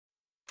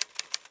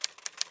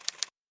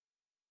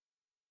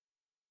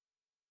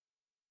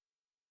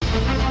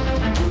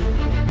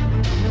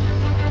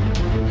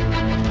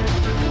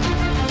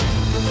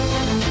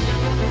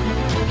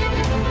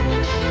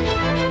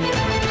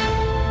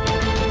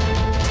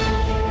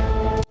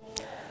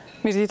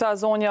Mirëdita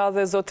zonja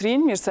dhe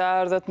zotrin, mirë se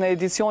erdhët në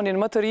edicionin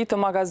më të ri të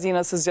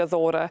magazinës së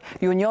Zgjedhore.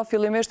 Ju njoh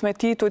fillimisht me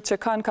titujt që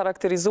kanë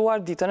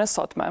karakterizuar ditën e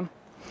sotme.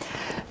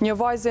 Një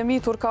vajzë e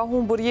mitur ka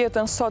humbur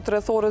jetën sot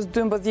rreth orës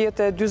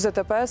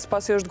 12:45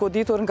 pasi është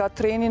goditur nga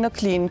treni në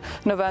Klan.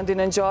 Në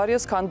vendin e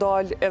ngjarjes kanë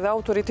dalë edhe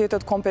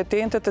autoritetet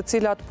kompetente të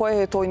cilat po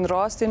e hetojnë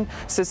rastin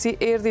se si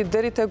erdhi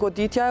deri te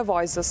goditja e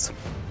vajzës.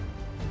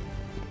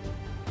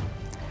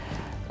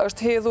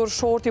 Është hedhur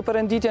shorti për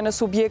renditjen e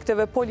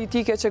subjekteve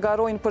politike që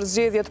garojnë për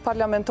zgjedhjet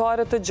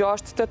parlamentare të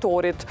 6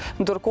 tetorit.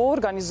 Ndërkohë,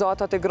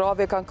 organizatat e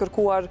grave kanë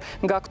kërkuar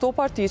nga këto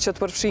parti që të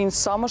përfshinë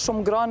sa më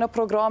shumë gra në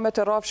programet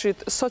e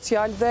rrafshit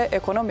social dhe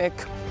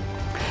ekonomik.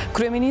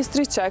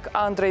 Kryeministri çek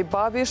Andrej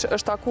Babiš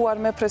është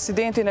takuar me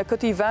presidentin e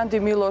këtij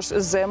vendi Miloš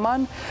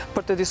Zeman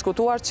për të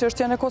diskutuar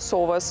çështjen e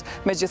Kosovës.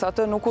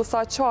 Megjithatë, nuk u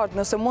tha qartë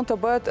nëse mund të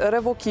bëhet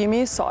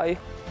revokimi i saj.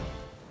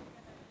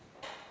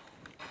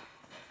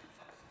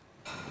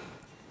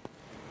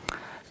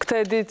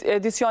 Këtë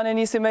edicion e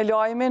nisi me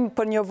lajmin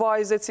për një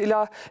vajzë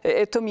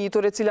e të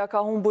mitur e cila ka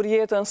humbur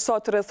jetën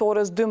sot rreth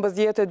orës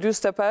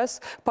 12:45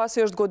 pasi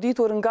është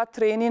goditur nga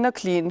treni në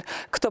Klan.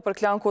 Këtë për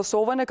Klan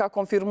Kosovën e ka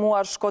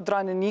konfirmuar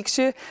Shkodran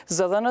Nikshi,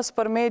 zëdhënës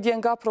për medje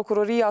nga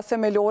Prokuroria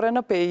Themelore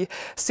në Pej.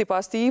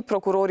 Sipas tij,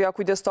 Prokuroria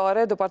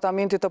Kujdestare e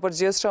Departamentit të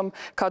Përgjithshëm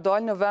ka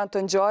dalë në vend të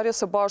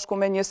ngjarjes së bashku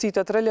me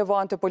njësitet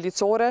relevante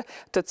policore,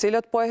 të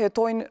cilët po e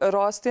hetojnë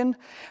rastin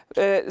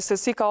se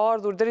si ka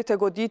ardhur deri te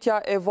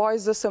goditja e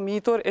vajzës së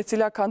mitur e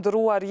cila ka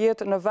ndëruar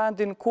jetë në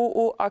vendin ku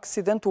u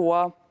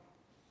aksidentua.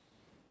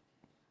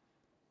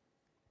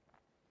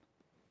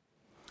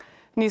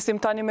 Nisim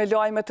tani me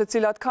lajmet të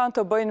cilat kanë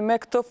të bëjnë me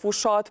këtë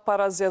fushat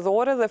para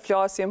zgjedhore dhe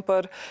flasim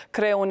për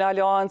kreun e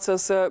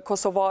Aleancës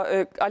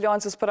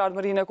për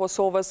Ardhmërinë e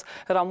Kosovës,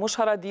 Ramush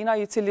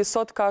Haradinaj, i cili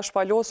sot ka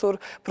shpalosur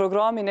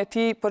programin e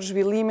tij për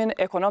zhvillimin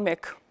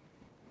ekonomik.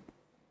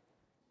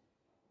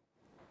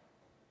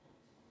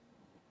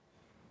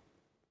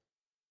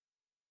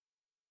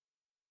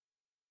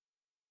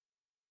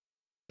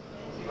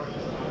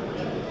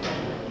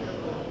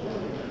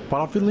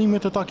 Para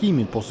fillimit të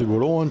takimit po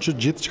sigurohen që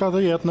gjithçka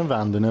të jetë në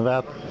vendin e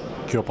vet.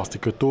 Kjo pasi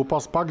këtu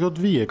pas pak do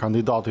të vijë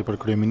kandidati për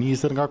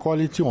kryeministër nga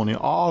koalicioni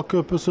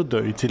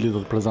AAK-PSD, i cili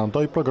do të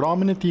prezantojë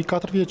programin e tij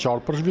 4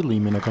 vjeçar për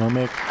zhvillimin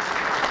ekonomik.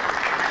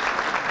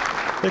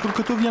 E kur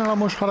këtu vjen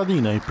Ramush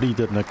Haradinaj,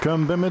 pritet në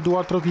këmbë me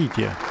duar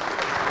trokitje.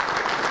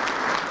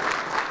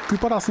 Ky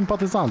para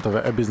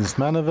simpatizantëve e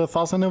biznesmenëve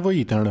tha se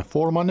nevojiten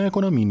reforma në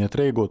ekonominë e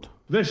tregut.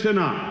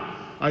 Veçtena,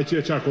 ai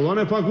që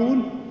çarkullon e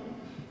pagun,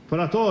 për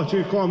ato që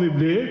i kam i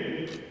ble,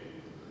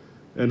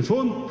 e në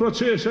fund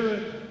proceseve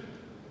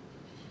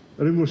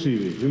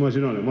rimbursimi,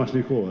 imaginone, mas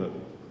një kohë,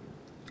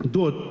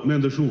 duhet me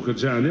ndëshu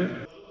këtë gjendje.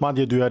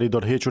 Madje dy herë i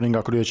dorëhequri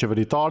nga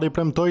kryeqeveritari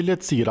premtoi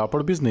lehtësira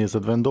për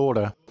bizneset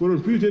vendore. Kur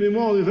në pyetjen i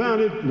madh i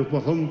vendit, nuk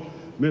po them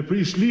me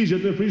prish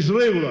ligjet, me prish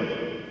rregullat,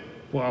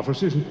 po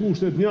afërsisht në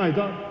kushtet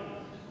njëjta,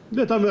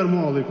 le ta merr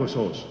malli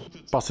Kosovës.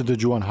 Pasi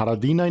dëgjuan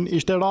Haradinajn,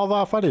 ishte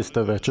radha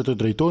afaristëve që të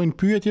drejtojnë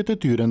pyetjet e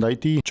tyre ndaj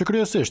tij, që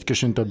kryesisht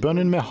kishin të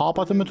bënin me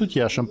hapat e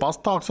mëtutjeshëm pas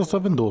taksës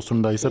së vendosur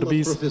ndaj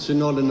Serbisë.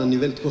 Profesionale në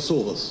nivel të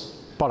Kosovës.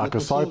 Para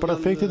kësaj, për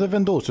efektet e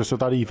vendosjes së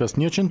tarifes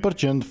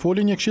 100%,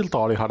 foli një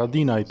këshilltar i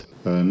Haradinajt.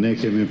 Ne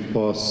kemi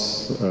pas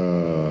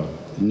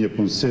një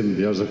punësim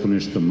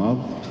jashtëzakonisht të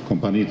madh,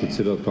 kompanitë të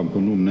cilat kanë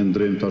punuar në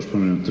ndrim tashmë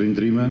në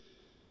trindrime.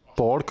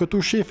 Por këtu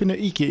shefi në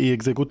ikje i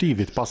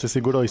ekzekutivit, pasi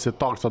siguroi se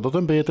taksa do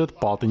të mbetet,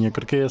 pati një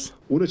kërkesë.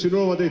 Unë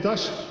qinova deri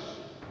tash,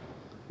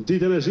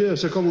 ditën e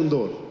zgjedhjes se kam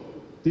mundor.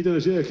 Ditën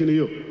e zgjedhjes keni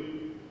ju.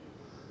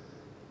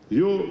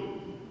 Ju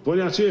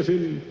bënia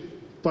shefin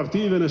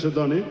partive nëse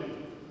doni,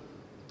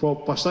 po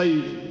pastaj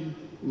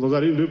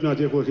llogarin lypni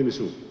atje ku e keni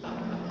su.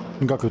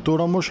 Nga këtu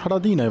Ramush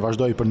Haradinaj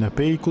vazhdoi për në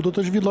Pej, ku do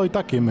të zhvilloj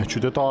takim me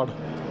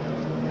qytetarë.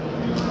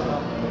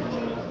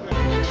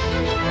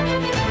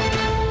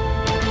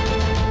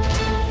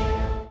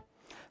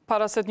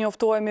 Para se të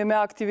njoftohemi me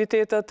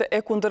aktivitetet e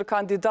kundër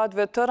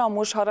kandidatëve të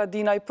Ramush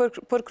Haradinaj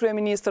për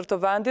kryeministër të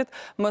vendit,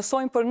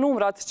 mësojmë për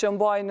numrat që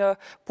mbajnë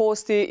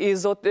posti i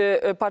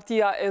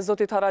partia e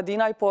zotit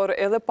Haradinaj, por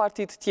edhe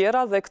partit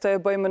tjera, dhe këtë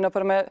e bëjmë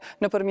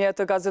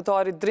nëpërmjet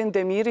gazetarit Drin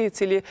Demiri, i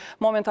cili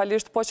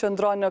momentalisht po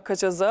qëndron në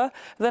KQZ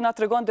dhe na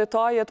tregon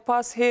detajet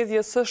pas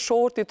hedhjes së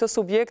shortit të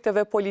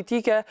subjekteve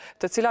politike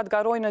të cilat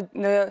garojnë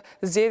në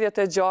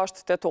zgjedhjet e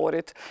 6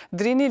 tetorit.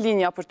 Drini,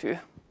 linja për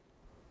ty.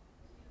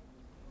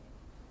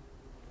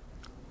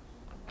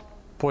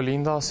 Po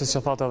Linda, si që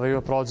thatë edhe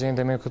ju, pra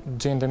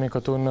gjendemi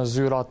këtu në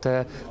zyrat e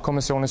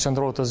Komisionit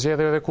Qendror të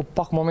Zgjedhjeve, ku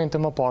pak momente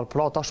më parë,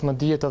 pra tash më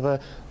dihet edhe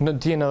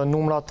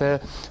numrat e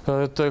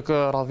të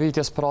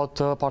radhitjes pra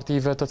të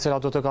partive të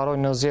cilat do të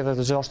garojnë në zgjedhjet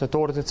e 6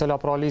 tetorit, e cila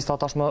pra lista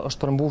tashmë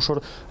është përmbushur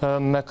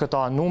me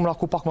këta numra,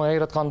 ku pak më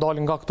herët kanë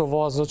dalë nga këto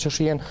vazë që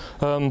shihen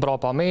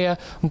mbrapa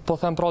meje. Po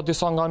them pra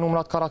disa nga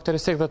numrat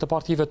karakteristik dhe të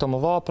partive të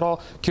mëdha, pra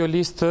kjo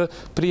listë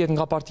prihet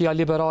nga Partia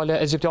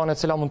Liberale Egjiptiane, e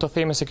cila mund të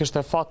themi se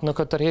kishte fat në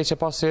këtë tërheqje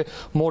pasi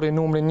mori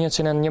numrin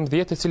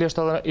 111, i cili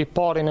është edhe i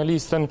pari në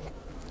listën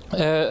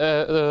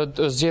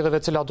zgjedhjeve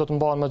cilat do të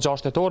mbahen më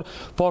 6 tetor,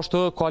 po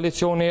ashtu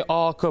koalicioni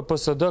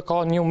AKPSD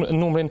ka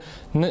numrin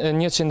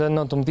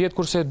 119,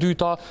 kurse e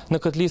dyta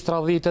në këtë listë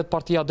radhitet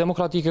Partia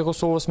Demokratike e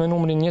Kosovës me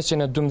numrin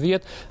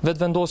 112,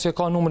 vetëvendosje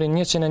ka numrin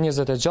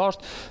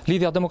 126,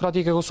 Lidhja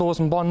Demokratike e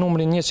Kosovës mban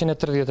numrin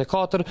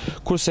 134,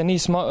 kurse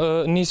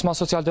Nisma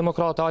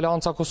Social-Demokrate,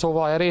 Alianca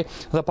Kosova e Re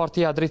dhe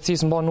Partia e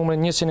Drejtësisë mban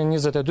numrin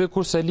 122,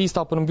 kurse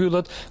lista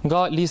përmbyllet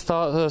nga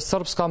lista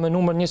srpska me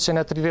numrin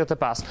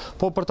 135.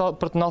 Po për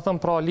të na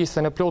thënë pra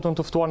listën e plotën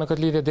të ftuar në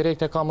këtë lidhje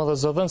direkte kam edhe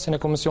zëdhënësin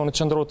e Komisionit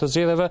Qendror të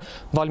Zgjedhjeve,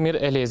 Valmir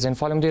Elezin.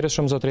 Faleminderit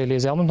shumë zotëri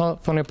Elezi. A mund të na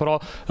thoni pra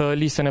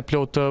listën e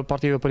plotë të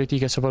partive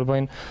politike që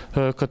përbëjnë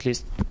këtë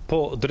listë? Po,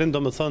 drejt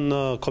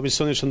domethënë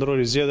Komisioni Qendror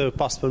i Zgjedhjeve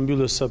pas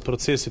përmbylljes së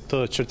procesit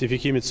të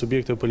certifikimit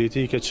subjekteve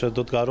politike që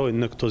do të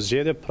garojnë në këto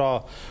zgjedhje, pra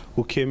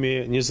ku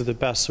kemi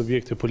 25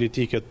 subjekte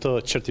politike të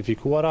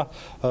certifikuara,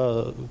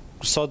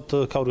 sot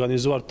ka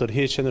organizuar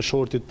tërheqjen e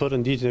shortit për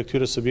renditjen e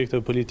këtyre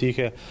subjekteve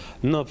politike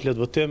në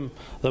fletvotim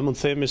dhe mund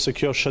të themi se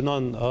kjo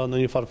shënon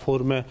në një farë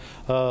forme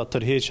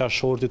tërheqja e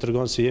shortit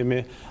tregon se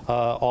jemi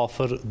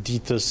afër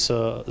ditës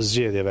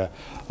zgjedhjeve.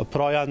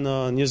 Pra janë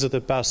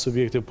 25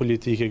 subjekte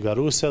politike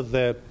garuese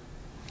dhe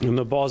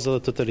në bazë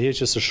të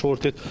tërheqjes së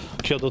shortit,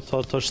 kjo do të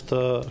thotë është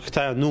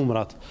këta janë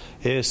numrat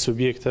e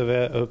subjekteve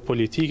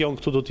politike.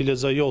 Unë këtu do t'i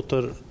lexoj jo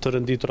të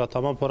renditura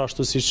tamam, por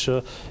ashtu siç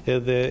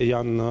edhe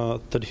janë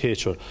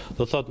tërhequr.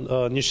 Do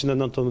thotë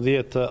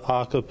 119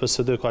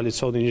 AKPSD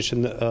koalicioni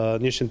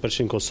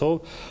 100%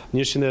 Kosovë,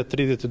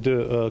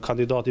 132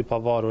 kandidati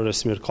pavarur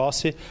Resmir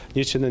Kasi,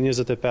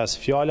 125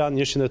 Fjala,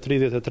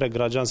 133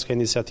 Graxhanska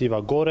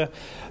Iniciativa Gore,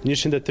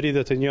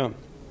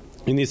 131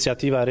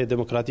 Iniciativa e Re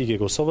Demokratike e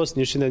Kosovës,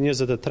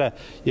 123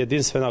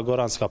 Jedin Svena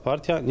Goranska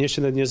Partja,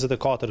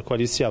 124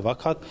 Koalicia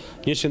Vakat,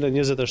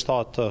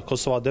 127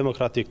 Kosova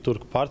Demokratik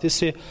Turk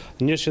Partisi,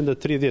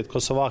 130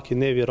 Kosovaki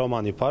Nevi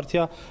Romani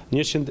Partja,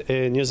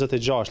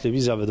 126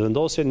 Lëvizja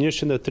Vetëvendosje,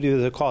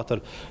 134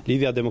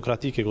 Lidhja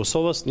Demokratike e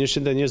Kosovës,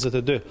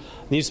 122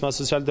 Nisma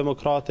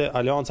Social-Demokrate,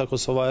 Alianca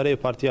Kosova e Re,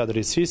 Partia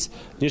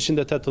Drejtësisë,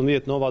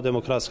 118 Nova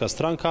Demokratska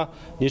Stranka,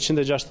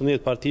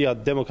 116 Partia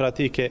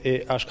Demokratike e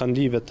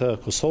Ashkanlive të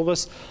Kosovës,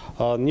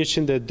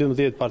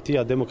 112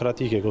 Partia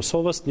Demokratike e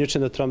Kosovës,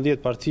 113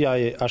 Partia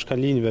e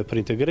Ashkanlinjve për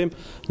Integrim,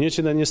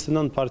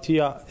 129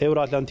 Partia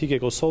Euroatlantike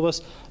e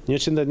Kosovës,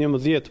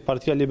 111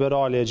 Partia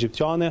Liberale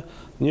Egjiptiane,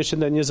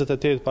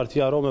 128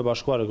 Partia Rome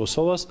Bashkuar e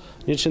Kosovës,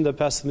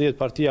 115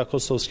 Partia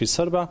Kosovski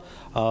Srba,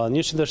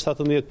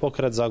 117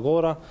 Pokret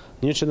Zagora,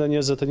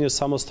 121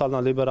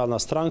 Samostalna Liberalna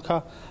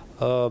Stranka,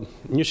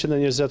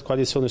 120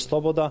 Koalicioni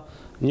Sloboda,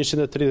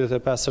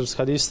 135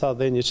 Srpska Lista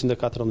dhe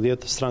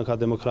 114 Stranka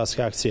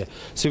Demokratske Akcie.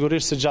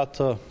 Sigurisht se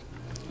gjatë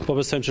po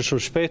besojmë që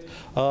shumë shpejt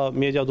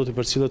media do të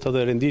përcjellet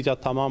edhe renditja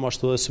tamam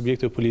ashtu edhe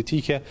subjekte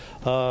politike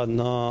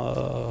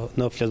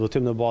në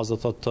fletvotim në bazë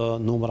të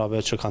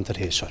numrave që kanë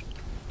tërhequr.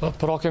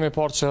 Pra kemi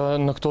parë që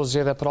në këto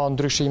zgjedhje pra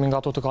ndryshimi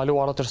nga ato të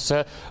kaluara, tërse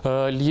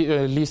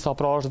lista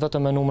pra është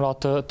vetëm me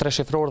numrat 3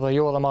 shifror dhe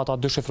jo edhe me ata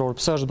 2 shifror.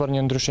 Pse është bërë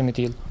një ndryshim i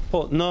tillë?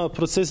 Po, në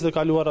proceset e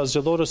kaluara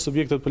zgjedhore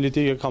subjektet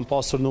politike kanë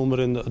pasur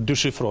numrin 2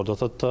 shifror, do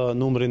thotë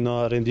numrin në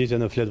renditje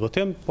në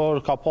fletvotim,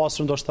 por ka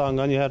pasur ndoshta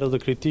nganjëherë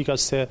edhe kritika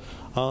se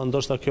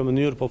ndoshta kjo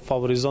mënyrë po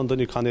favorizon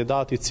ndonjë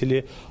kandidat i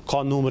cili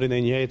ka numrin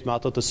e njëjtë me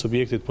atë të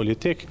subjektit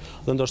politik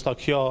dhe ndoshta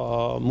kjo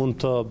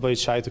mund të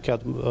bëjë që ai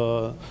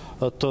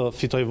të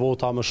fitoj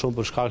vota më shumë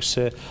për shkak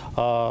se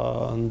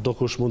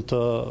ndokush mund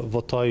të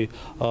votoj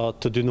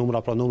të dy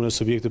numra, pra numrin e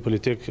subjektit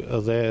politik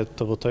dhe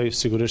të votoj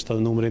sigurisht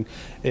edhe numrin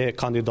e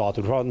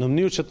kandidatit. Pra në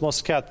mënyrë që të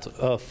mos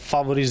ketë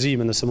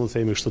favorizime, nëse mund të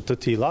themi kështu, të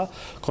tilla,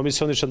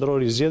 Komisioni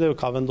Qendror i Zgjedhjeve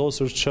ka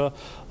vendosur që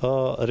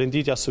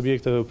renditja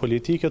subjekteve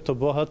politike të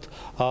bëhet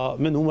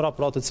me numra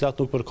pra të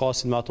cilat nuk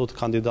përkasin me ato të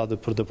kandidatëve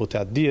për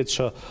deputet. Dihet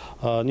që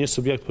një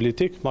subjekt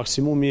politik,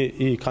 maksimumi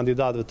i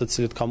kandidatëve të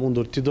cilët ka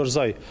mundur t'i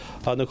dorëzoj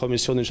në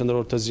Komisionin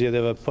Qendror të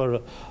Zgjedhjeve për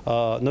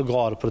në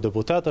garë për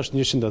deputet është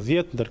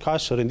 110,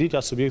 ndërkaq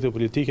renditja subjekteve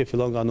politike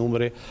fillon nga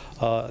numri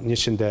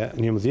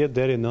 111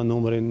 deri në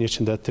numrin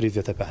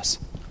 135.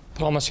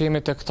 Pra më që jemi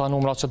të këta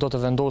numrat që do të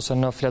vendosen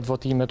në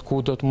fletvotime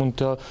ku do të mund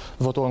të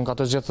votojnë nga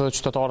të gjithë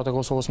qytetarët e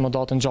Kosovës më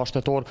datën 6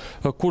 tetor,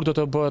 kur do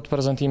të bëhet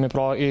prezantimi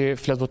pra i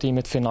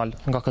fletvotimit final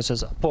nga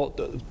KQZ? Po,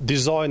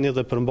 dizajni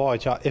dhe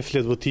përmbajtja e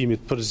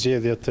fletvotimit për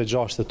zgjedhjet të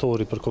 6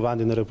 tetorit për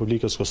Kuvendin e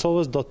Republikës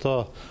Kosovës do të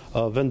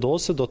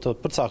vendoset, do të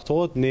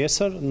përcaktohet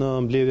nesër në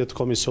mbledhjet të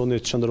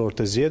Komisionit Qendror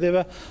të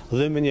Zgjedhjeve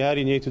dhe më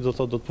njëherë i njëjti do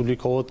të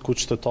publikohet ku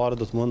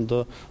qytetarët do të mund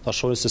ta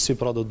shohin se si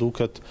pra do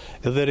duket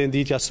edhe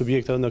renditja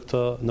subjekteve në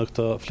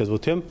këtë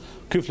fletvotim.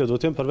 Ky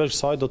fletvotim përveç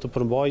kësaj do të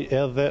përmbajë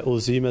edhe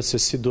udhëzime se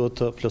si duhet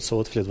të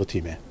plotësohet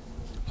fletvotimi.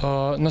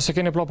 Nëse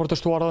keni pra për të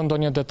shtuar edhe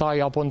ndonjë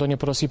detaj apo ndonjë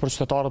porosi për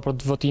qytetarët për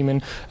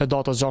votimin e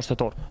datës 6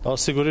 tetor?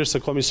 Sigurisht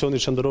se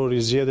Komisioni Qendror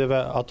i Zgjedhjeve,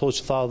 ato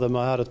që tha dhe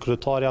më herët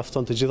kryetari,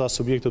 afton të gjitha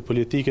subjektet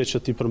politike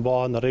që t'i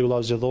përmbahen në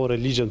rregulla zgjedhore,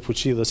 ligjen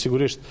fuqi dhe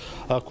sigurisht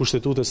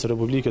Kushtetutës së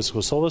Republikës së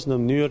Kosovës në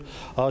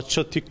mënyrë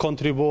që t'i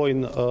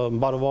kontribuojnë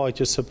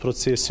mbarvajtjes së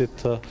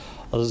procesit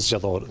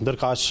zgjedhor.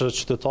 Ndërkaq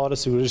qytetarët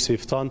sigurisht se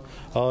i fton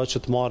që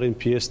të marrin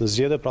pjesë në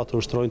zgjedhje, pra të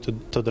ushtrojnë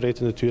të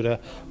drejtën e tyre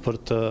për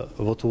të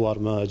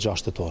votuar më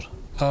 6 tetor.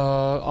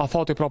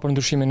 Afati pra për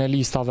ndryshimin e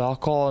listave, a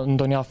ka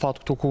ndonjë afat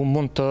këtu ku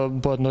mund të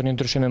bëhet ndonjë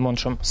ndryshim e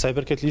mundshëm? Sa i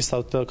përket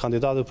listave të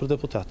kandidatëve për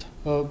deputet.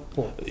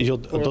 Jo,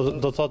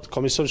 do thotë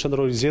Komisioni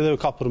Qendror i Zgjedhjeve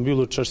ka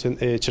përmbyllur çështjen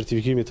e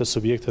certifikimit të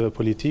subjekteve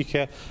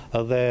politike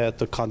dhe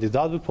të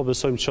kandidatëve, po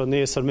besojmë që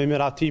nesër me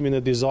miratimin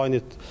e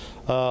dizajnit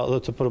dhe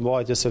të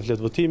përmbajtjes së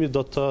fletvotimit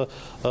do të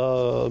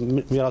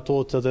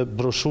miratohet edhe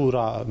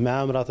broshura me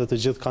emrat e të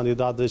gjithë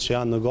kandidatëve që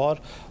janë në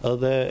garë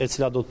dhe e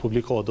cila do të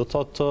publikohet. Do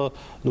thotë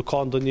nuk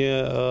ka ndonjë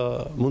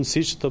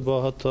mundësi që të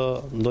bëhet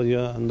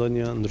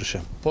ndonjë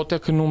ndryshim. Po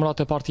tek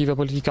numrat e partive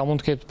politike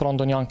mund të ketë pra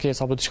ndonjë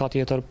ankesë apo diçka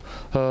tjetër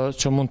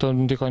që mund të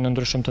ndikojnë në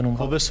ndryshim të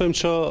numrave? Po besojmë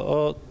që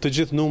të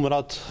gjithë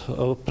numrat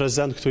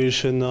prezent këtu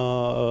ishin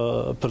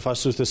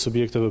përfaqësues të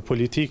subjekteve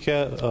politike.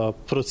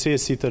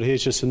 Procesi i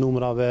tërheqjes së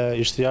numrave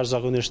ishte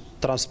jashtëzakonisht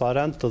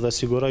transparent dhe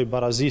siguroi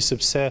barazi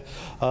sepse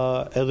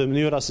edhe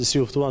mënyra se si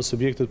u ftuan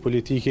subjektet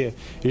politike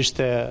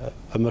ishte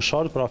më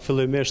short, pra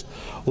fillimisht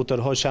u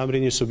tërhoq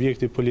emri një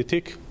subjekti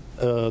politik,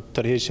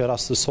 tërheqje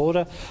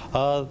rastësore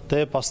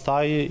dhe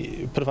pastaj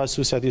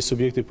përfaqësuesi i atij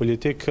subjekti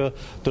politik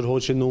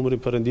tërhoqi numrin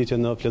për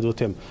renditjen në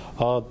fletvotim.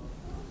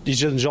 I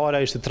gjithë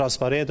ngjarja ishte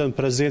transparente në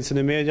prezencën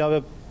e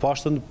mediave, po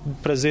ashtu në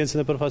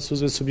prezencën e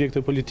përfaqësuesve të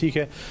subjekteve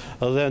politike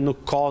dhe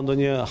nuk ka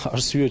ndonjë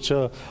arsye që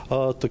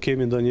të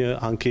kemi ndonjë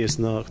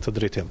ankesë në këtë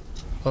drejtim.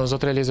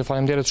 Zotëre Lezi,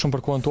 faleminderit shumë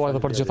për kohën tuaj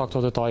dhe për gjitha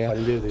këto detaje.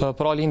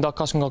 Pra Linda,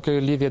 kaq nga kjo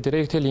lidhje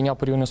direkte, linja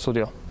për ju në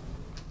studio.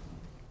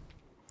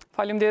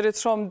 Faleminderit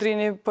shumë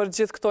Drini për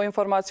gjithë këto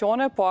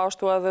informacione, po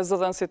ashtu edhe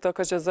zëdhënësit të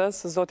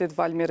KQZ-s, zotit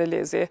Valmir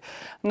Elezi.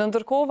 Në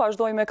ndërkohë,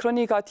 vazhdojmë me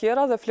kronika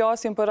tjera dhe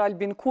flasim për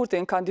Albin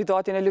Kurtin,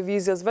 kandidatin e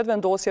lëvizjes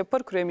vetëvendosje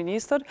për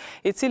kryeministër,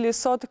 i cili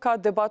sot ka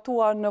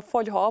debatuar në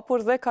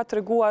folhapur dhe ka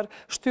treguar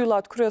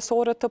shtyllat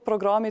kryesore të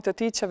programit të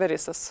tij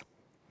qeverisës.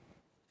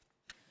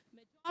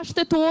 Me 6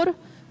 tetor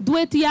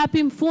duhet të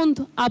japim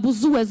fund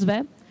abuzuesve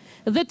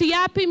dhe të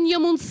japim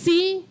një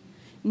mundësi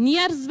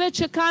njerëzve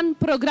që kanë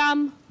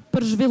program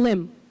për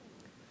zhvillim.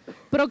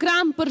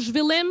 Program për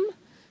zhvillim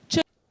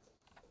që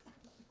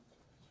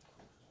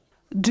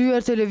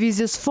Dyer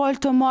televizjes fol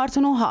të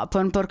martën u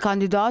hapën për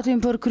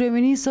kandidatin për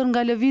kryeministër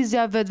nga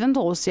lëvizja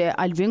vetëvendosje,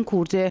 Albin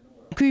Kurti.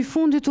 Ky i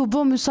fundit u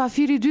bë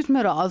mysafiri i dytë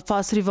me radhë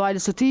pas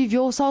rivalës së tij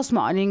Vjosa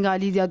Osmani nga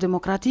Lidhja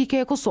Demokratike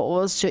e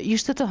Kosovës që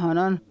ishte të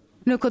hënën.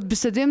 Në këtë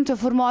bisedim të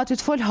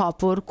formatit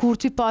folhapur,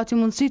 Kurti pati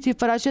mundësi të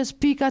paraqes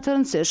pika të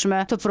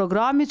rëndësishme të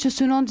programit që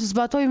synon të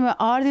zbatojë me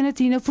ardhin e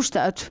tij në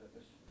pushtet.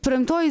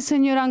 Premtoi se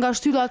njëra nga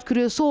shtyllat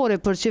kryesore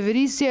për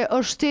qeverisje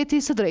është shteti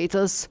i së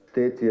drejtës.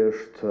 Shteti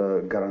është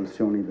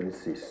garancioni i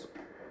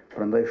drejtësisë.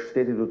 Prandaj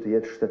shteti duhet të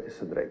jetë shteti i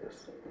së drejtës.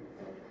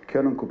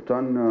 Kjo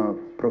nënkupton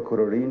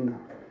prokurorinë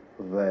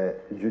dhe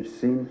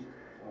gjyqësinë,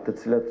 të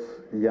cilat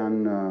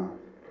janë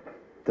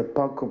të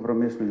pa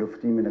kompromis në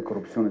luftimin e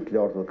korrupsionit të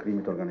lartë dhe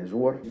krimit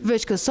organizuar.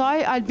 Veç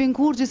kësaj, Albin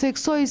Kurti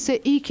theksoi se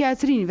ikja e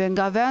trinjve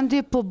nga vendi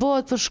po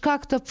bëhet për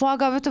shkak të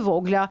pagave të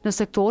vogla në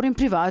sektorin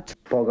privat.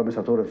 Paga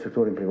mesatare në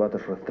sektorin privat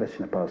është rreth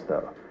 350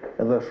 euro,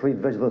 edhe është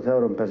rrit veç 10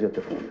 euro në 5 vjet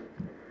të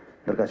fundit.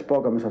 Ndërkaq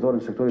paga mesatare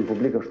në sektorin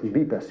publik është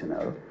mbi 500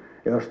 euro,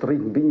 e është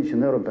rrit mbi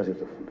 100 euro në 5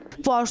 vjet të fundit.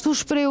 Po ashtu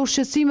shprehu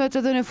shqetësimet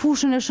edhe në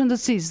fushën e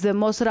shëndetësisë dhe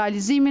mos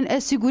realizimin e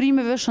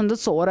sigurimeve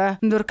shëndetësore.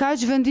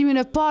 Ndërkaq vendimin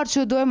e parë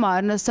që do e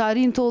marrë nëse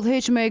arrin të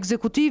udhëheq me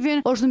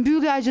ekzekutivin është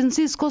mbyllja e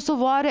Agjencisë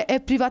Kosovare e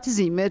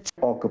Privatizimit.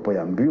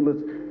 AKP-ja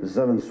mbyllet,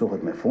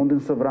 zëvendësohet me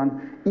fondin sovran,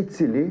 i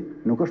cili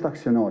nuk është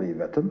aksionari i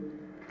vetëm,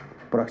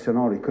 por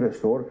aksionari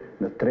kryesor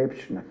në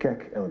Trepç, në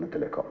Kek edhe në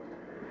Telekom.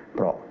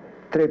 Pra,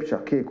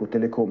 Trepça, Keku,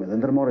 Telekomi dhe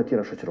ndërmarrjet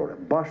tjera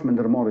shoqërore, bashkë me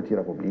ndërmarrjet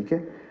tjera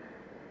publike,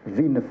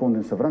 vinë në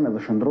fondin sovran edhe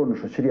shndrohen në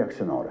shoqëri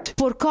aksionare.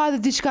 Por ka edhe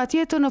diçka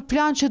tjetër në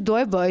plan që do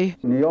e bëj.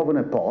 Në javën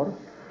e parë,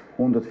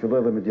 unë do të filloj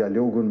edhe me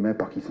dialogun me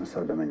pakicën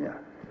serbe me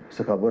njëherë.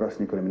 Se ka bërë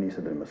asnjë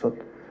kryeminist deri më sot,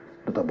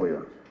 do ta bëj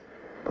unë.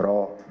 Pra,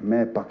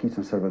 me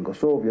pakicën serbe në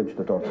Kosovë, jam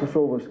qytetar të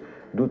Kosovës,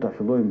 do ta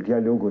fillojmë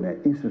dialogun e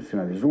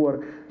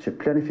institucionalizuar që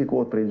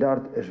planifikohet prej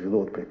lart e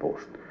zhvillohet prej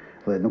poshtë.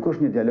 Dhe nuk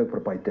është një dialog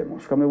për pajtim.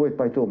 Unë s'kam nevojë të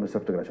pajtohem me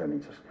sektor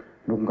Graçanicës.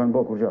 Nuk më kanë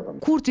bërë kur gjata.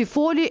 Kurti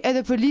foli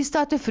edhe për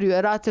listat e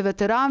fryera të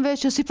veteranëve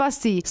që sipas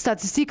tij,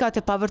 statistikat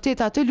e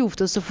pavërteta të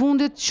luftës së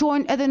fundit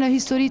çojnë edhe në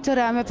histori të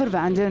rreme për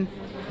vendin.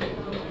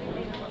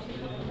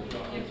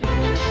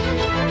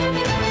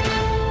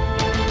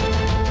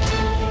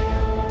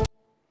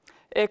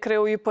 E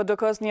kreu I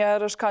PDK-s një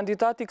herësh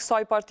kandidat I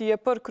kësaj partije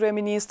për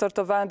kryeministër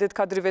të vendit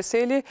Kadri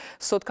Veseli,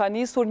 sot ka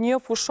nisur një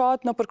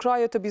fushat në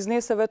përkraje të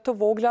bizneseve të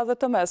vogla dhe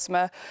të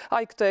mesme.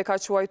 Ai këtë e ka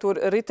quajtur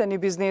rriteni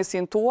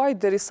biznesin tuaj,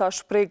 derisa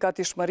shpreh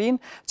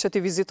gatishmërinë që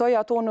t'i vizitoj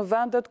ato në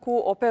vendet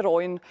ku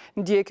operojnë.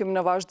 Ndjekim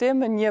në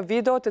vazhdim një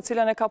video të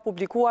cilën e ka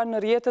publikuar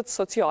në rrjetet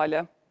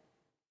sociale.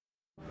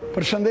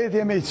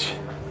 Përshëndetje miq.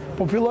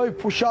 Po filloj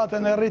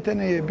fushatën e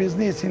rriteni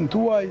biznesin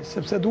tuaj,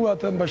 sepse dua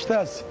të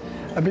mbështes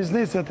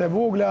bizneset e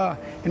vogla,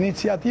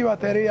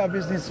 iniciativat e reja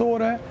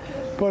biznesore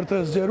për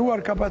të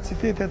zgjeruar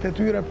kapacitetet e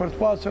tyre për të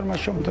pasur më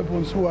shumë të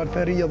punësuar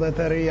të rinj dhe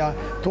të reja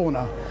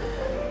tona.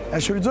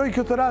 E shfrytëzoj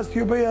këtë rast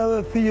ju bëj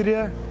edhe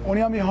thirrje,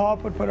 unë jam I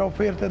hapur për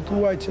ofertet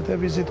tuaj që të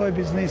vizitoj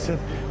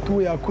bizneset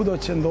tuaja kudo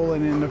që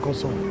ndodheni në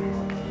Kosovë.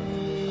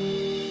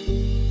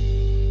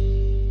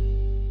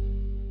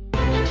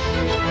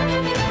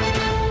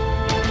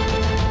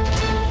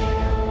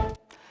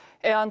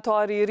 E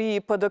antari I ri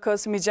I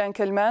PDK-s Migjen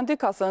Kelmendi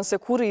ka thënë se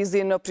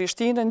kurrizi në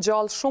Prishtinë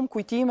ngjall shumë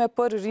kujtime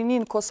për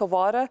rinin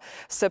kosovare,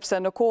 sepse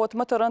në kohët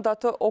më të rënda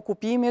të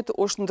okupimit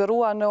u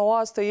shndërrua në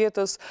oazë të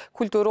jetës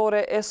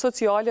kulturore e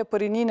sociale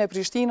për rinin e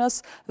Prishtinës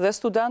dhe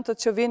studentët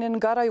që vinin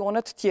nga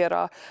rajonet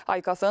tjera.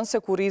 Ai ka thënë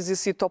se kurrizi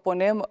si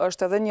toponim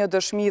është edhe një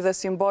dëshmi dhe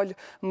simbol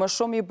më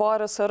shumë I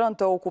barës së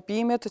rënd të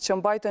okupimit që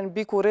mbajtën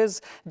mbi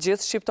kurriz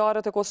gjithë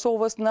shqiptarët e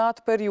Kosovës në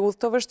atë periudhë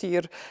të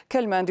vështirë.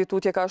 Kelmendi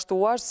tutje ka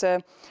shtuar se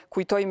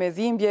kujtoi me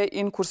dhimbje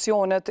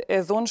inkursionet e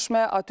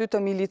dhunshme aty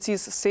të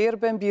milicisë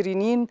serbe mbi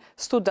rinin,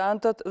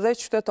 studentët dhe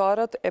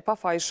qytetarët e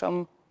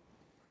pafajshëm.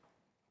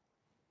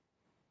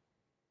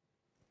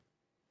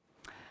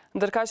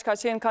 Ndërkaq ka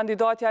qenë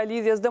kandidatja e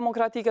Lidhjes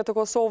Demokratike të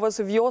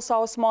Kosovës Vjosa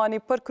Osmani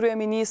për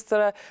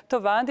kryeministre të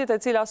vendit, e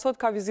cila sot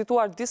ka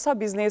vizituar disa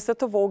biznese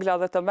të vogla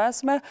dhe të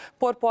mesme,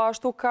 por po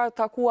ashtu ka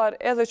takuar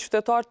edhe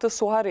qytetar të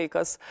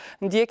Suharekës.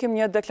 Ndjekim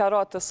një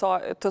deklarat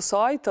të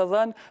saj të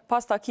dhënë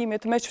pas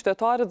takimit me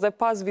qytetarët dhe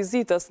pas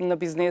vizitës në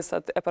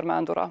bizneset e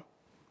përmendura.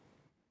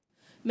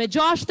 Me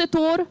 6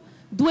 tetor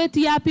duhet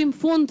t'i japim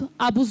fund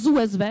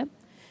abuzuesve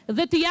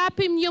dhe t'i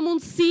japim një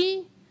mundësi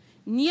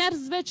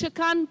njerëzve që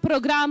kanë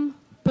program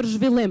për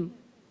zhvillim.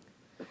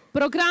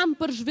 Program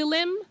për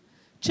zhvillim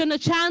që në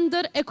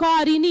qendër e ka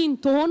rinin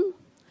ton,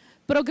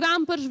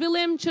 program për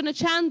zhvillim që në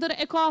qendër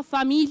e ka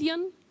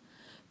familjen,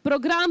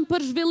 program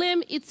për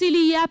zhvillim I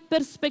cili jep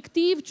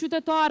perspektiv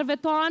qytetarëve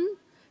tonë,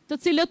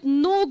 të cilët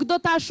nuk do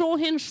ta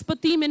shohin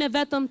shpëtimin e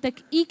vetëm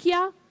tek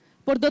ikja,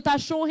 por do ta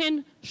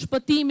shohin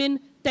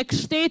shpëtimin tek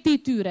shteti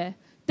I tyre,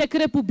 tek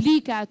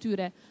republika e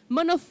tyre.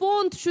 Më në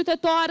fund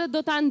qytetarët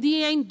do ta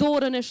ndiejnë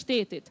dorën e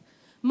shtetit.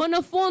 Më në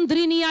fund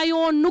rinia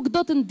jonë nuk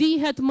do të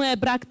ndihet më e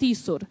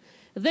braktisur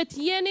dhe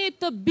t'jeni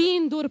të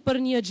bindur për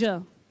një gjë.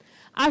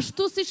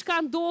 Ashtu si ka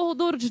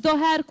ndodhur çdo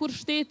herë kur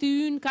shteti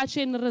ynë ka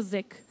qenë në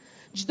rrezik,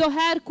 çdo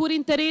herë kur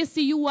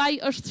interesi juaj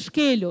është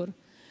shkelur,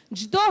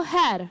 çdo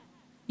herë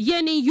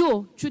jeni ju,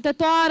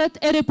 qytetarët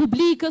e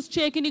Republikës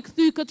që e keni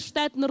kthy këtë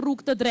shtet në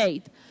rrugë të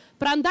drejtë.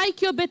 Prandaj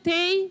kjo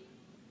betejë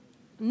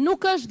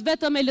nuk është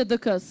vetëm e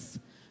LDK-s,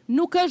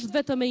 nuk është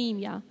vetëm e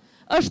imja,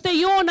 është e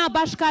jona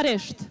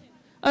bashkarisht.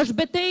 Është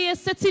betejë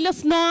se cilës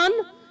non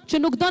që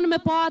nuk don me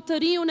pa të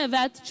riun e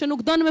vet, që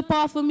nuk don me pa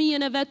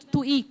fëmijën e vet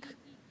tu ik.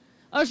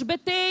 Është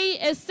betejë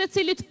e se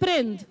cilit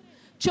prind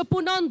që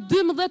punon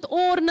 12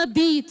 orë në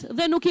ditë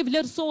dhe nuk I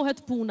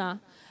vlerësohet puna.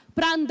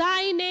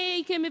 Prandaj ne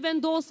I kemi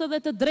vendosur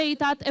edhe të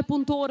drejtat e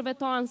punëtorëve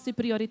tanë si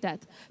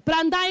prioritet.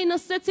 Prandaj në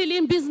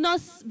secilin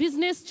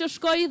biznes që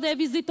shkoj dhe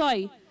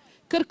vizitoj,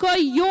 kërkoj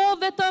jo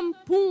vetëm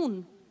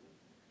punë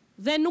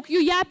dhe nuk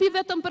ju japi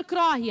vetëm për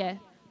krahje,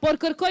 por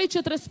kërkoj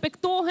që të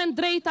respektohen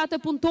drejtat e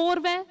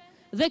punëtorëve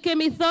dhe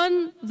kemi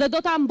thënë dhe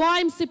do ta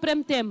mbajmë si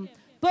premtim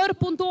për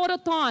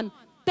punëtorët tanë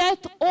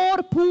 8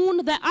 orë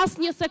punë dhe as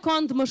një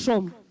sekond më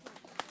shumë.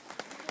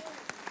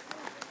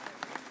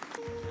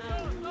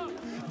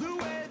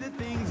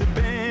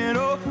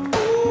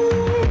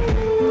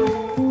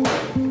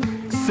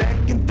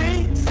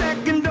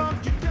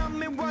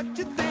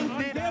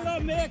 Angela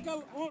Merkel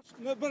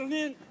është në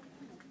Berlin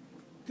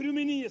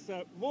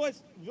kryeministër,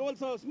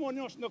 Vjosa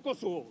Osmani është në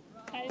Kosovë.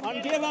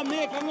 Angela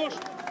Merkel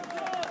është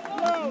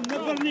në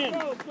Berlin.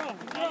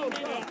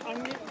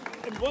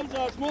 Vjosa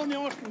Osmani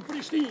është në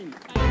Prishtinë.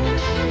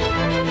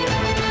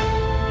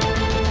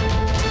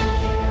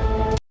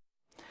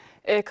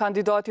 E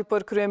kandidati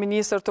për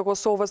kryeministër të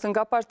Kosovës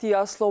nga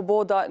partia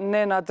Sloboda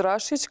Nena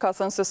Drashić ka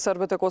thënë se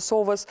serbët e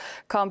Kosovës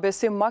kanë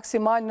besim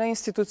maksimal në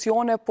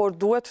institucione, por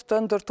duhet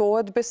të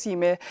ndërtohet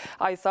besimi.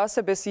 Ai tha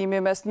se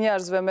besimi mes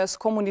njerëzve, mes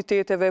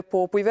komuniteteve,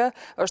 popujve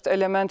është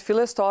element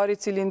fillestar I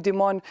cili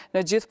ndihmon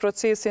në gjithë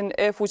procesin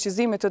e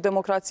fuqizimit të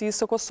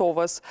demokracisë së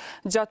Kosovës.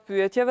 Gjatë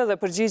pyetjeve dhe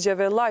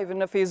përgjigjeve live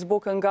në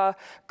Facebook nga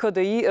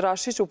KDI,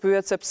 Rashić u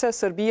pyet se pse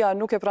Serbia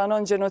nuk e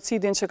pranon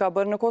gjenocidin që ka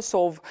bërë në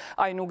Kosovë.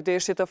 Ai nuk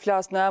deshi të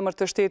flasë në emër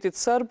të shtetit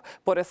sërb,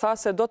 por e tha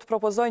se do të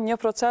propozojë një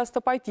proces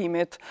të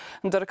pajtimit.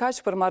 Ndërkaq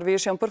për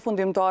marrëveshjen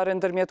përfundimtare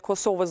ndërmjet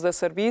Kosovës dhe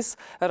Serbisë,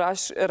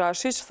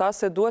 Rashić tha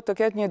se duhet të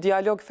ketë një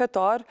dialog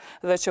fetar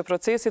dhe që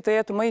procesi të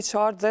jetë më I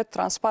qartë dhe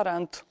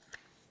transparent.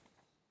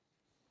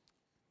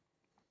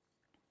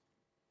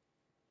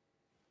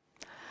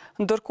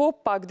 Ndërkohë,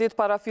 pak ditë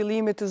para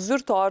fillimit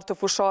zyrtar të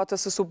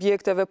fushatës së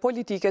subjekteve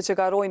politike që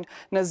garojnë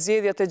në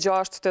zgjedhjet e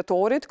 6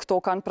 tetorit,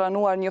 këto kanë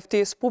pranuar një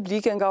ftesë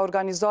publike nga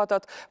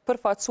organizatat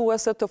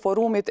përfaqësuese të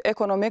forumit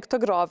ekonomik të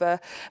grave.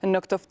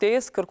 Në këtë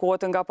ftesë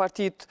kërkohet nga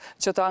partitë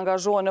që të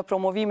angazhohen në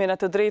promovimin e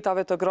të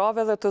drejtave të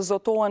grave dhe të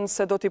zotohen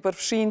se do t'i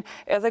përfshin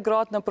edhe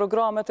gratë në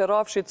programet e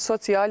rrafshit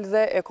social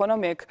dhe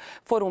ekonomik.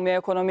 Forumi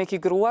ekonomik i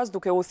gruas,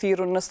 duke u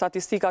thirrur në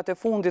statistikat e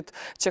fundit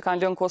që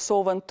kanë lënë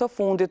Kosovën të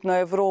fundit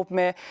në Evropë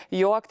me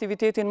jo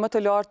aktivitetin më të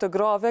lartë të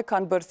grave,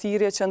 kanë bërë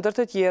thirrje që ndër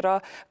të tjera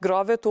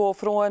grave të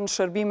ofrohen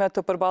shërbime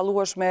të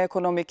përballueshme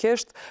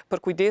ekonomikisht për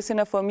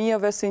kujdesin e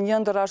fëmijëve si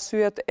një ndër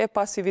arsyet e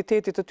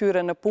pasivitetit të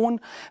tyre në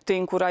punë, të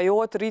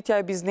inkurajohet rritja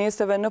e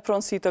bizneseve në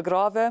pronësi të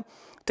grave,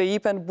 të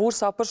jipen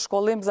bursa për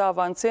shkollim dhe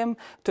avancim,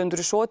 të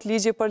ndryshohet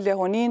ligji për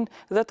lehonin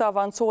dhe të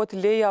avancohet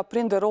leja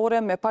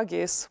prindërore me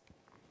pagesë.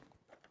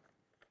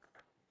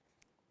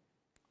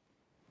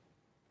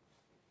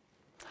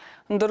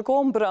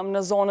 Ndërkohë mbrëm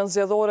në zonën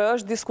zgjedhore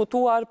është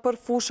diskutuar për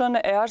fushën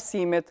e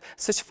arsimit,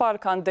 se çfarë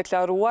kanë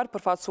deklaruar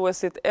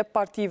përfaqësuesit e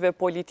partive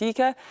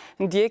politike.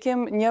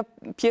 Ndjekim një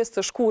pjesë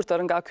të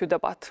shkurtër nga ky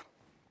debat.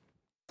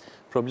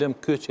 Problem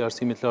kyç i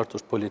arsimit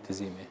lartë është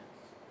politizimi.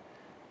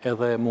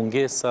 Edhe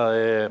mungesa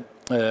e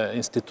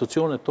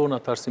institucionet tona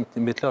të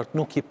arsimit lartë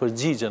nuk i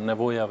përgjigjen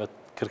nevojave,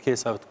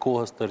 kërkesave të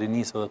kohës, të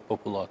rinisë dhe të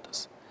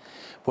popullatës.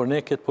 Por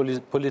ne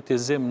këtë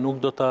politizim nuk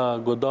do të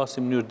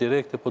godasim në mënyrë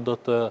direkte, por do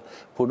të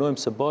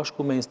punojmë së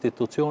bashku me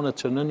institucionet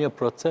që në një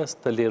proces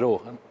të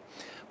lirohen.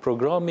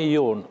 Programi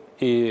jonë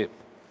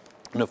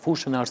në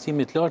fushën e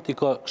arsimit lartë i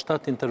ka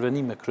 7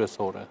 intervenime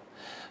kryesore.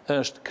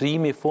 Është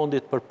krijimi i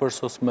fondit për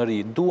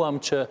përsosmëri. Duam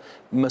që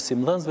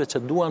mësimdhënësve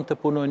që duan të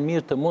punojnë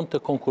mirë të mund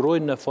të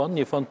konkurrojnë në fond,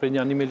 një fond për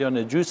 1,5 milion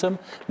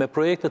me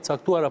projekte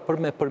caktuara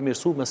për me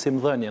përmirësu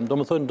mësimdhënien.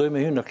 Domethënë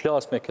dojmë hyrë në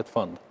klasë me këtë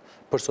fond.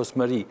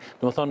 Përsosmëri,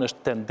 domethënë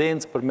është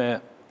tendencë për me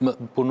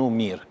punu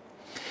mirë.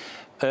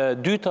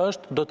 Dyta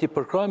është, do t'i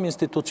përkrajmë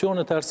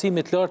institucionet e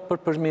arsimit lartë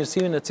për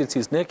përmirësimin e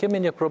cilësisë. Ne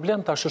kemi një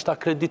problem tash është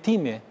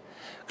akreditimi.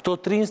 Këto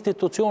 3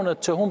 institucionet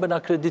që humben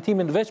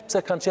akreditimin veç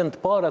pse kanë qenë të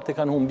parat e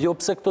kanë humbë, jo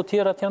pse këto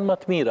tjerat janë më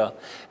të mira.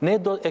 Ne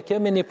e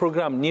kemi një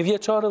program 1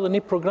 vjeçar dhe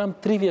një program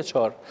 3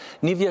 vjeçar.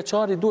 1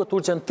 vjeçari duhet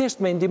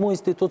urgjentisht me ndihmu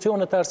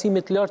institucionet e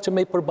arsimit lartë që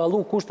me i përballu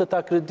kushtet e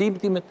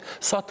akreditimit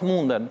sa të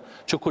munden,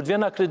 që kur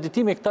vjen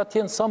akreditimi këta të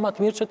jenë sa më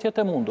të mirë që të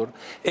jetë e mundur.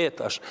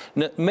 Etash,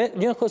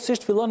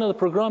 njëkohësisht fillon edhe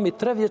programi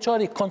 3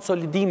 vjeçar i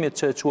konsolidimit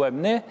që e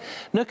quajmë ne.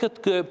 Në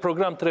këtë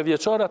program 3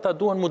 vjeçar ata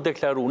duhen mu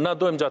deklaru. Na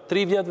dojmë gjatë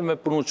 3 vjetëve me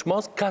punu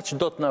çmos, kaq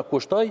do të na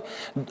kushtoj,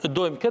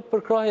 dojmë këtë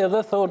përkrahje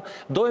dhe thonë,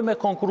 dojmë e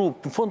konkuru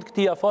në fund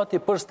këtij afati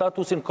për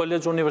statusin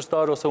kolegj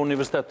universitar ose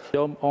universitet.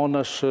 Jam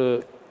anash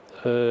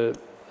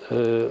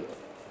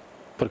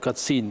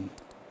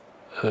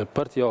përkatësinë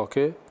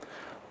partijake,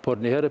 por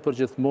njëherë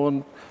për gjithmonë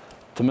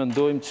të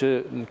mendojmë që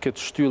në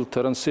këtë shtyllë të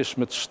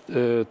rëndësishme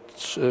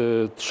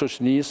të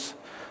shoqënisë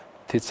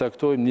të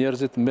caktojmë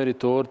njerëzit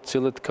meritor,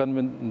 cilët kanë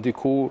me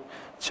ndiku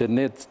që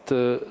ne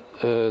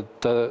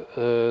të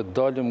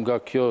dalim nga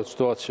kjo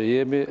situatë që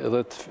jemi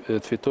dhe të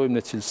fitojmë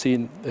në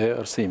cilësinë e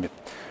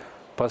arsimit.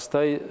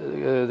 Pastaj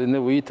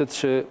nevojitet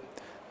që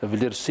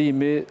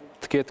vlerësimi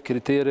të ketë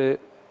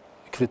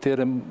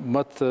kritere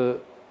më të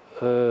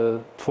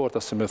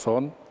forta, se me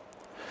thonë,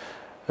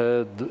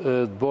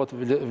 të bëhet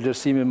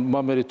vlerësimi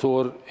më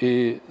meritor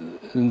i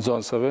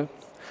nxënësave,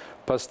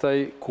 pastaj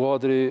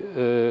kuadri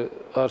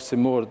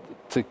arsimor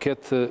të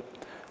ketë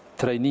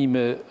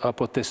trajnime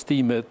apo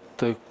testime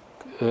të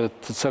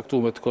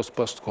caktuar të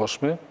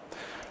pastërkohshme.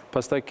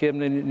 Pastaj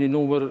kemë një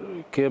numër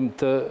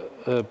të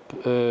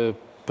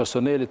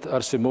personelit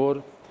arsimor,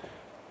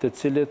 të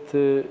cilët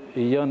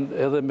janë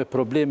edhe me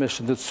probleme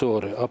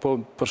shëndetësore apo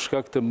për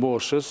shkak të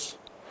moshës,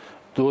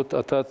 duhet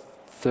ata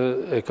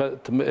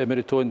të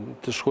meritojnë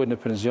të shkojnë në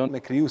penzion. Me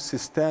kriju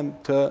sistem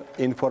të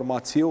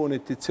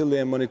informacionit i cili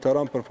e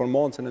monitoron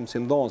performancën e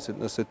mësimdhënësit.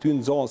 Nëse ty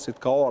nxënësit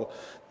ka ardhur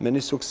me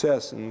një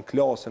sukses në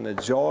klasën e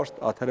 6,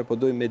 atëherë po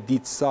dojmë me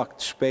ditë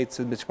sakt shpejt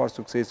se me çfarë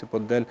suksesi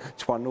po del,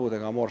 çfarë note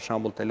ka marrë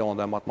shembull të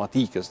lënda e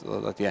matematikës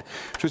atje.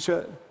 Kështu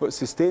që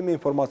sistemi i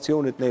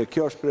informacionit ne,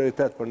 kjo është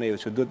prioritet për ne,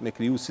 që duhet me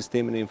kriju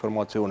sistemin e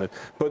informacionit.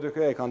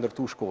 PDK ka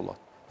ndërtu shkollat.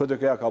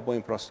 PDK ka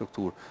bëjë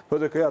infrastrukturë.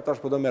 PDK tash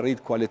po do me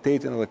rrit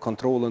cilëtetin dhe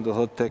kontrollin do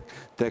thotë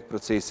tek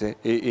procesi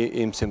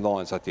i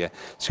mësimdhënies atje.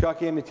 Çka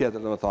kemi tjetër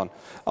domethënë?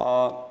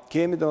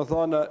 Kemi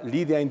domethënë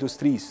lidhja e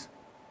industrisë,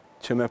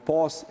 që me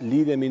pas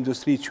lidhje me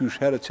industri që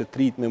është herët që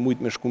trit me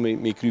mujt me shku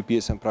me kry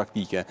pjesën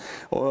praktike.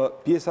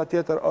 Pjesa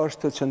tjetër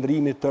është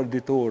qëndrimi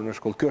tërditor në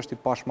shkollë. Kjo është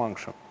i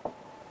pashmangshëm.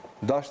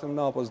 Dashtëm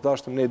na, apo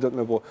s'dashtëm ne, do të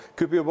me bo.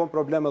 Kjo për jo bon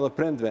probleme dhe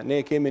prindve.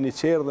 Ne kemi një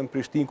qerë dhe në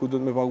Prishtinë ku do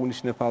të me pagu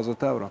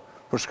 150 euro.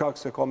 Për shkak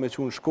se ka me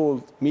qunë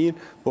shkollë të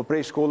mirë, po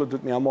prej shkollët do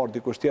të me amarë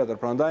dikush tjetër.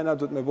 Pra ndajna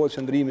do të me bo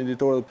qëndrimin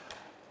ditorë.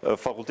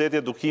 Fakulteti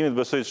i Edukimit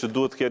besoj që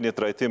duhet të ketë një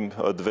trajtim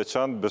të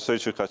veçantë, besoj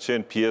që ka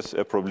qenë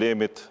pjesë e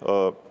problemit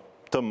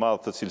të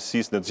madh të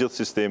cilësisë në gjithë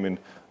sistemin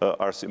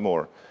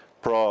arsimor.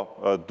 Pra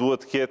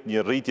duhet të ketë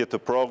një rritje të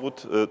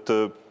pragut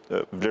të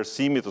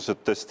vlerësimit ose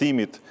të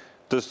testimit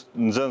të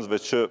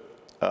nxënësve që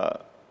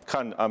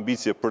kanë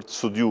ambicje për të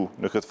studiu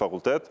në këtë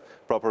fakultet,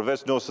 pra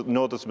përveç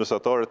notës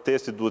mesatare,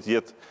 testi duhet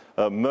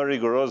jetë më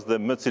rigoroz dhe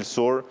më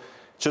cilësor,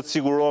 që të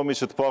sigurohemi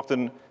që të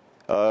paktën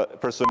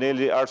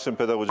personeli arshëm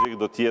pedagogjik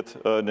do të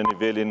jetë në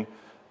nivelin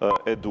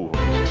e duhur.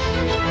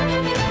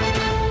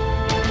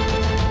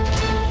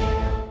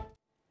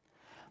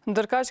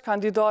 Ndërkaq,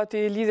 kandidati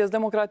i Lidhjes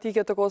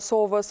Demokratike të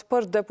Kosovës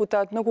për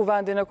deputet në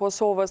Kuvendin e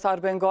Kosovës,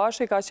 Arben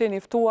Gashi, ka qenë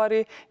i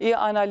ftuari i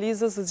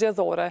analizës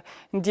zgjedhore.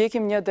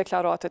 Ndjekim një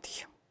deklaratë të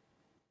tij.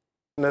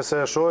 Nëse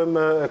shohim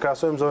e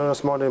krahasojmë zonën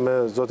Osmani me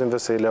zotin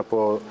Veseli,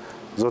 apo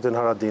zotin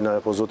Haradina,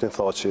 apo zotin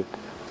Thaçi,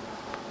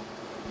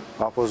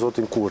 apo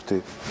zotin Kurti,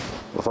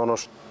 do thonë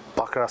është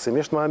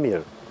pakrahasimisht më e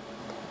mirë.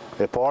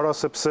 E para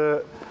sepse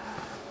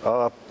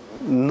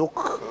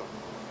nuk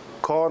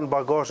ka në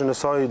bagazhin e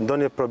saj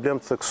ndonjë problem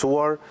të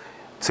theksuar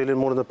cilin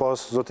mund të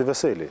pas zoti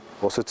Veseli,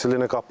 ose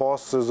cilin e ka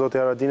pas zoti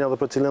Haradina dhe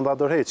për cilin dha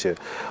dorëheqje,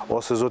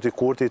 ose zoti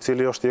Kurti i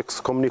cili është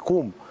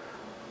ekskomunikum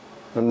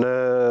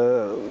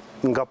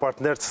nga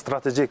partnerët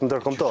strategjik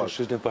ndërkombëtar.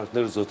 Që është një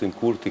partner zotin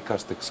Kurti ka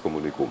të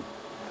ekskomunikum.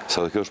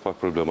 Sa dhe kjo është pak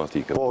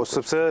problematike. Po,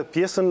 sepse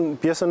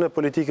pjesën e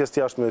politikës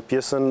të jashtme,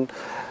 pjesën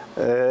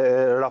e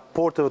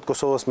raporteve të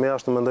Kosovës me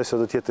jashtë, mendoj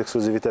se do të jetë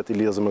ekskluzivitet i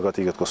Lidhjes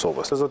Demokratike të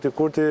Kosovës. Zoti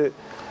Kurti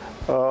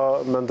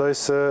mendoj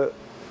se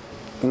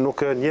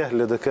nuk e njeh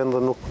LDK-n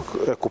dhe nuk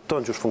e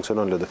kupton që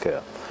funksionon LDK-ja.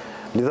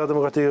 Lidhja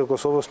Demokratike e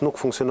Kosovës nuk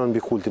funksionon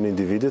mbi kultin e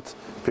individit,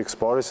 pikë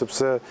pari,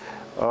 sepse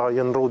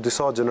janë rru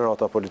disa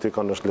gjenerata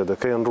politikanësh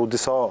LDK, janë rru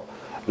disa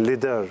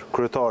lider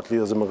kryetar të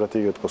Lidhjes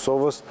Demokratike të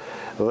Kosovës,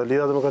 dhe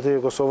Lidhja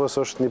Demokratike e Kosovës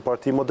është një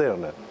parti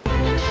moderne.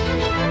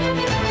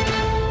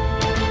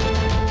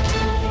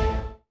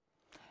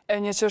 E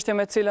një çështje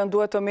me cilën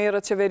duhet të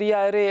merret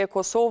qeveria e re e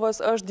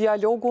Kosovës është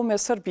dialogu me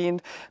Serbinë.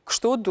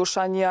 Kështu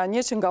Dushania,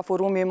 një që nga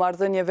forumi i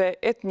marrëdhënieve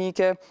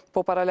etnike,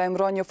 po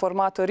paralajmëron një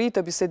format të ri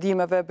të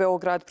bisedimeve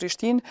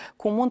Beograd-Prishtinë,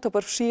 ku mund të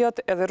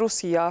përfshihet edhe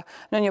Rusia.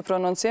 Në një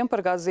prononcim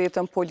për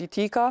gazetën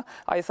Politika,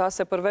 ai tha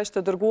se përveç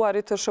të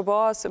dërguarit të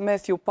SBA-s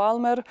Matthew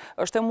Palmer,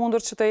 është e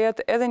mundur që të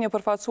jetë edhe një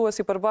përfaqësues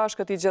i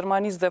përbashkët i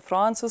Gjermanisë dhe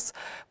Francës,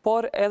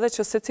 por edhe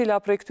që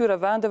secila prej këtyre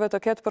vendeve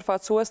të ketë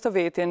përfaqësues të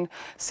vetin.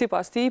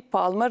 Sipas tij,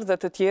 Palmer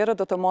dhe të tjerë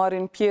do të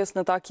marrin pjesë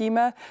në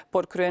takime,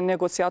 por kryen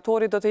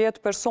negociatori do të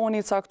jetë personi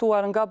i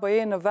caktuar nga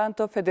BE në vend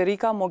të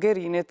Federica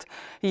Mogherinit.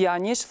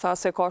 Janić tha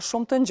se ka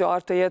shumë të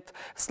ngjarë të jetë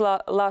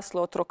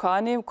Laszlo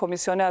Trokani,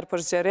 komisioner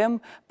për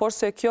zgjerim, por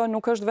se kjo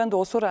nuk është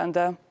vendosur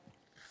ende.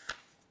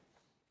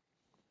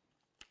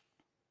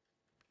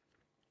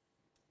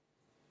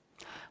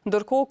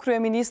 Ndërkohë,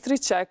 kryeministri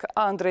ček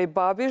Andrej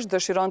Babiš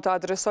dëshiron të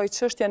adresoj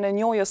çështjen e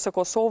njohjes së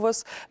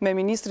Kosovës me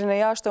ministrin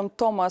e jashtëm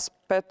Tomas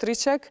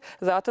Petriček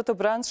dhe atë të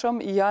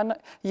brendshëm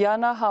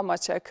Jana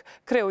Hamacek.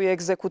 Kreu i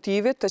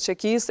ekzekutivit të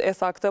Çekisë e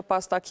tha këtë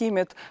pas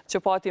takimit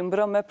që pati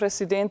mbrëm me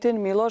presidentin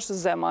Miloš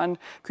Zeman.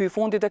 Ky i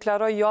fundi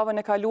deklaroi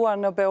javën e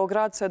kaluar në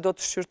Beograd se do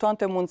të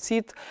shqyrtonte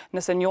mundësitë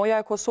nëse njohja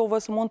e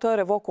Kosovës mund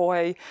të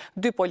revokohej.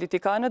 Dy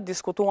politikanët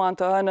diskutuan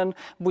të hënën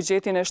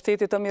buxhetin e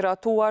shtetit të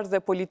miratuar dhe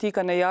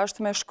politikën e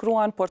jashtme,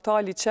 shkruan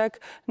portali çek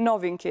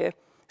Novinki.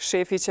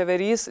 Shefi i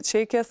qeverisë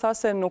çeke tha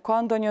se nuk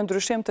ka ndonjë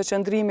ndryshim të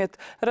qëndrimit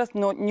rreth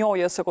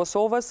njohjes së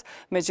Kosovës,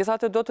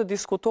 megjithatë do të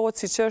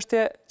diskutohet si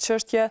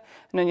çështje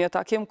në një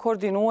takim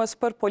koordinues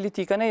për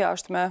politikën e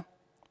jashtme.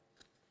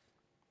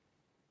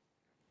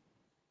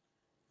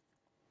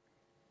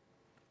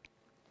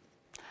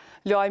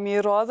 Lajmi i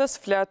radhës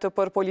flet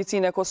për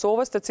policinë e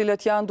Kosovës, të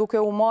cilët janë duke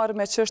u marrë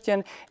me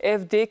çështjen e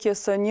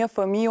vdekjes së një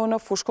fëmiu në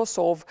Fushë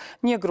Kosovë.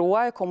 Një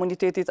grua e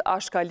komunitetit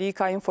Ashkali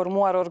ka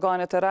informuar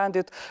organet e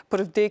rendit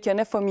për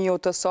vdekjen e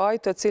fëmiut të saj,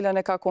 të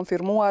cilën e ka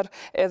konfirmuar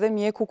edhe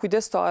mjeku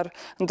kujdestar.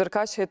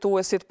 Ndërkaq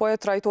hetuesit po e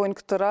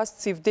trajtojnë këtë rast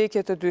si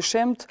vdekje të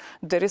dyshimt,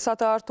 derisa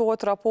të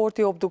hartohet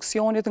raporti i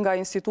obduksionit nga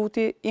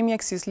Instituti i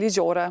Mjekësisë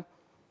Ligjore.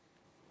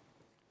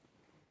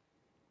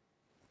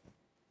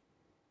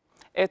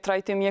 E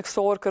trajtim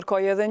mjekësor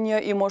kërkoi edhe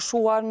një i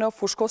moshuar në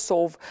Fushë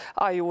Kosovë.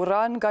 Ai u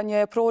ran nga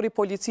një epror i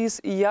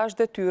policisë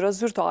jashtë detyrës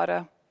zyrtare.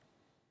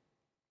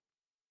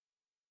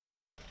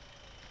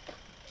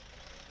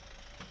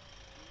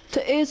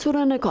 Të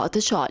ecurën e ka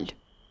të qalë,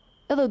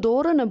 edhe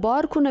dorën e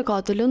barkun e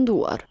ka të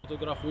lënduar.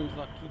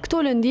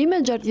 Këto lëndime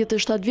gjatë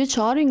 27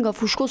 vjeçari nga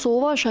Fushë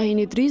Kosova,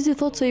 Shahini Drizi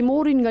thot se i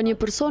morin nga një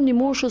person një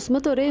moshës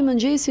më të re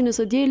mëngjesin e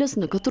së dielës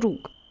në këtë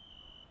rrugë.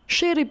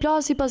 Sheri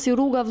plasi pasi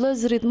rruga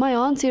Vllëzrit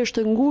Majanci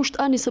është ngusht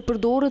ani se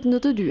përdoret në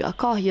të dyja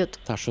kahjet.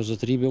 Thash o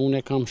zotëribe, unë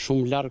e kam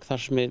shumë larg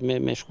thash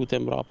me shkute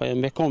mbrapa,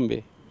 me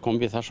kombi.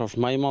 Kombi thash është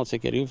më i madh se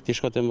ke rrugë, ti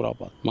shkote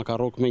mbrapa. Ma ka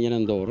rrok me një në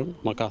dorën,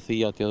 ma ka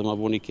thija atje dhe ma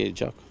buni ke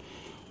gjak.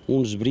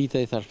 Unë zbrite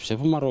i thash, pse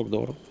po ma rrok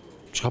dorën?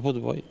 Çka po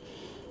të bëj?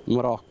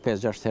 Më rrok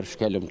 5-6 herë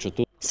shkelëm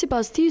çtu.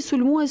 Sipas tij,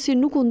 sulmuesi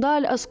nuk u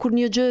ndal as kur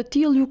një gjë e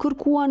tillë ju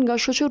kërkuan nga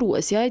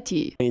shoqëruesja e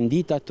tij.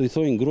 Ndita të i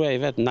thojnë gruaja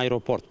e vet në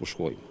aeroport po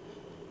shkojmë.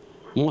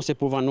 Mos e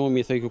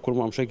puvanomi, thoi kur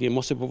më shëki,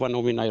 mos e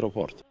puvanomi në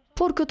aeroport.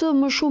 Por këtë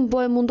më shumë po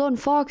e mundon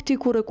fakti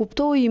kur e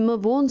kuptoi më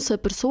vonë se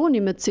personi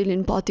me të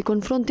cilin pati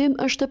konfrontim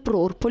është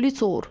epror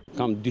policor.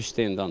 Kam 2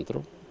 stenda ndër.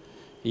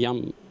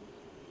 Jam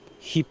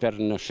hiper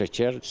në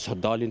sheqer, sot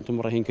dalin të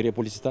më rëhin kërje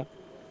policita.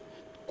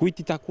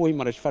 Kujt i takojmë,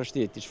 mërë, çfarë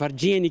shteti, çfarë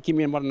gjeni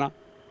kemi mërë na,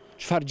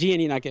 çfarë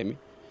gjeni na kemi,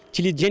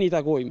 cilit gjeni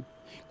takojmë,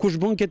 kush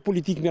bën këtë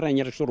politikë mirë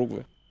njerë kështu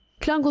rrugëve.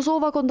 Klan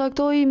Kosova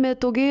kontaktoi me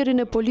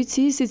togerin e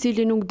policisë i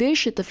cili nuk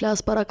deshi të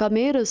flas para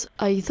kamerës.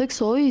 Ai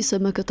theksoi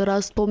se me këtë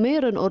rast po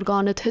merren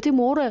organet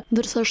hetimore,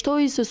 ndërsa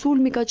shtoi se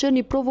sulmi ka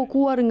qenë i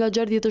provokuar nga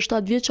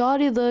 67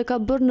 vjeçari dhe ka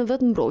bërë në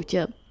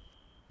vetmbrojtje.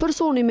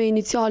 Personi me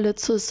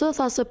inicialet SS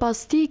tha se pas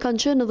tij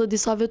kanë qenë edhe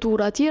disa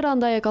vetura tjera,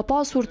 ndaj e ka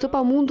pasur të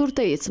pamundur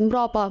të ecë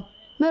mbrapa.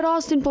 Me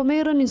rastin po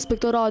merren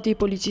Inspektorati i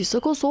Policisë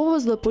së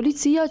Kosovës dhe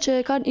policia që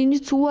e kanë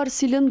iniciuar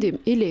si lëndim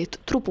i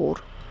lehtë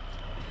trupor.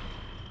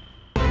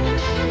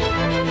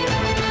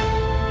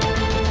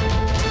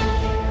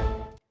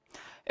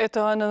 E të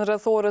hënën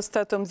rreth orës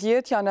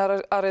 18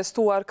 janë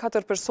arrestuar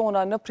 4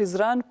 persona në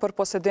Prizren për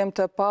posedim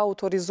të pa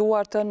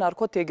autorizuar të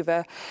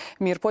narkotikëve.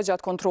 Mirë po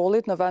gjatë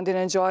kontrollit në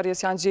vendin e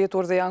ngjarjes janë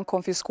gjetur dhe janë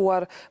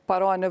konfiskuar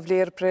para në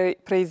vlerë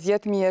prej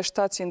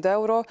 10.700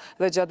 euro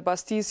dhe gjatë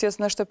bastisjes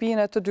në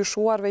shtëpinë të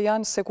dyshuarve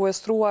janë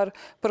sekuestruar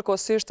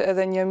përkohësisht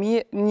edhe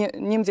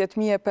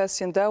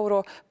 11.500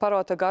 euro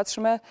para të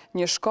gatshme,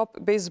 një shkop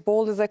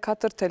bejsbolli dhe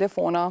 4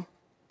 telefona.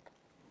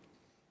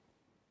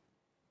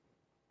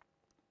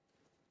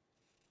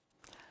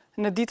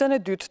 Në ditën e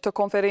dytë të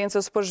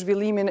konferencës për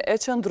zhvillimin e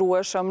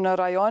qëndrueshëm në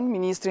rajon,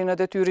 Ministri në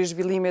detyri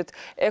zhvillimit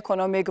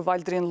ekonomik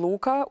Valdrin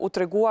Luka u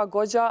tregua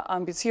goxha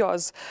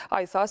ambicioz.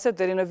 Ai tha se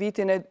deri në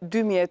vitin e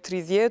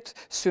 2030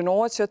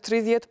 synohet që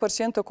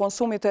 30% të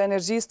konsumit të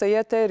energjisë të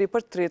jetë e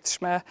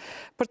ripërtritshme.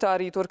 Për të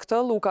arritur këtë,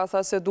 Luka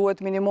tha se duhet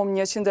minimum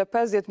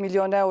 150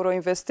 milion euro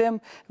investim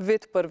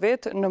vit për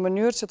vit në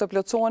mënyrë që të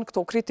plotësohen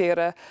këto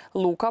kritere.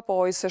 Luka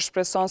pohoi se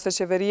shpreson se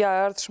qeveria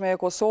e ardhshme e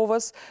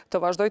Kosovës të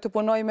vazhdojë të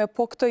punojë me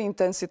po këtë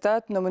intensitet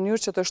në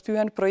mënyrë që të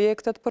shtyhen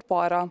projektet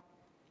përpara.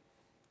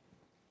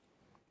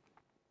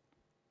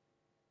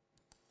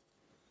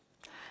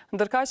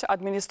 Ndërkaq,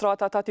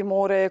 administrata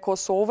tatimore e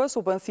Kosovës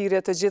u bën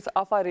thirrje të gjithë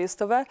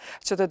afaristëve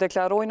që të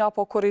deklarojnë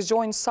apo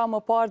korrigjojnë sa më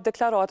parë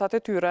deklaratat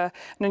e tyre.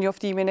 Në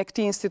njoftimin e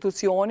këtij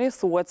institucioni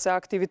thuhet se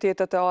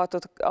aktivitetet e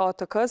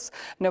ATK-s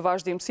në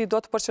vazhdimsi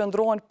do të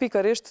përqendrohen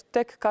pikërisht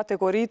tek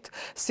kategoritë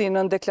si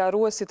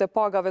nëndeklaruesit e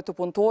pagave të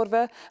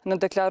punëtorëve,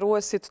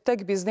 nëndeklaruesit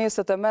tek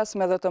bizneset e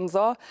mesme dhe të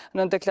mëdha,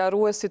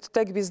 nëndeklaruesit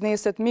tek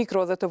bizneset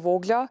mikro dhe të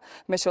vogla,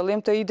 me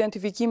qëllim të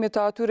identifikimit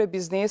të atyre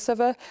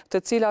bizneseve të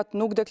cilat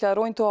nuk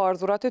deklarojnë të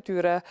ardhurat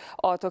tyre.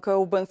 ATK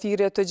u bën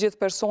thirrje të gjithë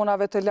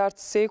personave të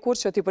lartë sekur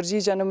që t'i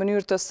përgjigjen në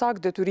mënyrë të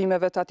saktë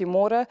detyrimeve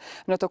tatimore,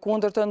 në të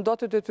kundërtën do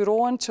të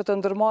detyrohen që të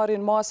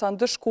ndërmarrin masa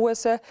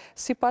ndëshkuese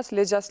sipas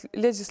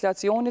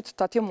legjislacionit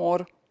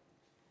tatimor.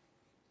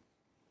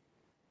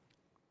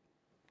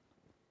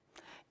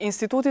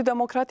 Instituti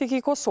Demokratik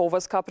i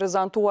Kosovës ka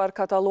prezantuar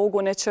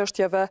katalogun e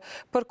çështjeve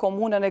për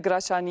komunën e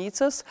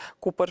Graçanicës,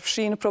 ku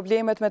përfshin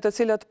problemet me të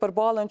cilët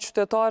përballen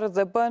qytetarët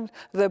dhe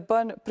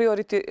bën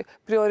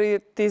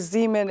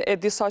prioritizimin e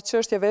disa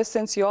çështjeve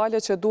esenciale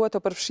që duhet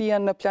të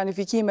përfshihen në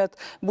planifikimet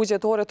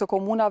buxhetore të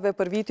komunave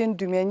për vitin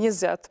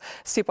 2020.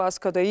 Sipas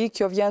KDI,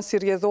 kjo vjen si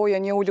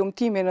rrjedhoje një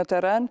ulumtimi në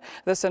terren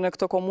dhe se në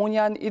këtë komunë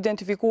janë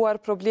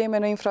identifikuar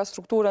probleme në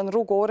infrastrukturën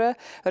rrugore,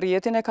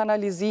 rrjetin e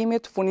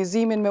kanalizimit,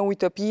 furnizimin me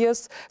ujë të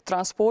pijes,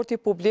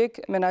 transporti publik,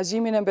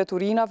 menaxhimin e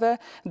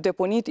mbeturinave,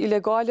 deponit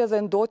ilegale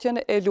dhe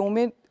ndotjen e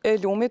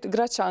lumit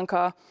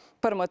Graçanka.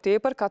 Për më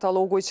tepër,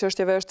 katalogu i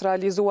çështjeve është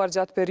realizuar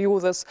gjatë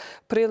periudhës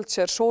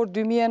prill-qershor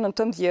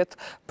 2019.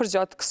 Për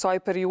gjatë kësaj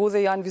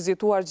periudhe janë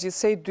vizituar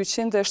gjithsej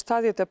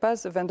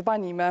 275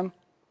 vendbanime.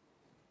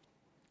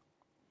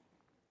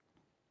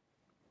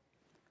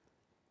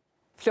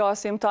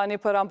 Flasim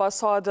tani për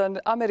ambasadën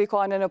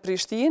amerikane në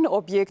Prishtinë,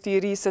 objekti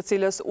i ri se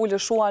cilës u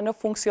lëshua në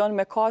funksion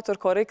me 4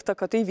 korrik të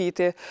këtij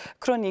viti.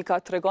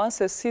 Kronika tregon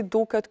se si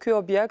duket ky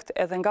objekt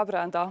edhe nga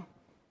brenda.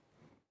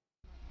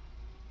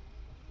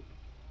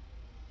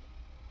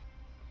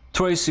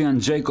 Tracy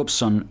Ann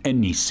Jacobson e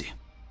nisi.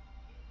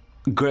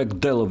 Greg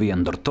Delovy e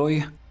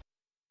ndërtoi,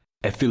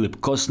 e Philip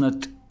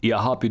Kosnet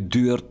ja hapi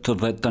dyert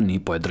dhe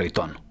tani po e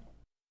drejton.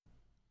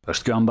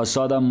 Është kjo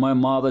ambasada më e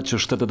madhe që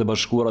Shtetet e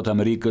Bashkuara të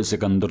Amerikës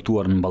e kanë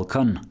ndërtuar në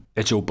Ballkan,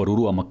 e që u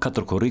përurua më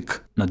 4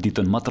 korrik në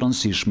ditën më të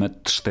rëndësishme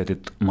të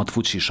shtetit më të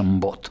fuqishëm në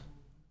botë.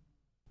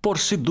 Por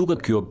si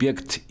duket ky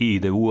objekt i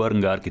ideuar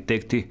nga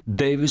arkitekti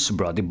Davis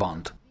Brady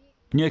Bond?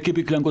 Një ekip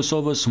i Klan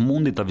Kosovës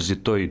mundi ta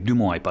vizitoi 2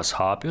 muaj pas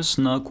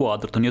hapjes në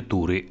kuadër të një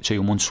turi që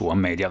ju mundsua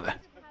mediave.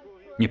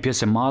 Një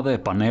pjesë e madhe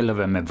e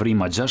paneleve me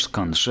vrima 6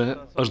 këndshë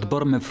është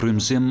bërë me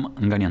frymëzim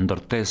nga një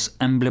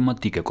ndërtesë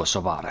emblematike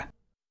kosovare.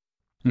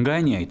 Nga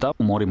e njëjta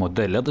u mori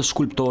model edhe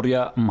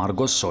skulptoria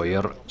Margot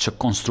Sawyer që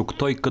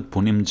konstruktoi këtë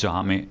punim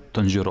xhami të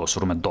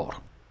ngjyrosur me dorë.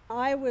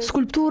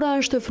 Skulptura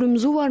është e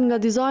frymëzuar nga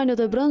dizajnet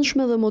e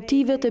brendshme dhe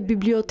motivet e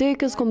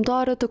Bibliotekës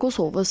Kombëtare të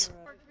Kosovës.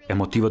 E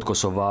motivet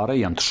kosovare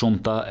janë të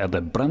shumta edhe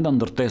brenda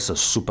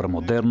ndërtesës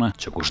supermoderne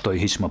që kushtoi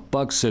hiç më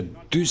pak se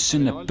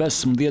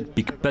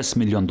 $215.5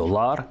 milion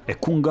e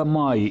ku nga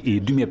maji i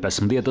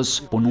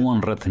 2015-s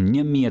punuan rreth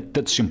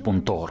 1.800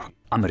 punëtor,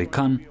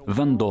 amerikan,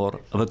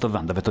 vendor dhe të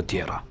vendeve të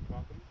tjera.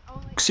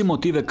 Kësi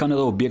motive kanë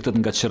edhe objektet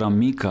nga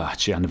ceramika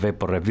që janë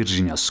vepër e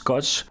Virginia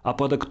Scotch,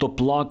 apo edhe këto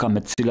pllaka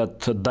me të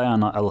cilat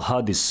Diana El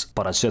Hadis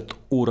paraqet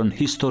urën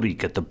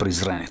historike të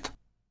Prizrenit.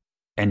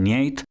 E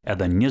njëjtë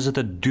edhe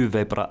 22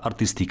 vepra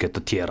artistike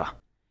të tjera.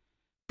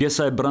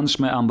 Pjesa e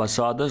brendshme e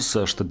ambasadës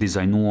është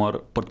dizajnuar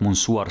për të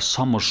mundësuar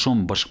sa më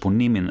shumë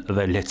bashkëpunimin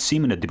dhe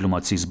lehtësimin e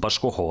diplomacisë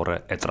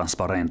bashkëkohore e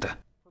transparente.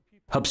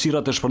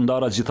 Hapësirat e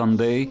shpërndara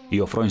gjithandej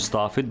i ofrojnë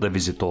stafit dhe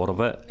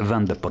vizitorëve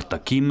vende për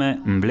takime,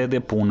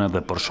 mbledhje pune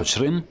dhe për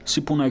shoqërim, si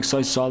puna e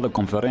kësaj sallë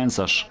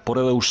konferencash, por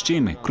edhe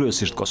ushqimi,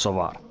 kryesisht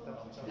kosovar.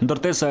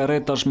 Ndërtesa e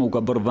re tashmë u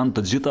ka bërë vend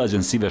të gjitha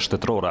agjencive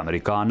shtetërore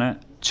amerikane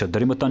që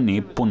deri më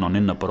tani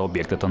punonin nëpër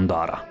objekte të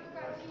ndara.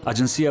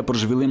 Agjencia për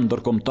zhvillim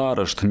ndërkombëtar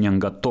është një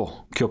nga to.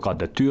 Kjo ka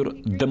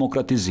detyrë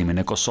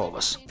demokratizimin e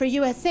Kosovës. Për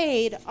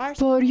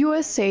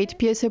USAID,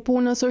 pjesë e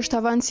punës është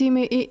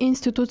avancimi i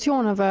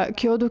institucioneve,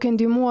 kjo duke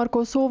ndihmuar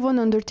Kosovën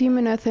në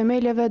ndërtimin e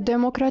themeleve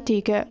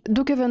demokratike,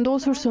 duke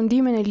vendosur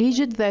sundimin e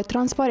ligjit dhe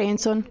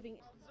transparencën.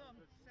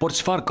 Por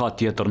çfarë ka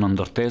tjetër në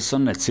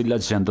ndërtesën e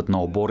cila gjendet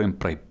në oborin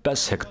prej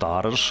 5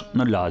 hektarësh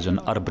në lagjen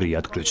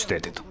Arbria të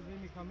kryeqytetit?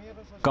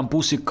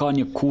 Kampusi ka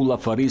një kull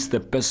afariste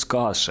 5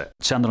 kashe,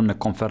 qendrën e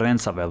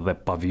konferencave dhe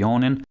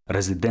pavionin,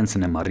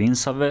 rezidencën e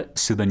marinsave,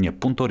 si dhe një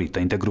punëtori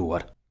të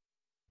integruar.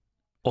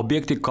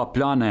 Objekti ka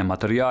plane e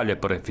materiale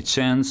për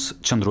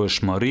eficiencë,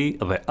 qëndrueshmëri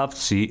dhe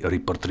aftësi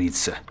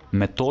ripërtritëse.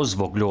 Me to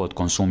zvoglohet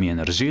konsumi i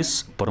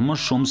energjisë për më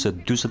shumë se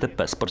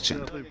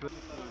 45%.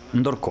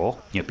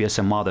 Ndërkohë, një pjesë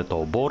e madhe të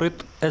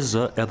oborit e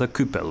zë edhe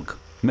ky pellg.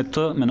 Me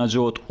të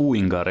menaxhohet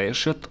uji nga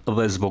rreshtet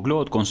dhe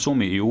zvoglohet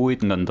konsumi i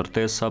ujit nga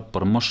ndërtesa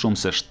për më shumë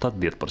se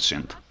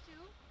 70%.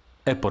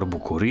 E për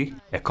bukuri,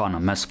 e ka në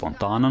mes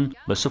fontanën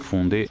dhe së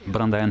fundi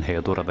brenda janë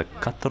hedhur edhe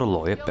 4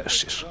 lloje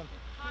peshqish.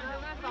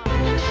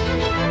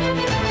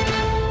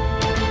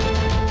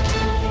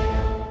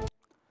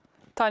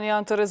 Tani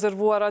janë të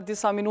rezervuara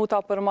disa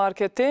minuta për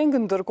marketing,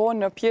 ndërkohë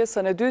në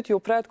pjesën e dytë ju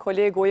pret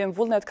kolegu im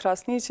Vullnet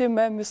Krasniqi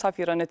me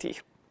mysafirën e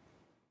tij.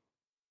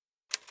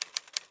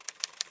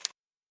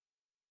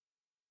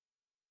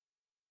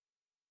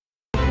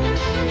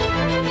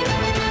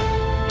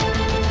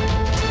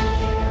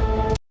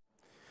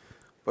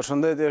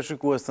 Përshëndetje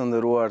shikues të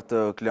nderuar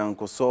të Klan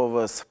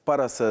Kosovës,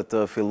 para se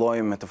të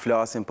fillojmë të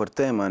flasim për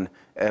temën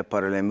e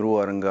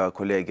paralajmëruar nga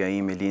kolegja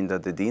ime Linda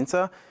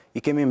Dedinca, i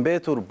kemi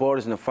mbetur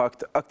borxh në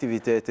fakt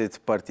aktivitetit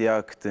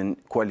partijak të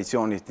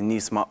koalicionit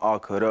Nisma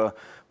AKR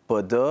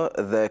PD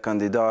dhe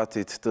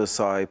kandidatit të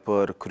saj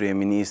për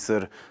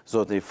kryeministër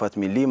zotri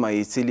Fatmi Lima,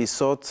 i cili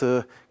sot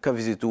ka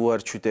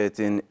vizituar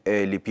qytetin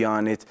e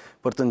Lipjanit.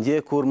 Për të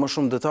ndjekur më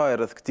shumë detaje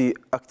rreth këtij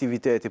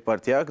aktiviteti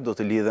partijak, do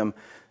të lidhem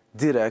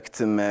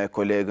direkt me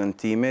kolegën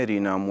time,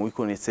 Rina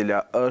Mujkun, i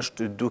cila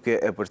është duke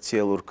e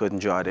përcjellur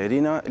këtë ngjarje.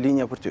 Rina,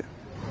 linja për ty.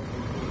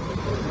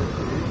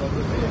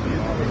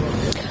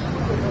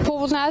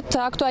 Vullnet,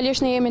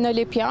 aktualisht ne jemi në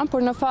Lipjan,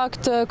 por në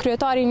fakt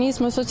kryetari i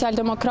Nismës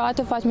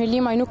Socialdemokrate Fatmi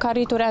Limaj nuk ka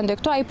arritur ende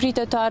këtu. Ai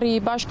pritet të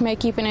arrijë bashkë me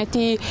ekipin e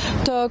tij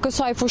të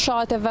kësaj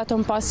fushate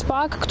vetëm pas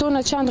pak këtu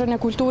në qendrën e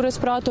kulturës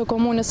pra të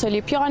komunës së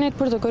Lipjanit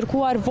për të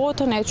kërkuar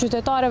votën e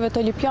qytetarëve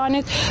të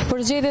Lipjanit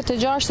për zgjedhjet e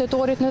 6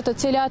 shtetorit në të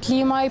cilat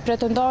Limaj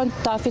pretendon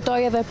ta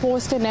fitojë edhe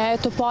postin e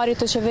të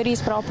parit të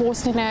qeverisë, pra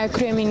postin e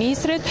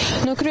kryeministrit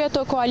në krye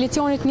të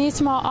koalicionit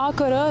Nisma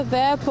AKR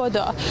dhe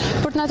PD.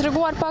 Për të na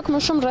treguar pak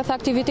më shumë rreth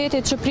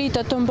aktivitetit që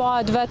të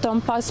mbahet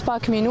vetëm pas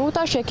pak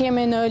minutash, e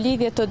kemi në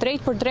lidhje të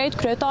drejt për drejt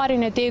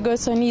kryetarin e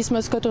degës së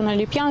Nismës këtu në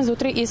Lipjan,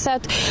 zotri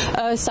Iset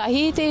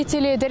Sahiti, i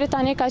cili deri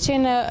tani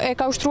e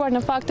ka ushtruar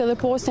në fakt edhe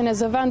postin e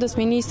zëvendës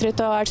ministrit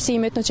të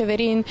arsimit në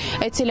qeverinë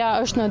e cila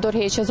është në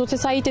dorëheqje. Zotri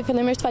Sahiti,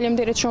 fillimisht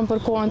faleminderit shumë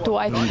për kohën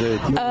tuaj.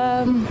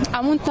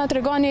 A mund të na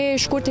tregoni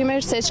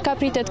shkurtimisht se çka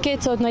pritet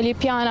ketë sot në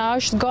Lipjan? A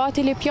është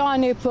gati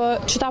Lipjani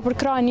që ta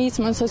përkrahë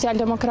Nismën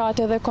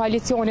Socialdemokrate dhe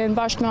koalicionin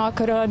bashkë me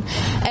AKR-n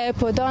e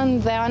PD-n,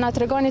 dhe ana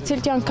tregoni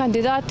cilët janë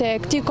kandidatë e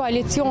këtij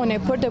koalicioni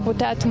për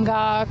deputet nga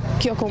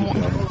kjo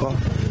komunë?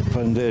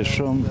 Faleminderit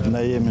shumë.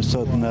 Ne jemi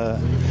sot në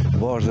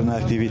bazën e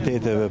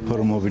aktiviteteve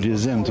për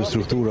mobilizim të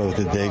strukturave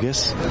të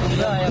degës.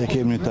 Ne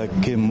kemi një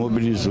takim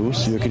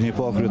mobilizues, ju keni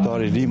pa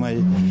kryetari Limaj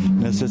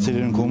në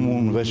secilin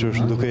komunë veç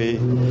është duke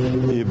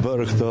i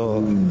bërë këto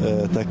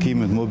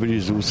takimet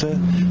mobilizuese.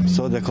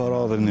 Sot e ka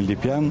radhën në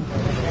Lipjan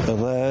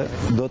dhe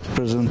do të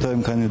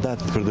prezantojmë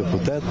kandidatët për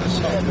deputet.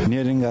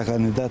 Njëri nga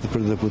kandidatët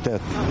për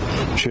deputet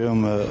që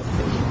jam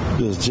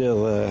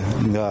zgjedhë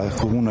nga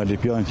komuna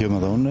Lipjanit, jam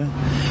edhe unë,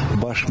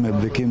 bashkë me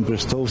Bekim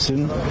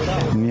Prestovsin,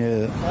 një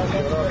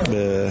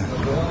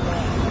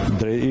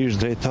ish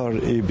drejtar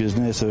i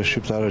bizneseve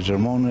shqiptare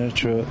gjermane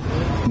që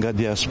nga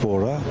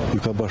diaspora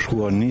ju ka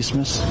bashkuar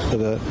Nismës,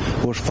 dhe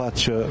është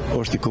fat që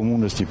është i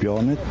komunës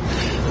Lipjanit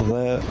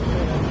dhe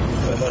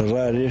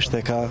realisht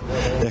e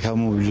ka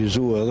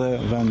mobilizuar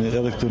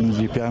edhe këtu në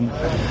Lipjan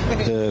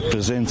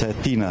prezenca e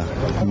tina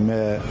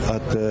me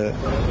atë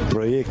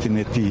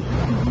projektin e tij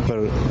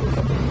për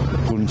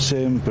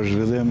punësim, për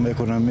zhvillim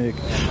ekonomik,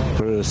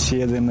 për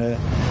sjelljen e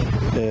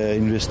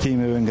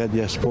investimeve nga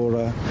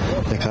diaspora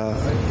e ka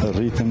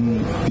rritën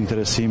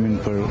interesimin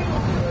për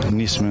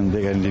nismën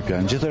Degan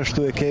Lipian.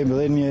 Gjithashtu e kemi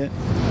edhe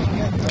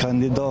një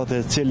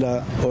kandidate e cila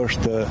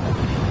është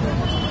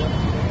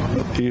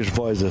ish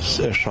vajzës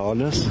e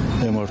Shalës,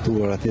 e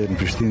martuar atje në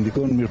Prishtinë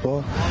dikon, mirë po,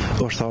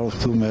 është ardhur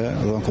këtu me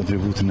dhënë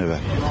kontributin e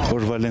vet.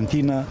 Është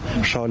Valentina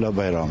Shala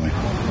Bajrami.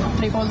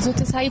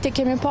 Zoti Saite,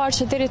 kemi parë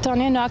që deri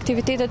tani në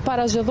aktivitetet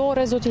para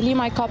zgjedhore, zoti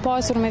Limaj ka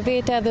pasur me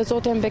vete edhe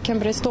zotin Bekim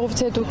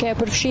Brestovci duke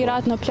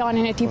përfshirat në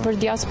planin e tij për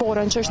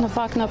diasporën, që është në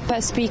fakt në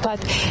 5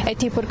 pikat e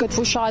tij për këtë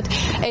fushat.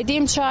 E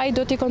dim që ai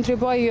do t'i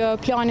kontribuojë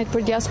planit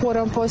për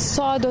diasporën, po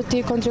sa do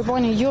t'i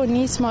kontribuoni ju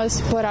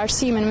nismës për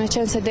arsimin,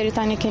 meqense deri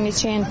tani keni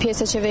qenë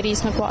pjesë e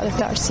qeverisë në kuadër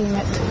të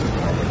arsimit?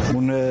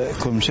 Unë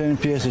kom qenë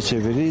pjesë e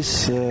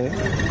qeverisë,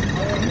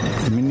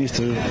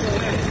 ministër,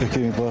 e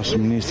kemi pas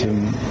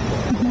ministrin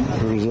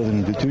për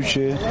zotin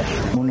Bytyqi,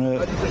 unë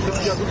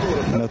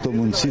në ato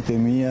mundësitë e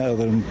mia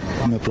edhe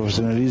me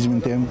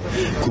profesionalizmin tim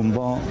ku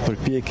mba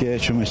përpjekje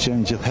që me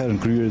qenë gjithherë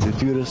në kryerjen e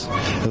detyrës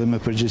edhe me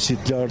përgjegjësi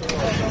të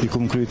lartë i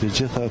kum kryer të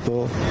gjitha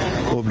ato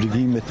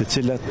obligimet të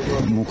cilat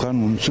më kanë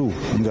mundsu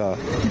nga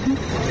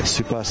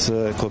sipas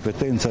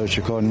kompetencave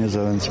që ka një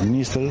zëvendës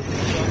ministër,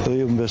 dhe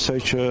ju më besoj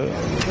që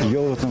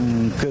jo vetëm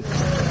këtë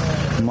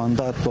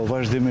mandat, po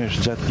vazhdimisht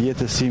gjatë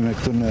jetës sime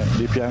këtu në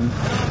Lipjan,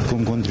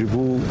 kum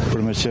kontribu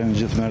për me qenë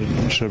gjithmerë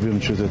në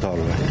shërbim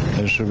qytetarëve,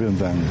 në shërbim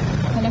vendit.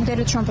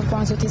 Faleminderit shumë për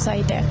kohën zoti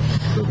Saite.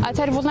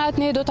 Atëherë vullnet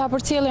ne do ta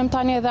përcjellim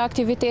tani edhe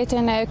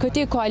aktivitetin e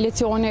këtij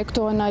koalicioni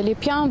këtu në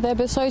Lipjan dhe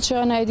besoj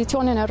që në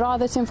edicionin e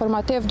radhës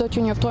informativ do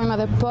t'ju njoftojmë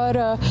edhe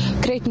për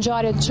krejt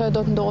ngjarjet që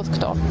do të ndodh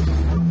këto.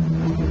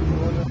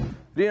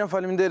 Rina,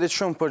 faleminderit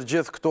shumë për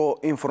gjithë këto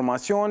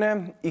informacione.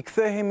 I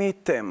kthehemi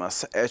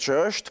temës e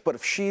që është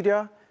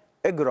përfshirja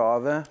e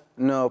grave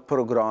në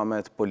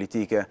programet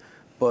politike.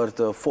 Për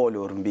të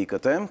folur mbi këtë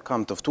temë,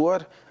 kam të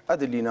ftuar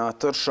Adelina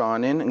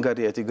Tërshanin nga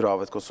rjeti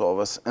grave të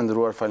Kosovës.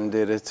 Nderuar,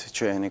 faleminderit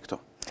që jeni këtu.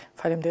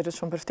 Faleminderit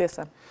shumë për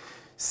ftesën.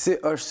 Si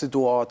është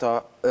situata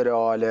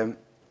reale,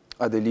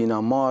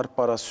 Adelina, marr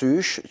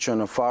parasysh që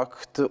në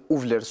fakt u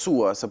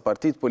vlerësua se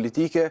partitë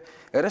politike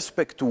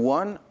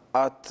respektuan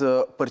atë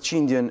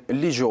përqindjen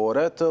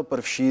ligjore të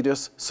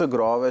përfshirjes së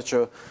grave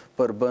që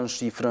përbën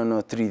shifrën në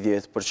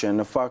 30%.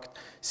 Në fakt,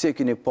 si e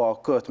keni pa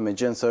këtë me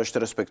gjendë se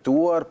është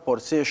respektuar, por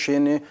si e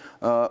sheni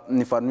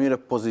një farmire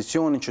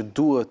pozicionin që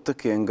duhet të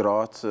kenë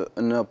gratë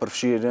në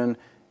përfshirjen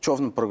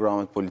qoftë në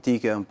programet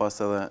politike, në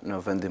pas edhe në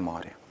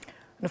vendimarrje?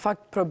 Në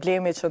fakt,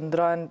 problemi që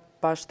ndrën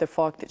bashkë të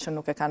fakti që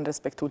nuk e kanë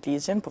respektu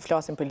ligjin, po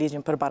flasim për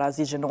ligjin për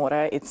barazi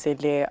gjinore, i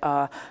cili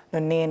në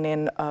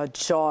nenin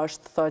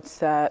 6 thotë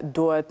se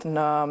duhet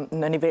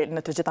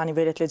në të gjitha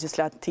nivellet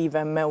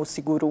legislative me u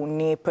siguru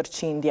një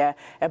përqindje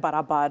e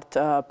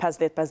barabartë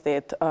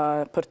 50-50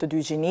 për të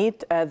dy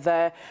gjinit, edhe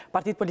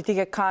partitë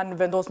politike kanë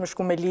vendosur me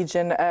shku me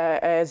ligjin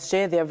e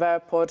zgjedhjeve,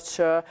 por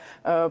që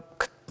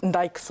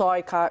ndaj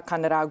kësaj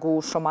kanë reagu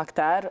shumë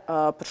akter,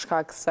 për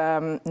shkak se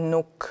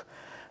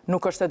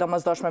nuk është e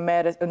domosdoshme,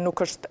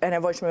 nuk është e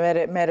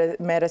nevojshme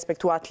me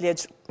respektu atë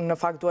ligj, në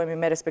fakt duhemi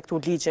me respektu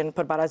ligjin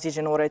për barazi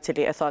gjinore, i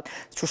cili e thot,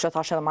 që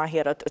thash edhe ma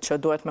herët, që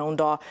duhet me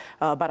unda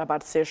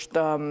barabartësisht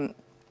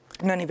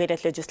në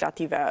nivellet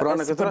legislative. Pra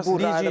në këtë rast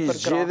ligji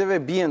i zgjedhjeve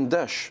bien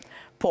dësh?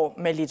 Po,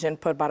 me ligjin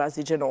për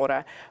barazi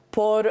gjinore.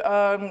 Por,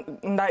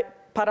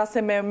 para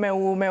se me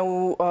u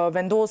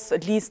vendos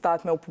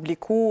listat, me u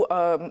publiku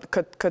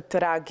këtë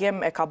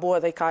reagim e ka bo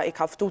edhe i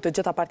ka ftu të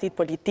gjitha partit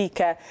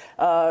politike,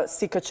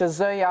 si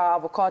KQZ-ja,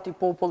 Avokati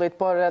Popullit,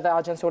 por edhe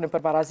Agjencionin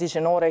për barazi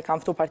gjinore, i kam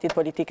ftu partit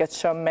politike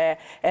që me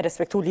e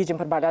respektu ligjin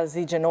për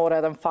barazi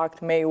gjinore, edhe në fakt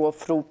me ju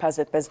ofru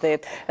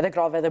 50-50 edhe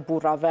grave dhe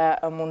burrave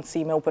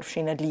mundësi me u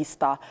përfshi në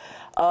lista.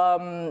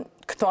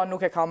 Këto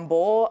nuk e kam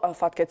bo,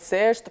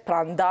 fatkeqësisht,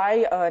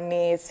 prandaj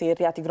ne si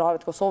rjeti grave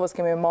të Kosovës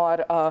kemi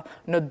marrë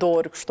në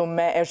dorë kështu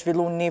me e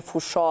zhvillu një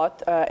fushat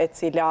e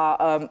cila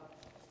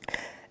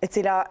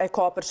e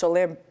ka për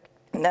qëllim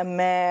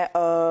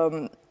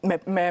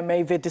me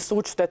i vedisu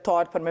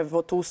qytetarë për me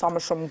votu sa më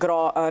shumë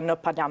gra në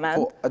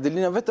parlament. Po,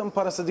 Adelina, vetëm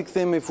para se t'i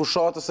kthehemi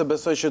fushatës, se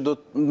besoj që do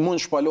të mund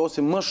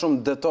shpalosi më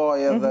shumë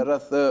detaje dhe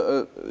rreth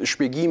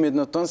shpjegimit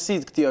në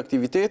tënësit këtij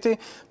aktiviteti,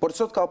 por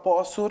sot ka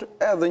pasur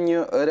edhe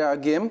një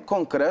reagim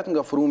konkret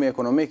nga Forumi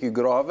Ekonomik i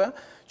Grave,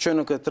 që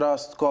në këtë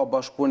rast ka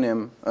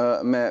bashkëpunim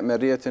me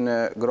rjetin e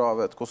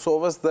grave të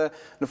Kosovës dhe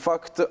në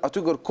fakt aty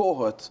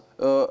kërkohet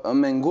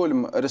me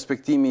ngulm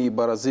respektimi i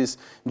barazis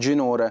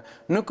gjinore.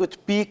 Në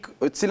këtë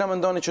pikë, cila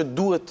mendoni që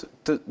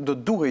do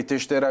duhet të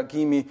ishte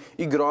reagimi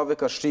i grave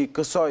kështu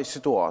kësaj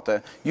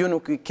situate? Ju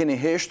nuk keni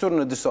heshtur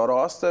në disa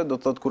raste, do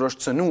të thotë kur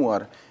është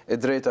cënuar e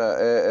drejta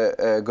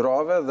e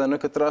grave dhe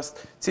në këtë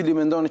rast cili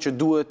mendoni që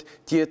duhet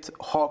tjetë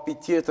hapi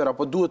tjetër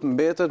apo duhet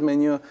mbetet me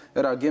një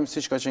reagim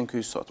siç ka qenë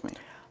ky sotmi?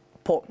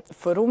 Po,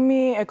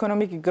 forumi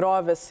ekonomik I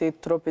grave si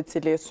trup I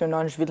cili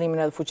synon zhvillimin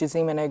edhe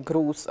fuqizimin e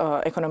grus,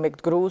 ekonomik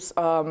të grus,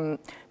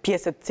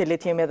 pjesët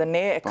cilit jemi edhe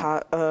ne ka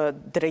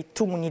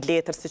drejtu një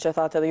letër, si që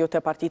thatë edhe ju të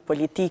partit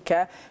politike,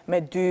 me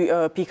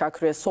 2 pika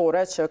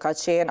kryesore, që ka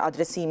qenë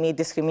adresimi I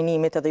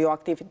diskriminimit edhe jo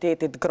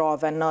aktivitetit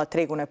grave në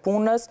tregun e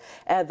punës,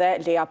 edhe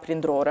leja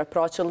prindrore.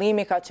 Pra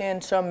qëllimi ka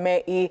qenë që me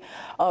I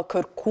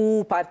kërku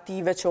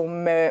partive që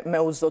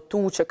me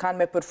uzotu, që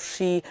kanë me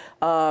përfshi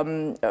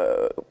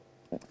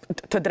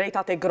të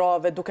drejtat e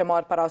grave duke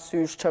marrë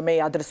parasysh që me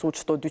I adresu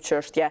qëto 2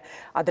 çështje,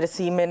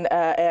 adresimin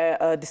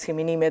e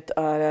diskriminimit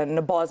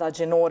në baza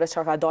gjinore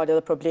që ka dalë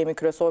edhe problemi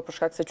kryesor për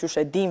shkak se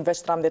qysh e dim veç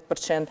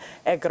 13%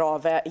 e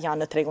grave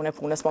janë në tregun e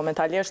punës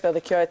momentalisht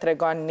edhe kjo e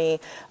tregon një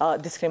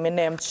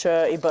diskriminim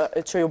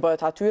që ju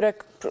bëhet atyre.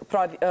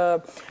 Pra,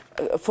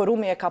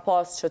 forumi e ka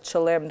pas që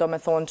qëllim do me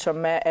thonë që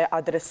me e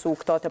adresu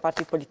këto të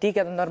partit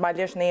politike dhe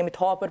normalisht ne jemi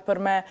të hapër për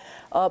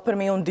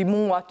me ju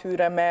ndimu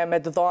atyre me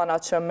dëdhana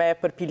që me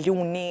përpilju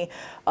një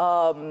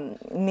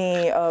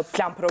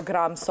plan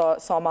program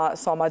sa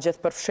ma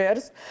gjithë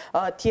përfshirës.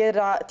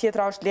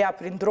 Tjetra është leja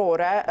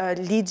prindrore,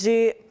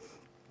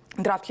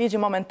 draft ligji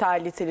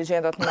momental I cili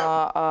gjendet në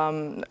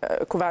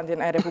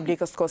Kuvendin e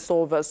Republikës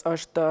Kosovës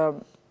është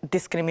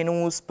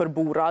diskriminues për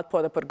burrat, po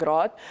edhe për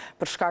gratë,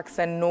 për shkak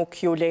se nuk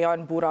ju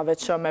lejon burrave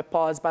që me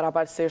pas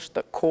barabarësisht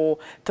kohë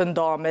të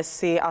ndame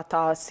si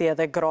ata si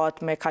edhe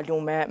gratë me kalu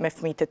me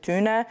fëmijët e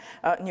tyne.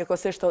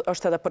 Njëkohësisht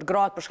është edhe për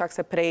gratë për shkak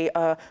se prej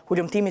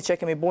hulumtimit që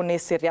kemi bën ne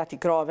si rrjati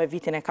grave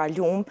vitin e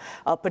kalum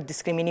për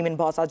diskriminimin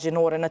bazat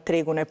gjinore në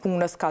tregun e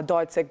punës ka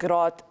dalë se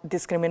gratë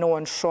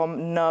diskriminohen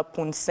shumë në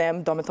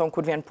punësim, do me thonë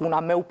kur vjen puna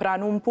me u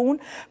pranu në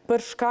punë, për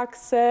shkak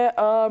se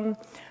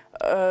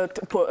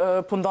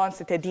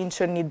pundanësit e din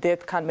që një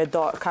dit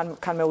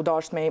kanë me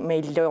udasht me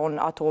I lon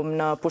ato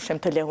në pushim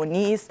të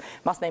lehonis,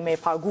 mas ne me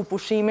pagu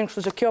pushimin,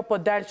 kështu që kjo po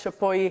del që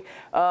po I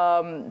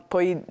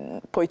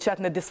qet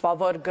në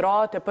disfavor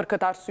gratë, e për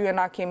këtë arsye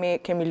na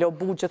kemi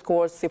lobu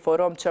gjithkohës si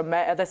forum që me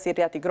edhe si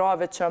rrjati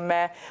grave që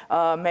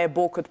me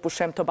bo këtë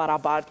pushim të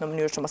barabart në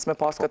mënyrë që mos me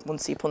pas këtë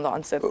mundësi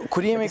pundanësit.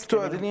 Kur jemi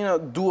këtu, Adelina,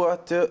 dua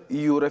të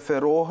ju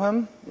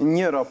referohem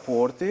një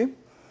raporti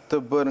të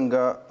bërë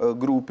nga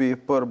grupi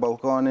për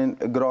Ballkanin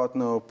gratë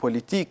në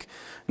politik,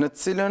 në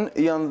cilën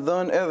janë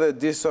dhënë edhe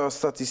disa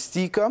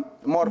statistika,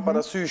 marë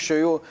parasysh që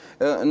ju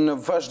në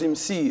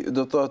vazhdimsi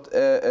do thotë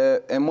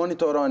e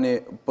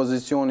monitorani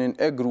pozicionin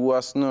e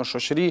gruas në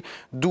shoqëri,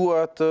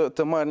 dua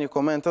të marrë një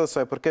koment edhe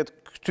sa I përket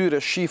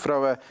këtyre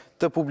shifrave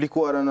të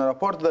publikuara në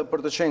raport dhe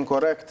për të qenë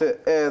korekte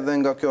edhe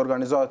nga kjo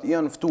organizat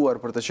janë ftuar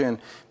për të qenë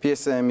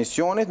pjesë e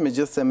emisionit,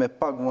 megjithse me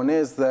pak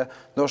vonesë dhe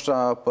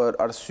ndoshta për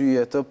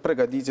arsye të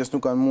përgatitjes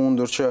nuk kanë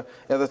mundur që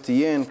edhe të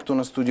jenë këtu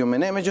në studio me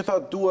ne.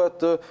 Megjithatë duhet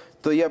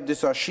të jap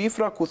disa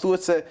shifra ku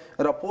thuhet se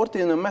raporti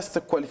në mes të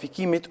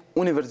kualifikimit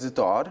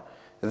universitar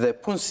dhe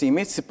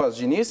punësimit sipas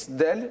gjinisë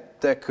del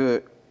tek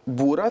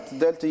burrat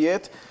del të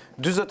jetë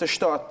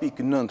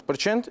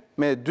 27.9%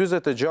 me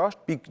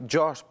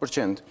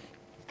 26.6%.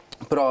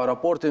 Pra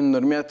raportin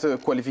nërmjet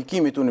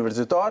kualifikimit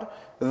universitar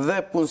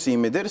dhe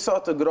punësimi. Derisa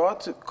të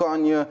gratë ka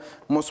një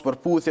mos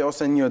përputhje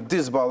ose një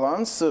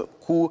disbalans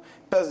ku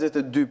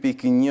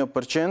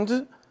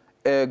 52.1%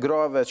 e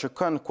grave që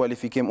kanë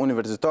kualifikim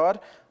universitar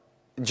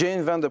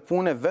gjenë vende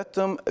pune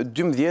vetëm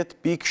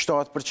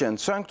 12.7%.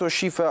 Sa në këto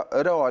shifra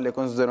reale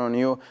konsideroni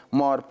ju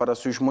marë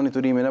parasysh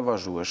monitorimin e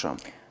vazhdueshëm?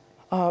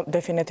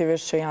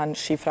 Definitivisht që janë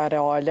shifra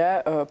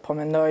reale, po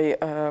mendoj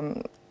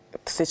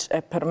si që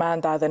e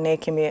përmenda dhe ne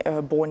kemi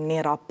bon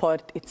një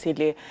raport I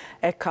cili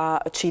e ka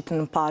qitë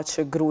në pa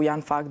që gruja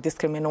në fakt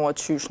diskriminohet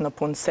qysh në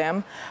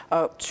punësim,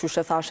 qysh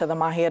e thash edhe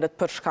ma herët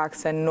për shkak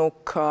se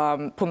nuk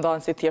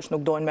pundanësit thjesht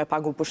nuk dojnë me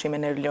pagu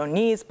pushimin e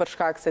leonis, për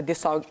shkak se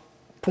disa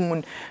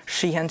punë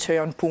shihen që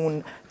janë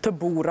punë të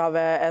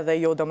burrave edhe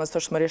jo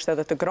domosdoshmërisht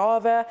edhe të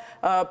grave,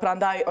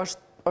 prandaj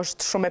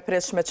është shumë e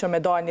pritshme që me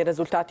dalë një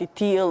rezultat I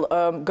tillë,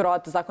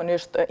 gratë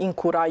zakonisht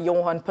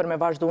inkurajohen për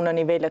me vazhdu në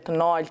nivelet të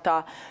larta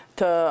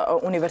të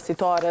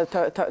universitare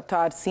të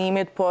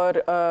arsimit, por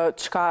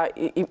çka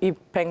I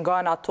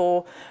pengon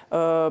ato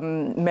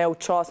me u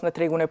qas në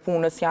tregun e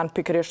punës janë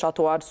pikërisht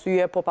ato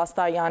arsye, po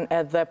pastaj janë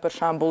edhe për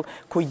shembull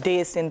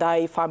kujdesi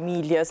ndaj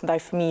familjes,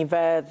 ndaj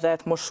fëmijëve dhe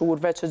të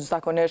moshurve që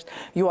zakonisht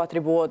ju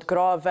atribuohet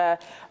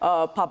grave,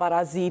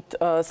 pabarazit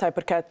sa I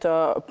përket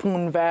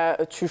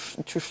punëve,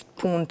 qysh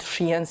punë të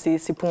shihen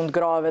si punë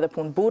grave dhe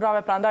punë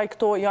burrave, prandaj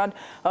këto janë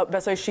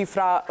besoj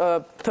shifra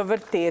të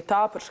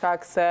vërteta për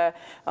shkak se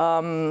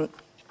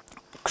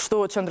kështu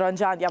qëndron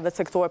gjendja dhe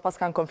se këto e pas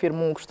kanë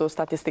konfirmu kështu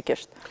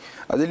statistikisht.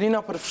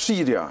 Adelina,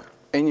 përfshirja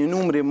e një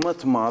numri më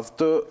të madh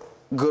të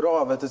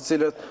grave të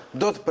cilët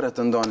do të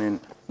pretendonin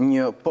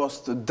një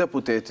post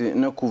deputeti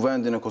në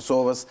Kuvendin e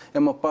Kosovës e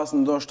më pas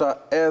ndoshta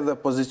edhe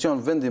pozicion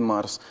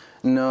vendimars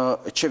në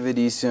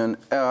qeverisjen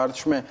e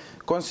ardhshme,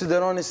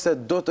 konsideroni se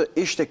do të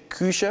ishte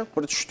kyçe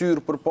për të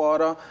shtyrë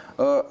përpara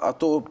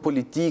ato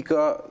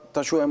politika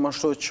ta quajmë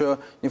ashtu që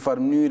një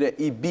farë mënyre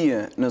I bie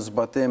në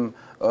zbatim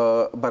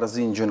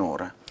barazinë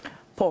gjinore?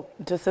 Po,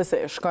 gjithsesi,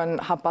 shkon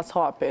hap pas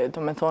hapi,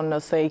 do me thonë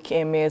nëse i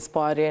kemi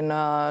zbari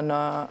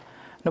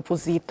në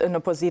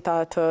pozita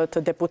të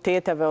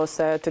deputeteve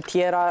ose të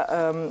tjera,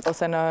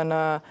 ose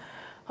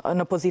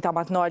në pozita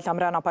më të larta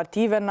mbrana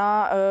partive, na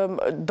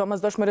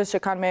domosdoshmërisht që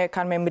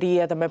kanë me mri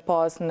edhe me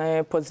pas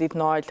në pozitë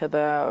lartë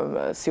edhe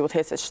si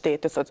udhëheqës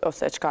shtetit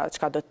ose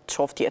çka do të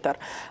qoftë tjetër.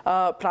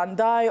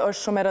 Prandaj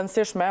është shumë e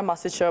rëndësishme,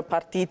 masi që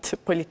partitë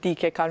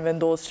politike kanë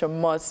vendosur që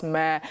mos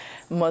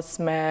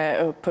me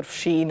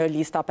përfshi në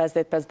lista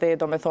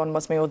 50-50, do me thonë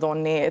mos me u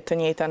dhoni të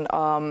njëjtën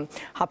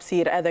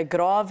hapësirë edhe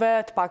grave,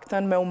 të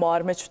paktën me u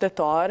marrë me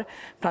qytetar,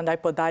 prandaj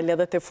po dalë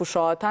edhe te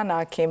fushata,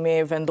 na kemi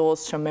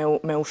vendosur që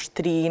me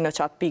ushtri në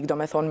qatë pikë, do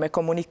me thonë me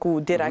komuniku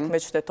direkt me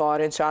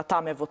qytetarin që ata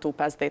me votu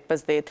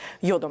 50-50,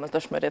 jo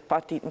domosdoshmërisht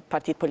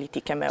partitë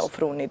politike me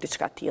ofruni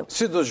diçka tillë.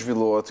 Si do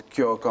zhvillohet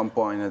kjo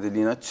kampanja,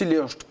 Adelina? Cili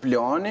është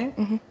plani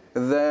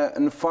dhe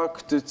në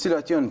fakt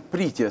cilat janë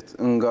pritjet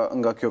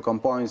nga kjo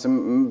kampanja? Se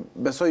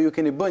besoj ju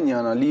keni bën një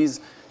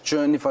analizë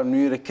që një farë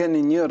mënyrë keni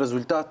një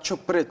rezultat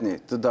që pritni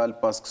të dalë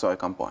pas kësaj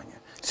kampanje.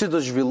 Si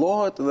do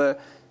zhvillohet dhe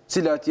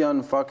cilat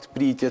janë në fakt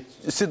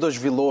pritjet, si do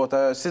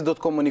zhvillohet, si do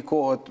të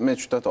komunikohet me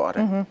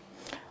qytetarin?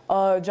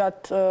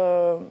 Gjatë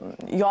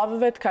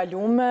javëve të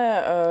kalume,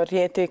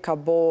 Rjeti ka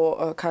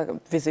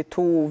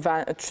vizitu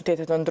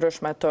qytetet të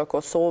ndryshme të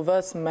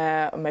Kosovës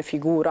me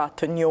figura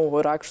të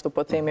njohura, kështu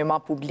po themi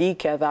ma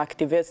publike dhe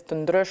aktivistë të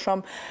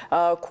ndryshëm,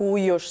 ku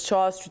i është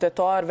qas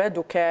qytetarëve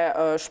duke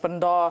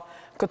shpërnda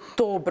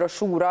këto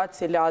broshura,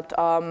 cilat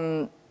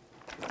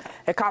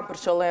e kam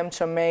për qëllim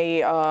që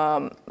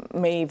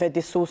me i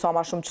vedisu sa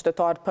ma shumë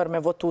qytetarë për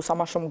me votu sa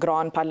ma shumë gra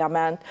në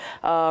parlament,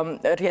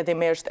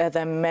 rrjedhimisht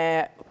edhe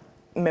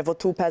me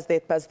votu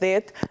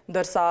 50-50,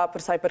 ndërsa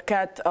përsa i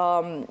përket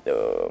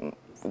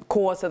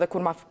kohës edhe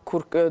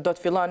kur do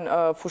të fillon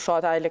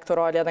fushata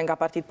elektorale edhe nga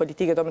partitë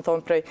politike, do me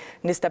thonë prej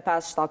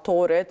 25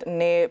 shtatorit,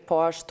 ne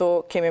po ashtu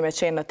kemi me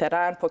qenë në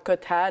teren, po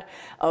këtë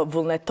herë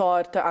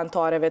vullnetar të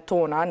antareve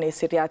tona, ne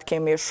si Rjat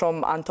kemi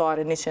shumë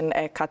antare,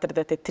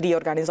 143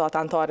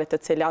 organizata antare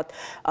të cilat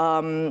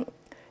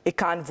i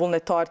kanë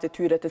vullnetarët e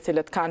tyre të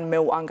cilët kanë me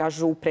u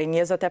angazhu prej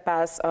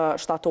 25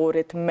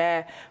 shtatorit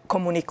me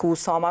komuniku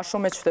sa ma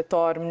shumë me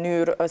qytetarë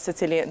mënyrë se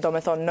cili, do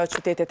me thonë, në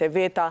qytetet e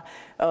veta,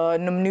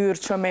 në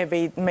mënyrë që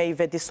me i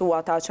vedisu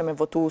ata që me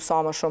votu sa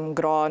ma shumë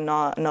gra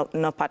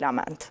në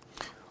parlament.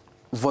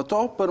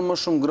 Voto për më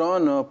shumë gra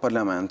në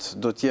parlament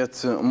do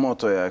tjetë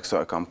motoja e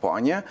kësaj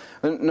kampanje.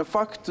 Në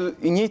fakt,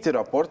 i njëjti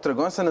raport të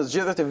regon se në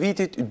zgjedhjet e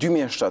vitit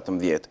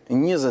 2017,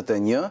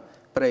 21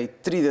 prej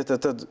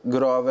 38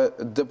 grave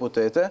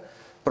deputete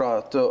pra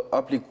të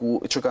apliku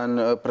që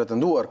kanë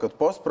pretenduar këtë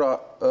post,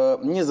 pra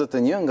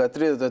 21 nga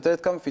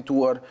 38 kanë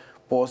fituar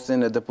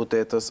postin e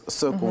deputetës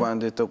së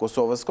kuvendit të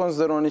Kosovës.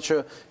 Konsideroni që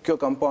kjo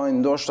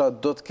kampanjë ndoshta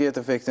do të ketë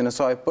efektin e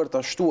saj për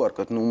të ashtuar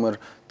këtë numër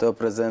të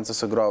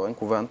prezencës së grave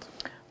në kuvend?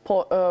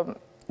 Po,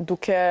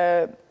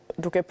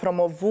 duke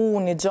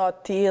promovu një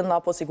gjatë tillë, na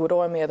po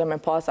sigurohemi edhe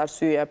me pas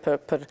arsye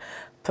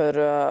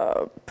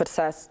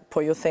përse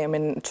po ju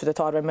themin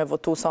qytetarëve me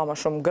votu sa më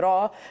shumë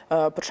gra.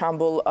 Për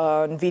shembull,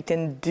 në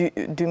vitin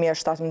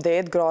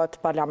 2017,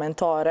 gratë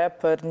parlamentare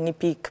për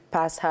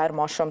 1.5 herë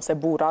më shumë se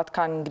burrat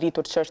kanë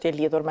ngritur çështje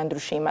lidhur me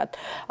ndryshimet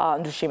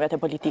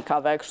e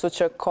politikave. Kështu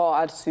që ka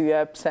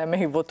arsye pse me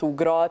i votu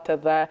gratë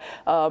dhe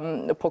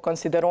po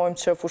konsiderojmë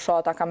që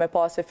fushata ka me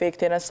pas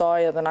efektin e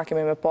saj edhe na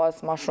kemi me pas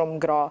më shumë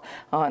gra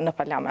në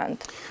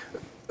parlament.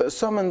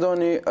 Sa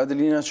mendoni,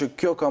 Adelina, që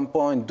kjo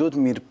kampanjë do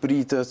të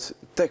mirëpritet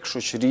tek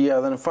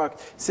shoqëria dhe në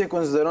fakt, si e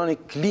konsideroni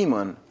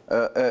klimën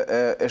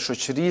e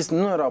shoqërisë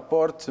në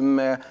raport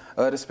me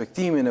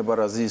respektimin e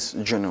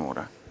barazisë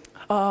gjinore?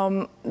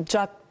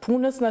 Gjatë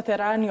punës në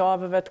teren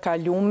javëve të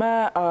kalume,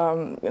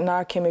 na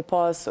kemi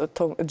pas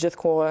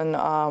gjithkohën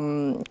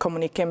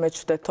komunikim me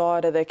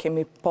qytetarë dhe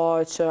kemi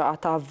pa që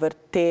ata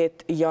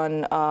vërtet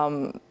janë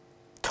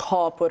të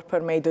hapur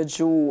për me i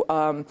dëgju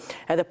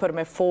edhe për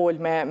me fol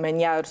me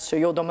njerës që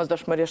jo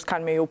domosdoshmërisht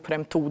kanë me ju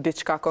premtu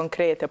diçka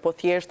konkrete, po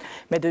thjesht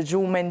me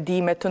dëgju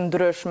mendime të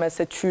ndryshme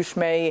se qysh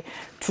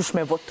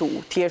me votu,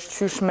 thjesht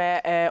qysh me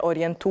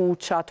orientu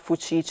qatë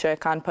fuqi që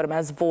kanë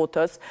përmes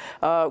votës.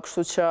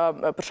 Kështu që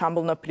për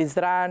shembull në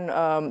Prizren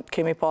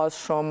kemi pas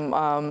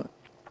shumë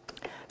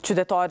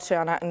qytetarë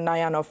që na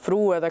janë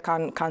ofru edhe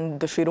kanë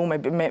dëshiru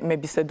me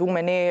bisedu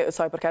me ne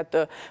sa i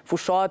përket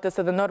fushatës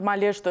edhe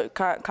normalisht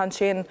kanë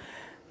qenë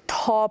të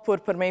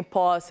hapur për me i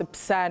pas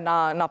pse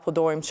na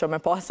podojmë që me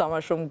pasa më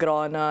shumë gra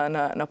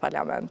në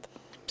parlament.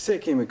 Pse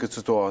kemi këtë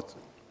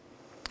situatë?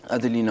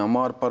 Adelina,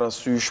 marë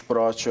parasysh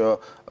pra që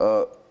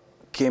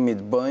kemi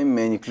të bëjmë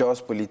me një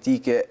klasë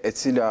politike e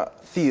cila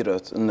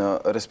thirët në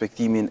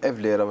respektimin e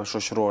vlerave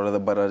shoqërore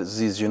dhe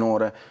barazisë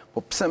gjinore,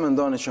 po pse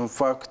mendoni që në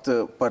fakt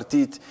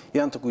partit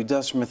janë të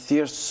kujdesshme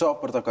thjesht sa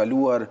për të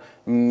kaluar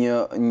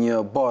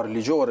një barë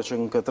ligjore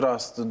që në këtë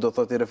rast do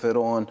të i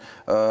referohen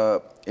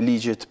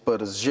ligjit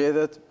për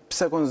zgjedhjet,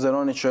 pse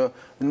konsideroni që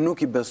nuk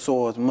i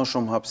besohet më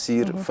shumë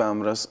hapësirë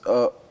femrës,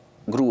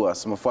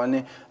 gruas, më falni,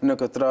 në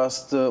këtë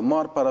rast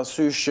marë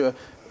parasysh që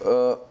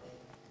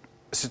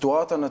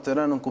situata në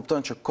teren në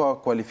kupton që ka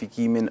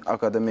kualifikimin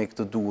akademik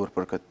të duhur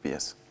për këtë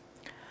pjesë?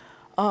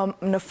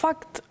 Në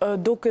fakt,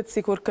 duket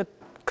sikur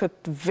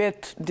këtë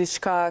vit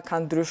diçka ka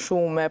ndryshu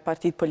me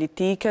partit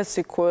politike,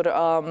 sikur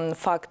në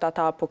fakt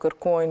ata po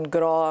kërkojnë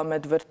gra me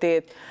të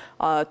vërtet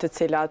të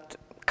cilat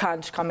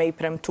kanë që ka me i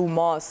premtu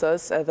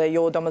masës, edhe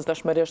jo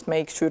domosdoshmërisht me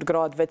i këqyr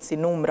gratë vetë si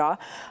numra,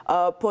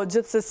 po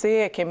gjithsesi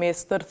e kemi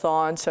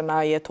stërthan që na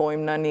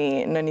jetojmë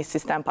në një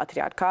sistem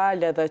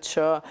patriarkal, edhe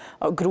që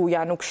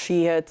gruaja nuk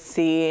shihet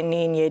si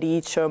një njeri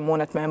që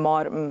mundet me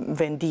marrë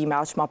vendime,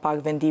 aq ma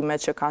pak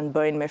vendime që kanë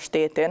bëjnë me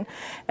shtetin,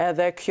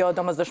 edhe kjo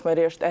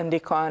domosdoshmërisht e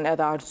ndikon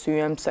edhe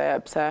arsyen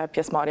pse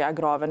pjesëmarrja e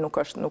grave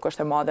nuk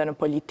është e madhe në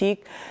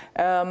politik.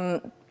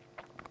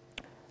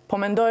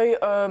 Po mendoj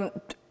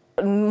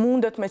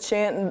mundet me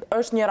qenë,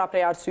 është njëra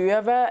prej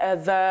arsyeve,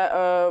 edhe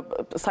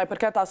sa i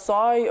përket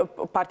asaj,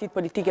 partit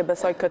politike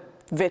besoj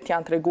këtë vit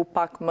janë të regu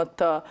pak më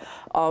të,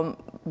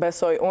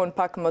 besoj unë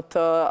pak më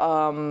të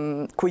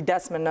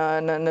kujdesme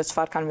në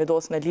çfarë kanë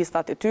vendosur në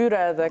listat e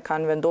tyre, dhe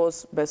kanë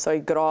vendosur besoj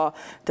gra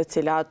të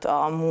cilat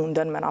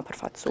munden me na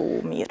përfaqësu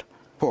mirë.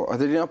 Po,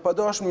 Adelina, pa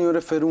dashmë ju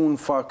referu në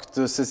fakt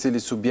se cili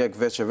subjekt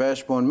veç e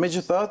veç, po me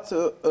gjithat,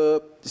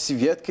 si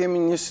vjetë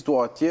kemi një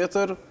situatë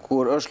tjetër,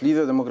 kur është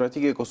Lidhja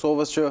Demokratike e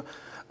Kosovës që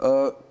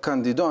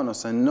kandidon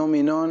ose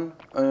nominon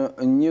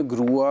një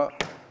grua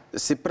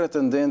si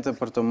pretendente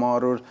për të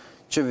marrur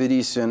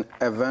qeverisjen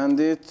e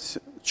vendit,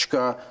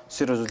 qka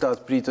si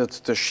rezultat pritet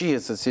të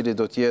shihet se cili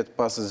do tjetë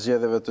pas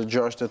zgjedhjeve të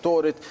 6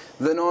 tetorit,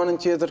 dhe në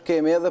anën tjetër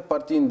kemi edhe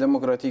Partinë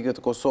Demokratike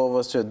të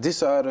Kosovës që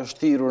disa herë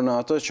është thirrur në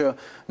atë që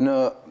në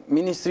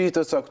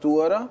ministritë të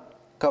caktuara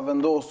ka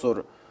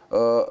vendosur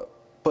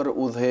për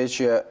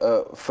udhëheqje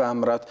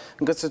femrat.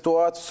 Në këtë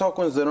situatë, sa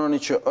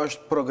konsideroni që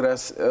është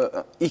progres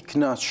i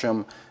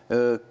kënaqshëm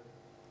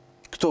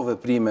këto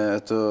veprime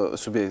të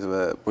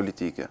subjekteve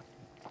politike?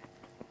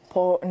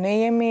 Po, ne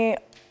jemi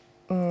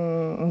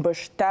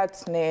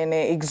mbështet,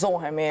 ne i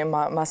gëzohemi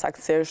ma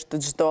saktësisht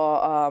çdo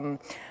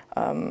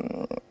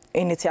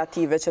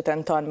iniciative që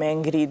tenton me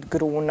ngrit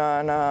gru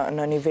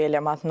në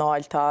nivele më të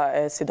larta,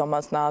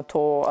 sidomos në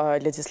ato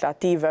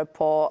legislative,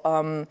 po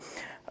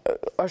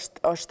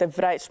është e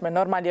vrejshme.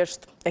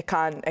 Normalisht e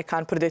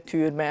kanë për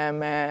detyrë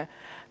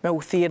me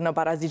u thirrë në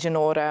barazi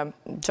gjinore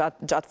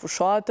gjatë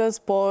fushatës,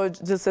 po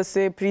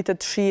gjithsesi pritet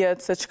të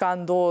shihet se çka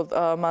ndodh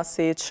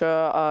masi që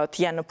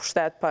t'jenë në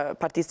pushtet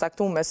partisë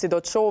caktuar, si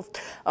do të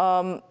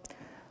qoftë.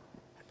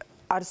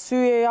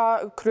 Arsyeja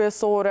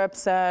kryesore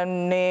pse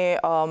ne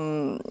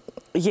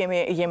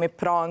jemi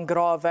pranë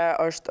grave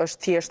është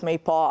thjesht me i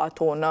pa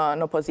ato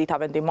në pozita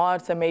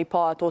vendimarrëse, me i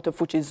pa ato të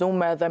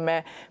fuqizume, dhe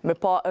me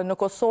pa në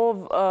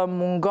Kosovë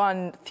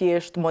mungon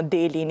thjesht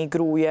modeli një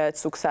gruaje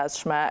të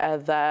suksesshme,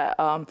 edhe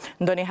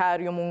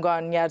ndonjëherë ju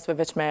mungon njerëzve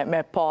veç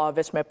me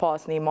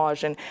pas në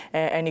imazhin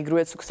e një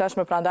gruaje të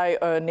suksesshme, prandaj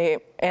ne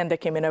ende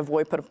kemi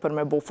nevojë për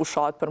me bo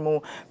fushat,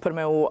 për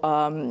me u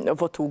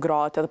votu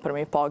gratë edhe për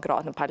me i pa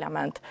gratë në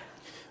parlament.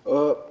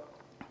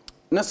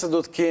 Nëse do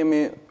të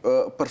kemi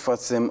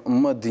përfaqësim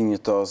më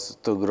dinjitos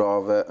të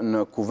grave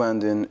në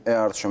kuvendin e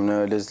ardhshëm në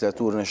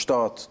legislaturën e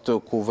 7 të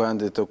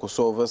kuvendit të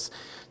Kosovës,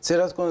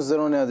 cilat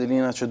konsideroni,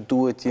 Adelina, që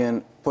duhet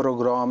jenë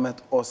programet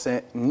ose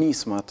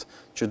nismat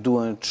që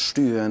duhen të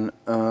shtyhen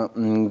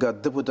nga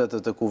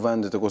deputetet e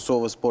kuvendit të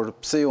Kosovës, por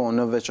pse jo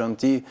në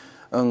veçanti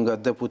nga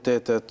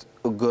deputetet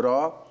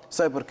gra,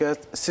 sa i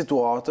përket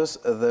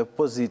situatës dhe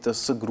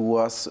pozitës së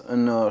gruas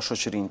në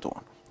shoqërinë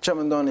tonë? Që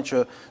mendoni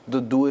që do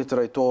duhet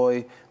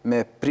trajtoj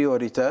me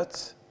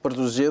prioritet për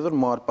të zgjedhur,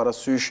 marrë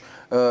parasysh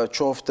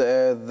qofte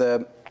edhe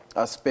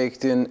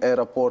aspektin e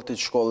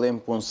raportit shkollim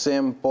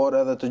punësim, por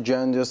edhe të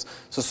gjendjes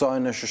së saj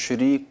në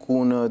shoqëri,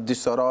 ku në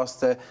disa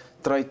raste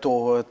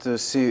trajtohet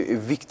si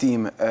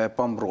viktim e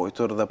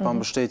pambrojtur dhe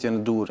pambështetje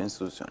në duhur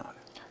institucionale?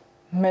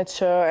 Me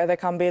që edhe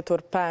kam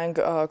betur peng,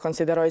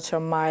 konsideroj që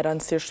ma e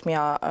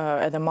rëndësishmja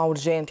edhe ma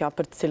urgjentja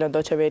për të cilën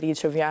do qeveri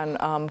që vjen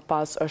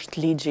pas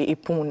është ligji i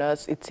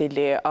punës, i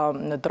cili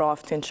në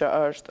draftin që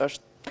është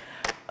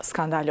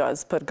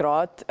skandaloz për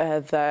gratë,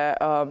 edhe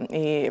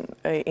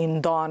i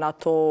ndan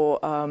ato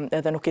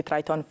edhe nuk i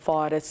trajton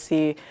fare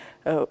si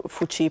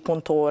fuqi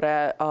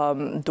punëtore,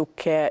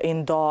 duke i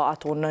nda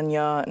ato në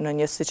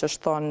një si që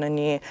është thonë në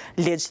një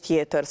ligj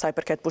tjetër, sa i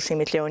përket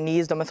pushimit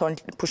leonis, do me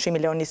thonë pushimi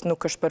leonis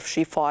nuk është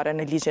përfshi fare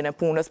në ligjin e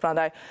punës,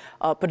 prandaj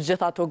për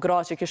gjitha ato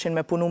gra që kishin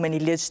me punu me një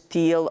ligj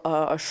t'il,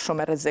 është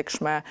shumë e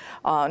rrezikshme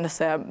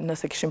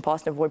nëse kishin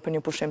pas nevojë për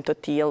një pushim të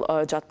t'il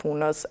gjatë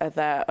punës,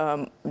 edhe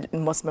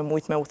mos me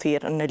mujt me u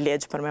thirrë në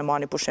ligj për me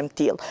marrë një pushim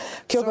t'il.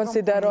 Kjo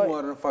konsideroj... Sa kam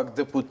punuar në fakt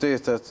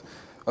deputetet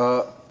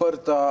për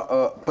ta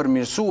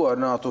përmirësuar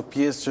në ato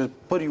pjesë që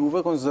për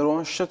juve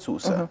konsiderohen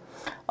shqetësuese?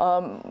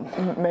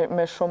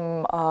 Me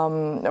shumë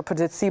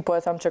përgjithësi, po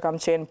e them që kam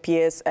qenë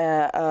pjesë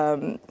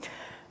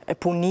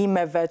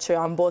punimeve që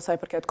janë bosaj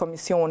përket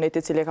komisionit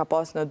i cili ka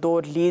pas në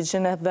dorë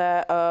ligjin dhe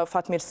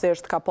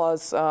fatmirësisht ka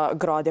pas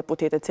gra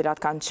deputete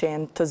cilat kanë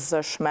qenë të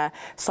zëshme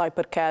saj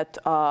përket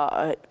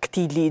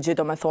këtij ligji,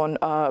 do me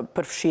thonë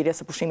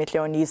përfshirjes së pushimit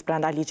leonis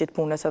brenda ligjit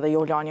punës edhe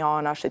jo lania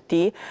anash e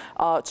tij,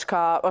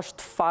 çka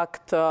është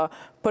fakt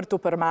për të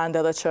përmend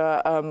edhe që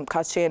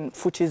ka qenë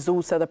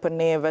fuqizuese edhe për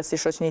neve si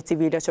shoqëni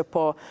civile që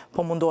po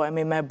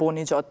mundohemi me bo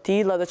një gjatë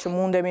tillë edhe që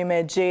mundemi me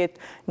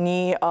gjetë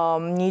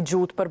një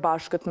gjuhë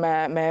përbashkët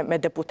me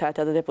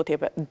deputete dhe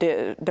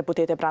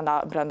deputete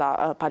brenda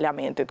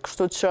parlamentit.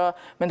 Kështu që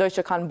mendoj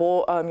që kanë bo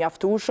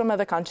mjaftueshëm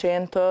edhe kanë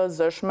qenë të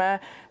zëshme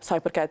sa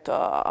i përket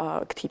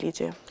këtij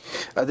ligji.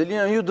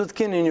 Adelina, ju do të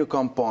keni një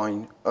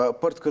kampanjë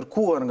për të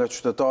kërkuar nga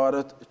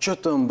qytetarët që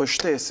të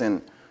mbështesin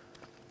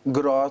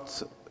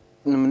gratë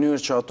në mënyrë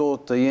që ato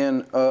të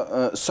jenë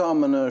sa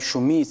më në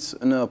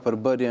shumicë në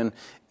përbërjen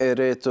e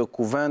re të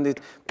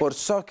kuvendit, por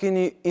sa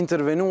keni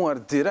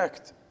intervenuar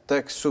direkt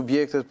tek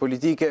subjektet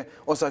politike,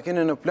 ose a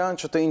keni në plan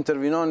që të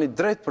intervenoni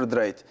drejt për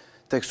drejt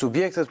tek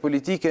subjektet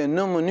politike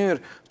në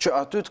mënyrë që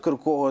aty të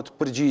kërkohet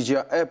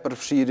përgjigjja e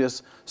përfshirjes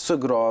së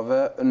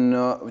grave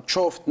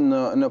qoftë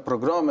në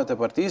programet e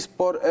partisë,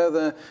 por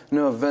edhe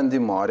në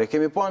vendimarrje.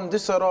 Kemi pa në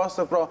disa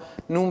raste, pra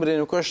numri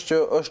nuk është që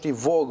është i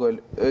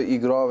vogël i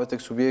grave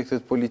tek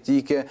subjektet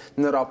politike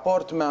në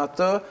raport me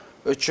atë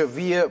që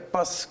vije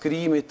pas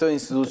krijimit të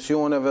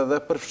institucioneve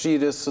dhe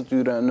përfshirjes së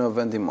tyre në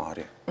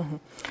vendimarrje.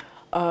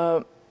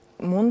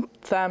 Mund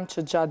të them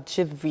që gjatë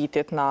gjithë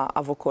vitit na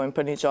avokojmë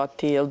për një gjatë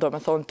tillë, do me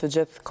thonë të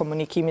gjithë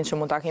komunikimin që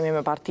mund ta kemi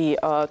me parti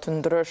të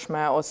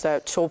ndryshme ose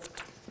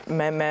qoftë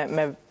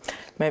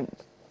me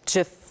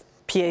gjithë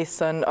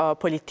pjesën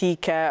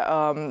politike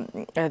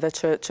edhe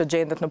që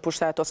gjendet në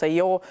pushtet ose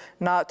jo,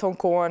 na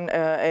tonë kohën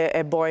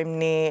e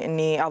bojmë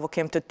një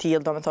avokim të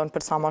tillë, do me thonë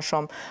për sa më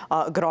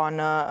shumë gra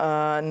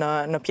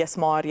në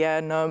pjesëmarrje,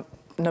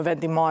 në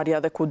vendimarrje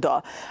dhe kudo.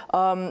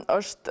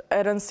 Është e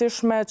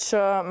rëndësishme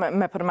që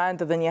me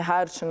përmend edhe një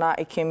herë që na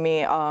i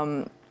kemi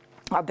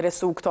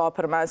adresu këto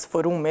përmes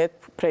forumit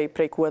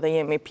prej ku edhe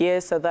jemi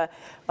pjesë edhe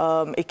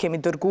i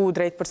kemi dërgu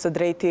drejt përse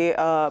drejti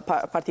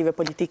partive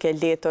politike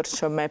letër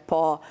që me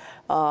pa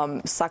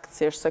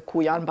saktësisht se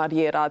ku janë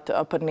barjerat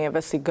për neve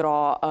si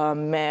gra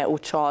me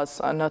uqas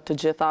në të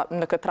gjitha,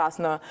 në këtë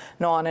rast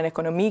në anën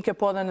ekonomike,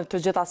 po edhe në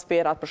të gjitha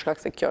sferat për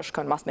shkak se kjo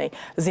shkon mas nej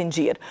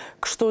zinxhir.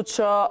 Kështu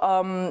që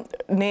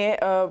ne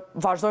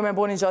vazhdojmë me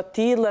bo një gjatë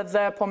tillë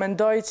dhe po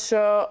mendoj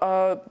që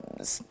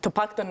të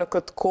paktën në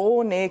këtë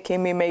kohë ne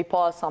kemi me i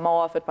pa sa ma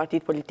afër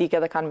partitë politike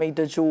dhe kanë me i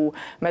dëgju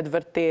me të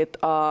vërtet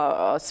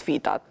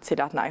sfidat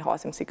cilat na i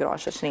hasim si gra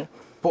shoqëni.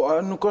 Po,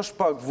 nuk është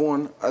pak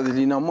vonë,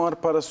 Adelina,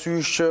 marë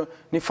parasysh që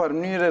një farë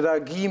mënyrë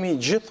reagimi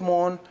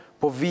gjithmonë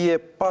po vije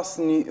pas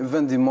një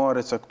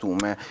vendimarrje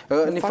caktuar.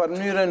 Një farë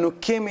mënyrë nuk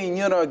kemi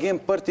një reagim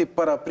për t'i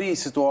parapri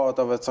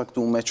situatave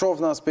caktuar,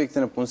 qoftë në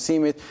aspektin e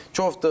punësimit,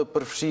 qoftë të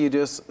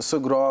përfshirjes së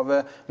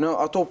grave në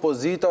ato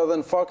pozita dhe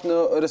në fakt në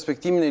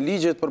respektimin e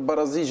ligjit për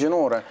barazi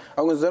gjinore.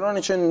 A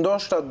konsideroni që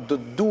ndoshta do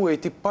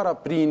duhet t'i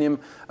paraprinim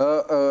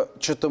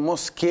që të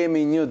mos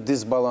kemi një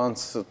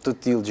disbalancë të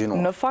tillë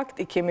gjinore? Në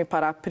fakt i kemi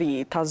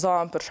parapri.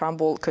 Tazan, për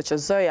shembull,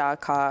 KQZ-ja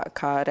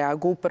ka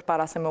reagu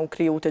përpara se me u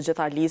kriju të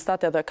gjitha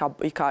listat edhe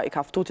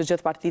ka ftu të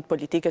gjithë partitë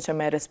politike që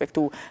me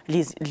respektu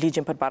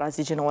ligjin për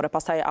barazi gjinore.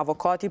 Pastaj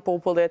avokati i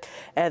popullit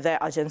edhe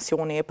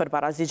agjencioni për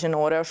barazi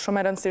gjinore. Është shumë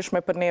e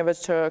rëndësishme për neve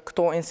që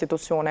këto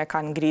institucione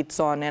kanë ngritë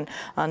zonin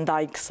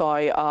ndaj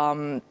kësaj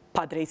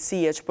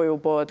padrejtësie që po ju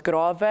bëhet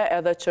grave,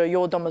 edhe që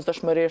jo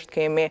domosdoshmërisht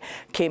kemi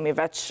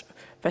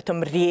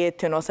vetëm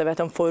rjetin ose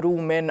vetëm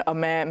forumin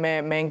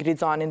me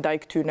ngrizanin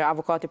ndaj këtyne.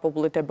 Avokati i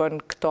popullit e bën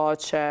këto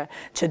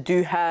që dy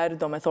herë,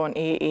 do me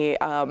thonë,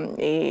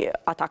 i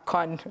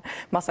atakon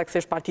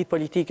masaksisht partitë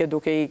politike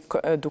duke i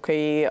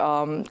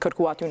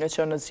kërku atyne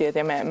që në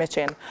zgjedhje me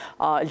qenë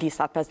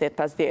listat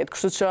 50-50.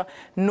 Kështu që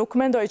nuk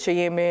mendoj që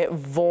jemi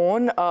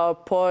vonë,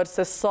 por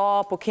se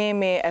sa po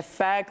kemi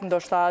efekt,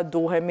 ndoshta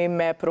duhemi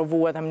me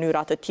provu edhe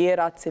mënyrat të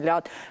tjera,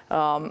 cilat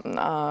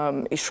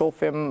i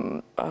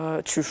shohim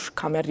qysh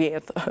ka me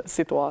rjedh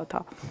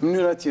situata.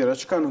 Mënyra tjera,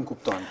 që ka nuk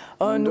kupton?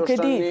 Nuk e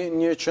di.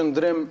 Një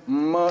qëndrim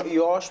më i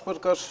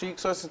ashpër ka shri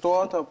kësa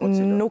situata?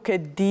 Nuk e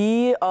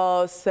di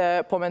se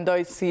po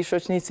mendoj si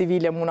shoqëni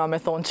civile muna me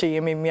thonë që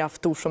jemi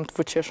mjaftueshëm të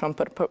fuqishëm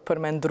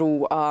për me ndru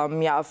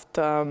mjaft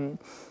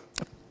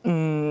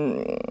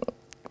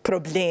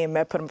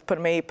probleme,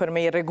 për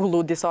me i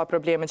regullu disa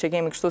probleme që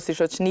kemi kështu si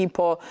shoqëni,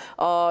 po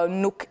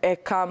nuk e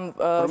kam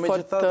Por me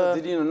gjithatë,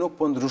 Adelina, nuk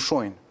po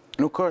ndryshojnë.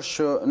 Nuk është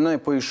që ne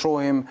po i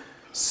shohim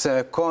se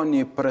ka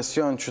një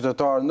presion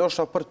qytetar,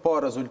 ndoshta për të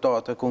parë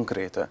rezultate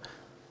konkrete.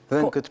 Dhe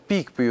në këtë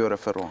pikë për ju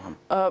referohem.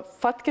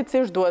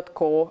 Fatkeqësisht duhet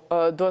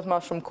ma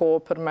shumë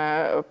kohë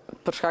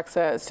për shkak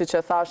se, si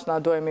që thash, na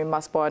dojemi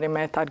mas pari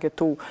me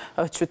targetu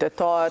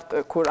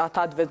qytetarët, kur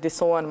ata të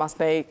vetëdisohen, mas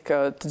nej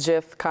të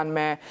gjithë kanë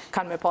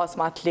me pas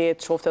ma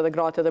atletë, qofte edhe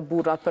gratë edhe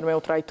burrat për me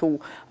u trajtu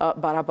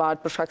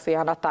barabartë, për shkak se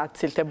janë ata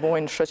cilë të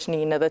bojnë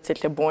shoqërinë edhe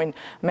cilë të bojnë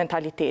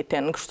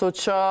mentalitetin. Kështu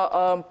që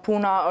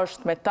puna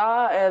është me ta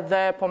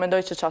edhe po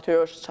mendoj që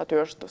aty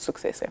është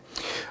suksesi.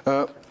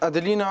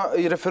 Adelina,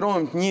 i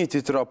referohem të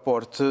njëjtit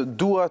raport,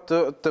 dua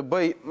të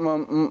bëj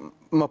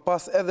më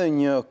pas edhe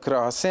një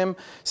krahasim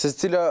se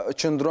cila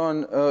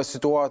qëndron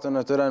situatën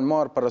në teren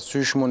marë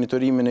parasysh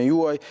monitorimin e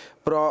juaj,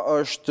 pra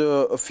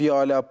është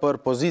fjala për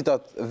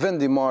pozitat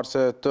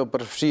vendimarrëse të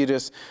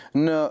përfshirjes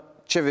në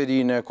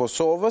qeverinë e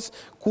Kosovës,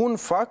 ku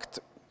në fakt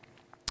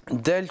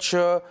del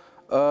që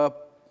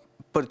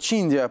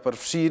përqindja e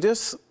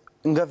përfshirjes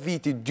nga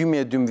viti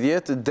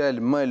 2012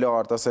 del më e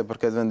lartë asaj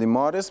përket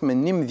vendimarrjes me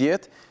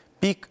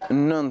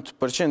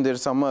 11.9%,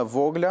 derisa më e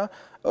vogla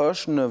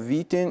është në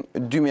vitin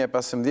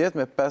 2015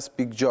 me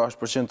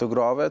 5.6% të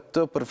grave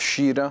të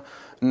përfshira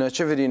në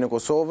qeverinë e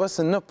Kosovës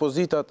në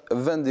pozitat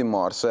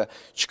vendimarrëse,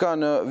 çka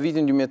në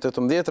vitin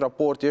 2018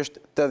 raporti është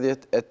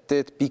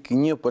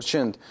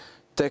 88.1%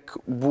 tek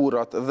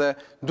burrat, dhe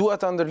dua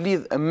ta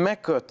ndërlidh me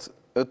këtë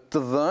të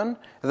dhënë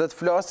dhe të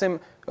flasim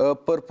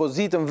për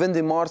pozitën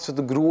vendimarrëse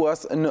të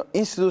gruas në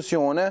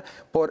institucione,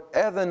 por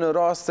edhe në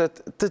rastet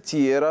të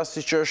tjera,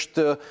 si që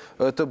është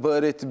të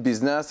bërit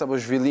biznes apo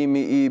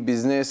zhvillimi i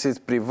biznesit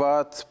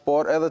privat,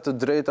 por edhe të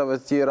drejtave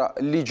të tjera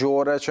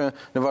ligjore që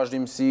në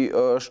vazhdimsi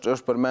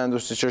është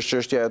përmendur, si që është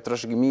çështja e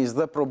trashëgimisë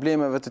dhe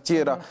problemeve të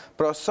tjera.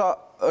 Pra sa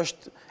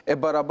është e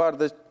barabartë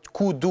dhe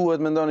ku duhet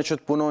mendoni që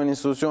të punojnë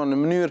institucion në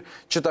mënyrë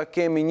që ta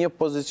kemi një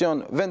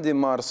pozicion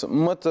vendimarrës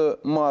më të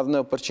madh në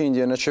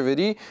përqindje në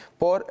qeveri,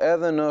 por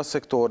edhe në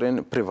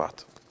sektorin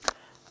privat.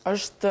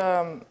 Është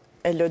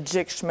e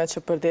logjikshme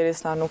që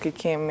përderisa nuk i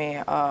kemi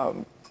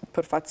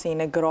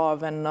përfaqësinë e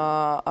grave në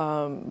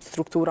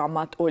struktura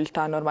më të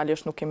ulta,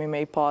 normalisht nuk kemi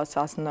me i pas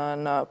as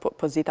në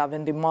pozita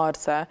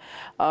vendimarrëse.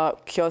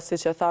 Kjo, si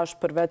që thash,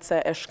 përveç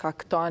se e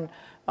shkakton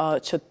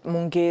që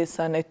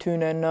mungesën e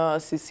tyne në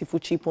si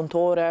fuqi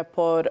punëtore,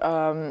 por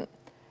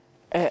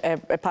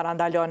e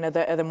parandalon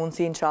edhe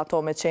mundësin që ato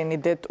me qenë një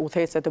ditë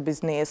udhëhecëse të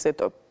biznesit,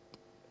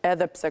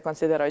 edhe pse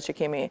konsideroj që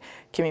kemi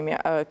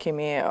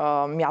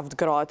mjaft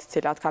gratë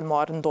cilat kanë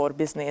marrë në dorë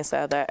biznese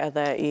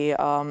edhe i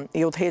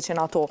udhëheqin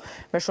ato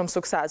me shumë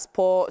sukses.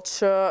 Po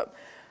që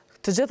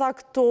të gjitha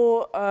këto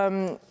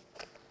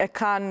e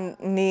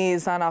kanë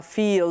një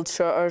zanafil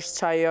që është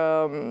qaj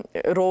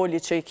roli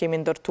që i kemi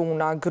ndërtu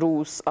nga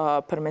grus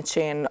për me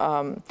qenë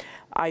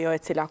ajo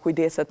e cila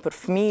kujdeset për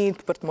fëmijët,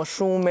 për të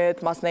mëshumit,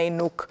 mas nej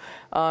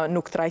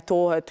nuk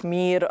trajtohet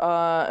mirë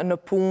në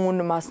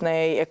punë, mas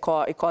nej i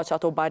ka që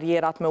ato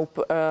barjerat me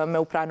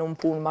u pranu në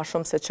punë ma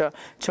shumë se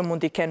që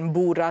mund i kenë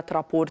burrat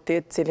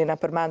raportit, cilin e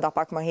përmenda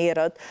pak më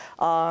herët,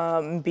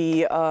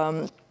 mbi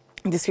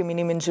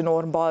diskriminimin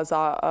gjinor në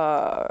baza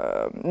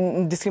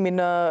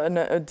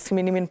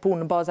diskriminimin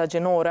punë në baza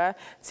gjinore,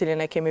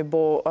 cilin e kemi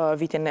bo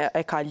vitin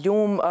e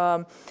kaljum,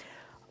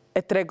 e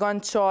tregon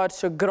qartë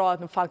që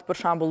gratë në fakt për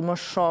shembull më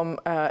shumë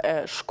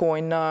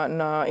shkojnë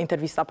në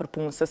intervista për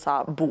punë se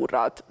sa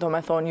burrat. Do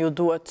me thonë ju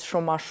duhet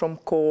shumë ma shumë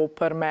kohë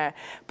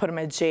për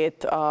me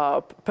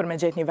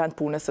gjetë një vend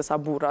pune se sa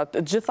burrat.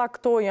 Gjitha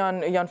këto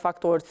janë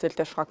faktorë cilë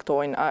të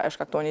shkaktojnë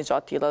një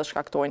gjatë tillë dhe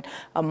shkaktojnë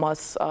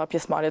mos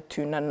pjesëmarrjet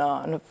tyne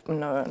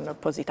në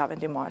pozita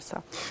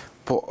vendimarrëse.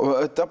 Po,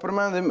 ta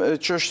përmendim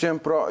çështjen,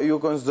 pra ju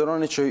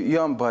konsideroni që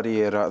janë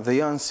barjera dhe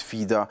janë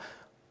sfida,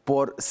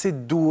 por si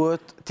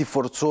duhet t'i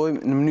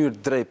forcojmë në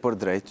mënyrë drejt për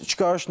drejt.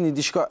 Çka është një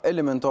diçka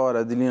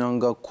elementare, Adelina,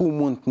 nga ku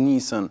mund të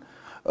nisen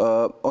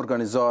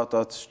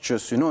organizatat që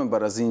synojnë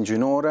barazinë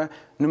gjinore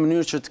në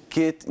mënyrë që të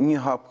ketë një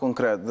hap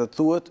konkret dhe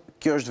thuhet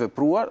kjo është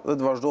vepruar dhe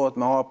të vazhdohet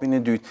me hapin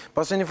e dytë.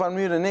 Pas në një farë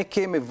mënyrë ne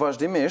kemi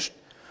vazhdimisht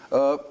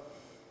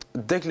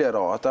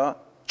deklarata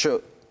që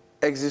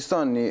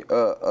ekziston një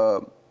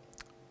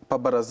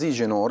pabarazi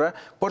gjinore,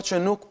 por që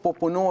nuk po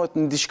punohet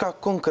në diçka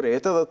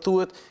konkrete dhe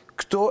thuhet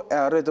këto e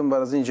arritën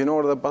barazinë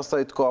gjinore dhe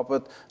pastaj të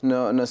kapet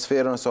në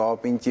sferën së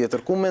hapin tjetër.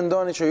 Ku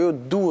mendoni që ju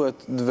duhet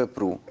të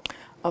vepru?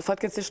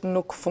 Fatkeqësisht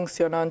nuk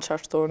funksionon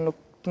çashtu,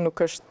 nuk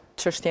është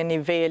çështje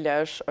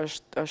nivelesh,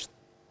 është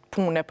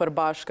punë e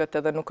përbashkët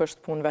edhe nuk është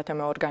punë vetëm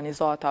e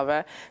organizatave,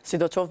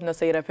 sidoqoftë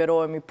nëse i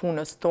referohemi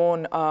punës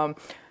tonë,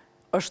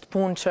 është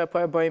punë që po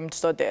e bëjmë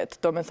çdo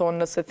ditë. Do me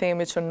thonë nëse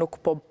themi që nuk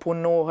po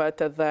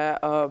punohet edhe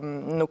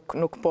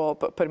nuk po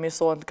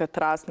përmirësohet në këtë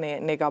rast,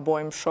 ne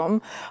gabojmë shumë,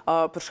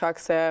 për shkak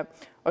se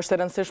është e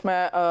rëndësishme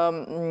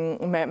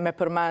me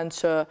përmend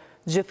që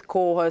gjithë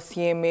kohës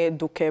jemi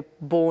duke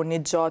bo një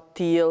gjatë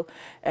tillë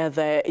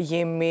edhe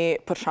jemi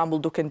për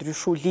shembull duke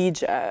ndryshu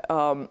ligje.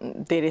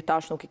 Deri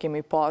tash nuk i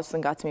kemi pas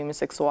ngacmimin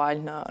seksual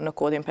në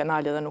kodin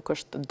penal dhe nuk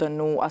është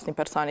dënu asnjë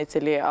person i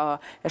cili e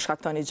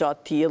shkakton një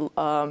gjatë tillë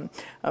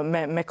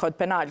me kod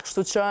penal.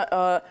 Kështu që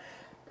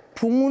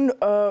punë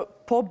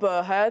Po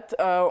bëhet,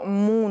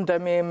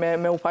 mundemi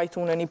me u pajtu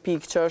në një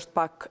pikë që është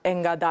pak e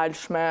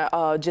ngadalshme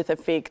gjithë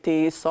efekti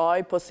i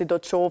saj, po si do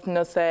të qoftë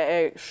nëse e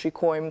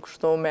shikojmë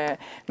kështu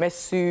me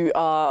sy,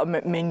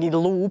 me një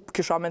lup,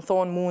 kisha me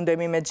thonë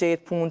mundemi me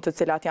gjetë punë të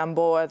cilat janë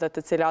bëhe dhe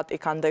të cilat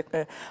i kanë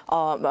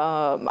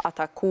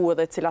ataku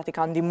dhe të cilat i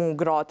kanë ndimu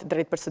gratë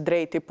drejt për së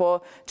drejti, po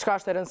çka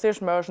është e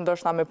rëndësishme është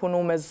ndoshta me punu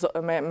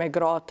me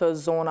gratë të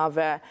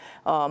zonave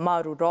ma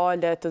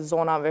rurale, të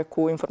zonave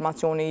ku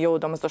informacioni jo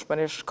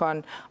domosdoshmërisht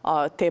shkon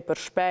tepër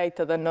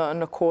shpejt edhe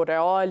në kohë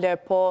reale,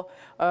 po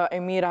e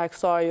mira e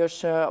kësaj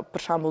është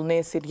për shembull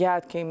ne si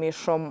Rjet kemi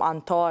shumë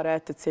antare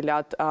të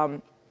cilat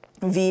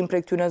vijnë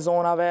prej këtyre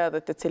zonave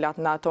dhe të cilat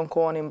në ato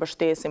kohën i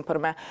mbështesin për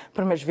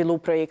me zhvillu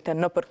projekte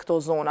në për këto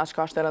zona,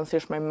 çka është e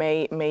rëndësishme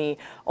me i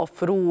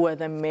ofru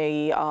edhe me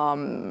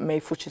i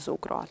fuqizu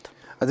gratë.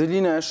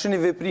 Adelina, e shini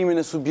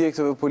veprimin e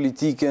subjekteve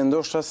politike,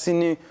 ndoshta si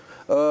një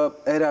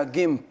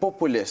reagim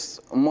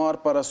populist,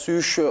 marrë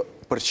parasysh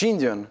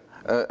përqindjen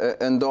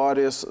e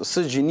ndarjes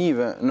së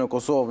gjinive në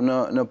Kosovë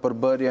në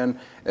përbërjen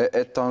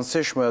e të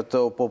nësishme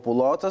të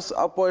popullatës,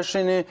 apo e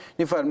shini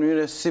një farë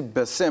mënyre si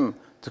besim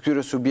të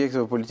këtyre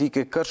subjekteve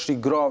politike kërshi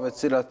grave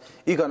cilat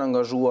i kanë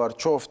angazhuar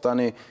qoftë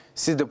tani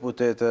si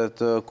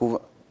deputetet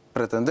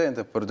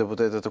pretendente për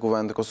deputetet të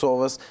Kuvendit të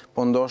Kosovës,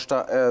 po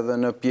ndoshta edhe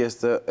në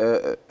pjesë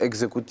të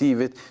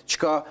ekzekutivit,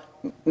 çka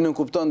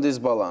nënkupton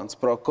disbalans,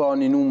 pra ka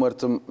një numër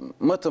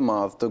më të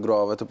madh të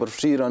grave të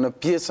përfshira në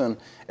pjesën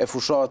e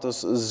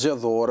fushatës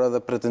zgjedhore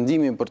dhe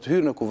pretendimin për të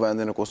hyrë në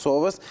Kuvendin e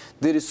Kosovës,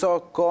 derisa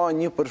ka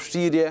një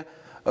përfshirje,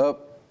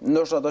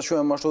 ndoshta ta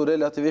quajmë ashtu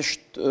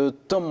relativisht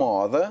të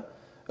madhe,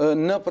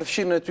 në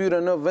përfshirjen e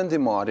tyre në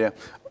vendimarrje.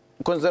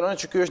 Konsideroni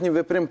që kjo është një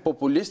veprim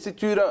populist i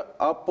tyre,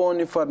 apo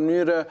një farë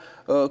mënyre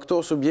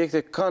këto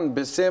subjekte kanë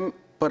besim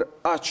për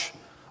aq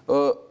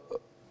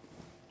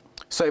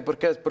sa i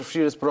përket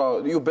përfshirjes, pra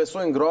ju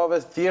besojnë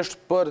grave thjesht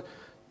për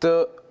të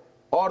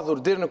ardhur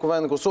deri në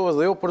Kuvendin e Kosovës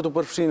dhe jo për të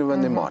përfshirë në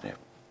vendimarrje.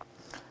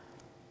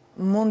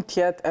 Mund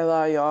tjetë edhe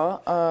ajo,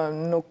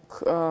 nuk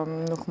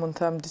mund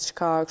të them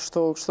diçka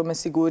kështu me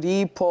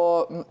siguri,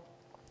 po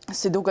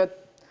si duket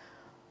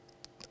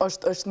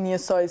është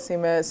njësoj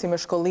si me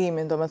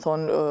shkollimin, do me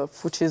thonë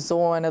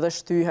fuqizohen edhe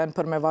shtyhen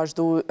për me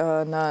vazhdu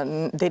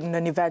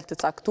në nivel të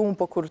caktum,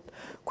 po kur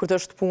të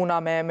është puna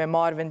me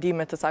marrë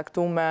vendimet të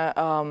caktume,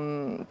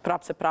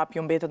 prap se prap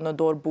ju mbetet në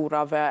dorë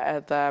burrave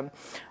edhe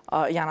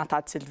janë ata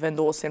cilë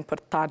vendosin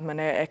për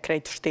tardhmen e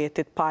krejt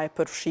shtetit pa e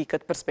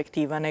përfshikët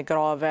perspektivën e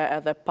grave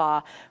edhe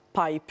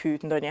pa i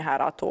pyet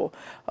ndonjëherë ato.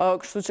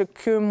 Kështu që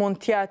ky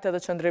mund tjetë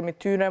edhe qëndrimi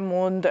tyre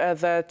mund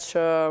edhe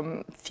që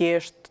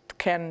thjesht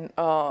kënë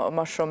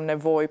më shumë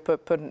nevoj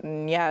për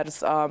njerëz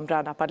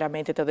brenda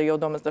parlamentit edhe jo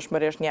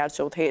domosdoshmërisht njerëz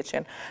që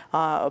udhëheqin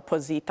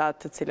pozitat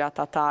të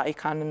cilat ata i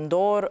kanë në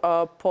dorë,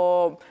 po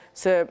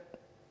se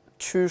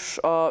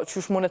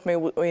qysh mundet me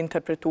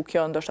interpretu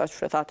kjo, ndoshta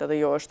që thatë edhe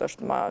jo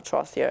është më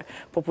qasje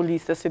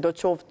populiste,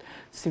 sidoqoftë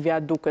si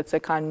vjet duket se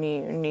kanë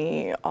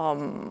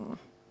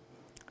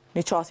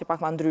një qasje pak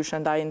më ndryshe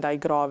ndaj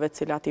grave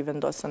cilat i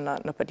vendosën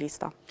në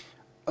përlista.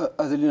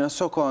 Adelina,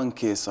 so ka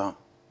ankesa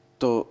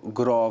të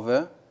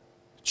grave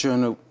që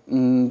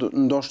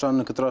ndoshta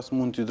në këtë rast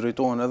mund të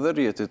drejtohen edhe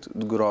rrjetit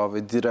të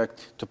grave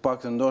direkt, të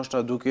paktën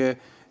ndoshta duke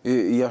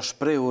ja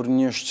shprehur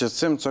një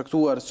shqetësim të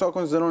caktuar, sa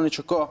konsideroni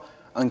që ka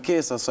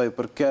ankesa sa i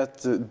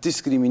përket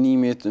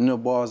diskriminimit në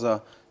baza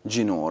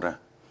gjinore?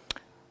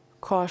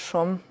 Ka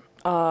shumë.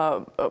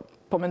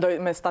 Po mendoj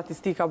me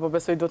statistika, po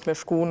besoj do të me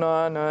shku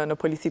në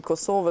policitë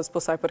Kosovës,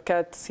 po sa i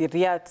përket si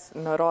Rjet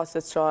në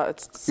rastet që sa i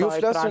pranojmë. Ju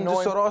flasim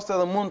disa raste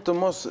dhe mund të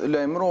mos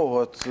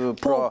lajmërohet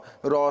pra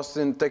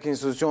rastin tek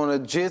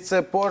institucionet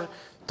gjetse, por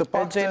të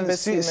paktën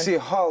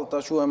si hall ta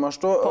quajmë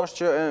ashtu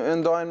është që e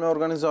ndajnë me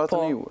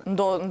organizatën e juaj.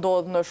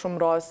 Ndodh në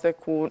shumë raste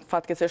ku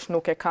fatkeqësisht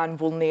nuk e kanë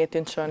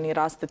vullnetin që një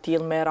rast të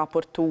tillë me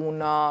raportu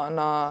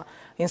në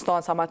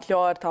instanca më të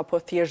lartë apo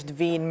thjesht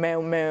vinë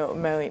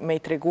me i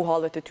tregu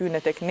hallet e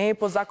tyre tek ne,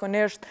 po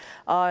zakonisht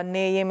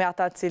ne jemi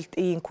ata cilët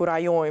i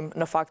inkurajojmë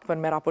në fakt për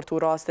me raportu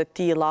raste të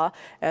tilla,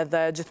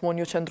 edhe gjithmonë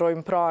ju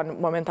qëndrojmë pranë.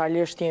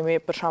 Momentalisht jemi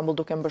për shembull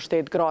duke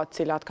mbështet gratë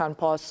cilat kanë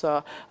pas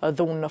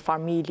dhunë në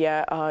familje,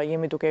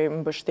 jemi duke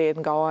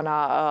mbështet nga ana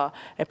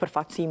e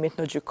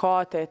përfaqësimit në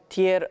gjykate,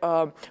 tjerë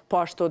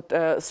po ashtu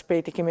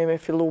shpejt kemi me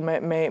fillu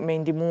me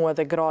ndihmu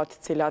edhe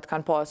gratë cilat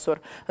kanë pasur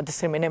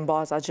diskriminim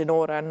baza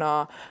gjinore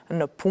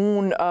në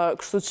punë,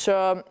 kështu që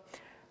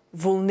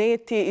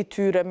vullneti i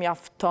tyre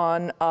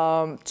mjafton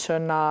që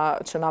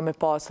na me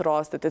pas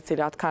rastet e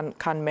cilat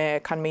kanë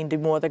me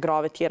ndihmu edhe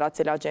grave tjera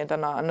cilat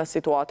gjenden në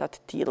situatat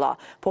të tilla.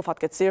 Po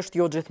fatkeqësisht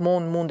jo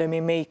gjithmonë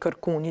mundemi me i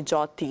kërku një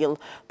gjatë tillë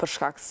për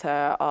shkak se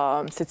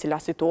secila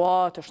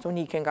situatë është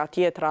unike nga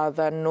tjetra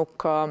dhe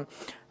nuk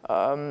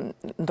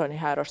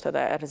ndonjëherë është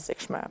edhe e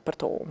rrezikshme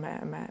për to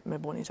me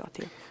bo një gjatë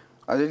tillë.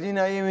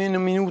 Adelina, jemi në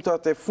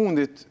minutat e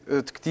fundit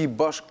të këtij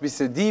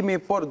bashkëbisedimi,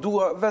 por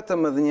dua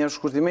vetëm edhe një herë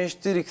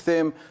shkurtimisht të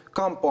rikthehem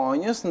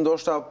kampanjës,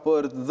 ndoshta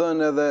për të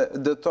dhënë edhe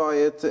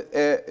detajet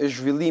e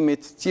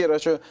zhvillimit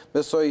tjera që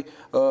besoj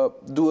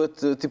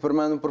duhet t'i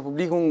përmendim për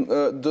publikun,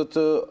 do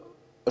të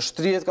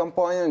shtrihet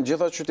kampanja në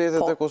gjitha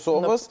qytetet e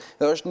Kosovës,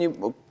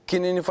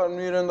 keni një farë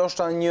mënyrë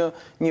ndoshta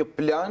një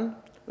plan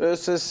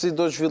se si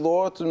do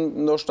zhvillohet,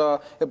 ndoshta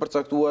e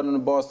përcaktuar në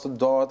bazë të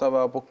datave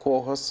apo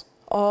kohës?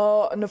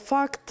 Në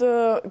fakt,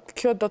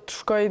 kjo do të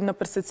shkoj në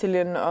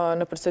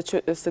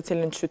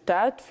secilin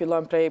qytet,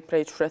 fillojmë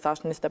prej që thash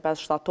 25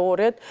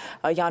 shtatorit,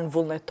 janë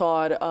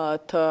vullnetar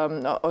të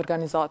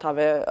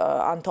organizatave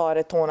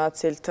antare tona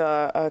cilët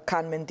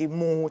kanë me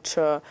ndihmu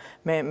që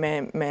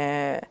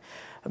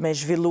me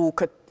zhvillu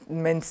këtë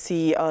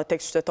mendësi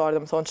tek qytetarë,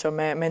 dhe më thonë që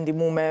me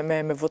ndihmu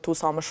me votu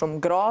sa më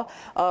shumë gra.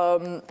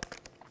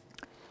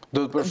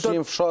 Do të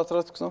përfshijnë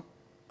fshatrat këto?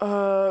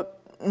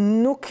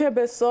 Nuk e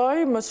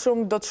besoj, më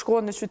shumë do të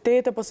shkojnë në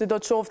qytete, po si do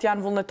të qoftë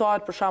janë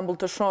vullnetarë për shembull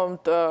të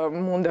shumët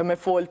munde me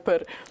folë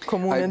për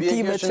komunën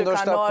time që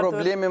kanë ardhur.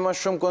 Problemi më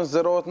shumë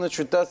konsiderohet në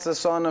qytet se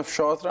sa në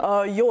fshatra?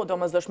 Jo,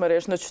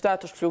 domosdoshmërisht në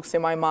qytet është fluksi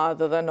më i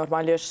madh dhe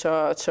normalisht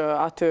që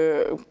aty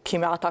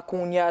kemi ataku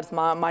njerëz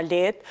ma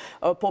lehtë,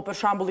 po për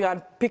shembull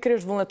janë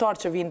pikërisht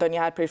vullnetarë që vinë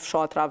ndonjëherë prej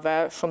fshatrave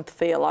shumë të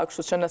thella,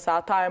 kështu që nëse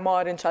ata e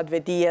marrin çat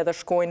vedi edhe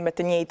shkojnë me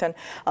të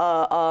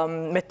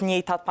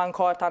njëjtat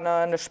pankarta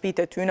në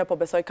shtëpitë e tyre, po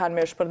besoj kanë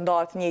me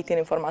shpërndarë njëjtin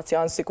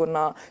informacion sikur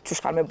në që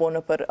kanë me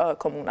bënë për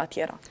komuna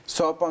tjera.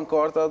 Sa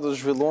pankarta do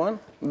të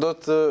zhvillohen? Do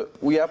të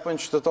u japën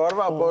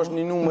qytetarëve apo është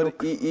një numër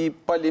i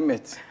pa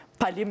limit?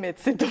 Pa limit,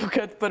 si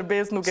duket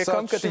përbes nuk e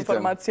kam këtë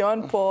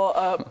informacion, po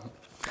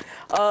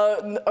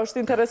është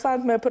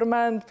interesant me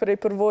përmend prej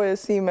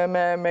përvojës ime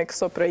me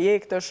këso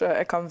projektësh,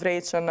 e kam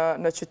vrejtë që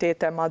në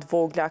qytete ma të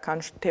vogla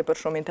kanë tepër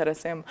shumë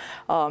interesim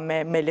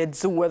me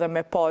lexu edhe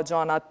me pa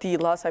gjana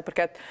tilla, saj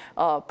përket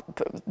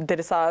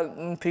derisa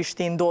në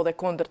Prishtinë ndodhe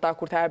kundërta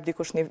kur të erdh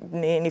dikush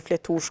një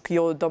fletushk,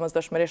 jo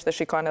domosdoshmërisht e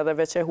shikon edhe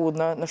veç e hud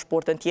në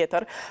sportin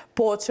tjetër,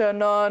 po që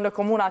në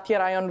komuna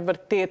tjera janë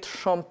vërtet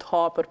shumë të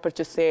hapur për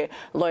çësi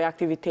lloj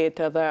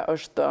aktivitete dhe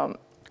është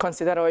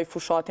konsideroj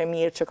fushat e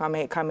mirë që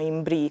ka me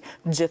imbri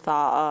gjitha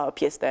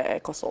pjesët e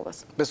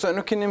Kosovës. Besoj,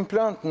 nuk keni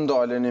plan të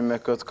ndaleni me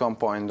këtë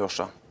kampanjë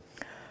ndoshta?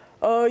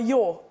 Jo,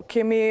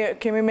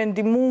 kemi me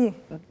ndihmu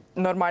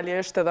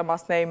normalisht edhe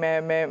mas nej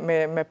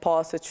me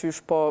pas se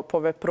qysh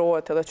po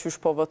veprohet edhe qysh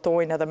po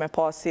votojnë edhe me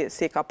pas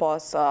si ka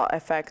pas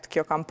efekt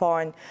kjo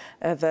kampanjë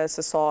edhe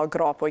se sa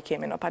gra po I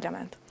kemi në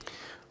parlament.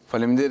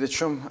 Faleminderit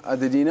shumë,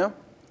 Adelina.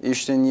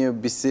 Ishte një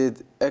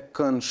bisedë e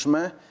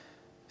këndshme,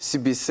 si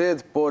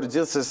bised, por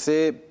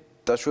gjithsesi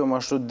ta quajmë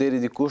ashtu deri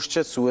dikush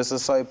qetësuese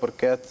sa I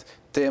përket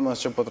temës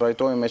që po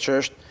trajtojmë, që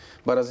është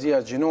barazia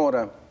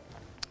gjinore,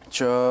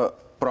 që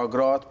pra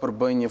gratë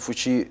përbëjnë një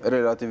fuqi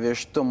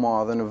relativisht të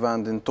madhe në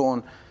vendin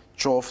ton,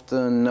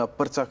 qoftë në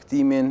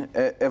përcaktimin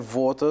e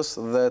votës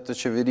dhe të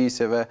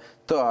qeverisjeve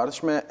të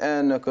ardhshme, e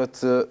në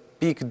këtë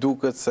pikë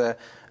duket se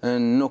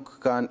nuk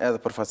kanë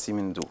edhe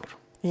përfaqësimin duhur.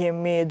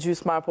 Jemi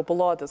gjysmar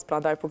popullatës,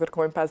 prandaj po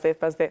kërkojmë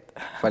 50-50.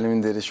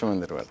 Faleminderit shumë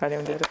nderuar.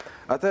 Faleminderit.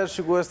 Atëherë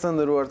shikues të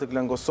nderuar të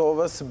Klan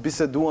Kosovës,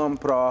 biseduam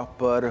pra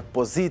për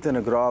pozitën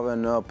e grave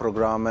në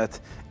programet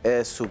e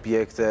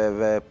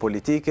subjekteve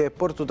politike,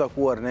 për të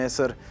takuar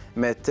nesër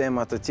me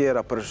tema të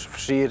tjera për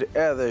fshirë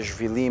edhe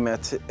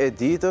zhvillimet e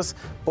ditës,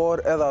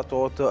 por edhe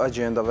ato të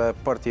agjendave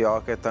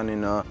partijake tani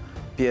në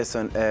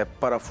pjesën e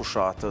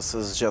parafushatës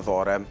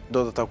zgjedhore.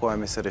 Do të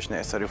takohemi sërish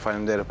nesër. Ju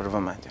faleminderit për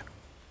vëmendjen.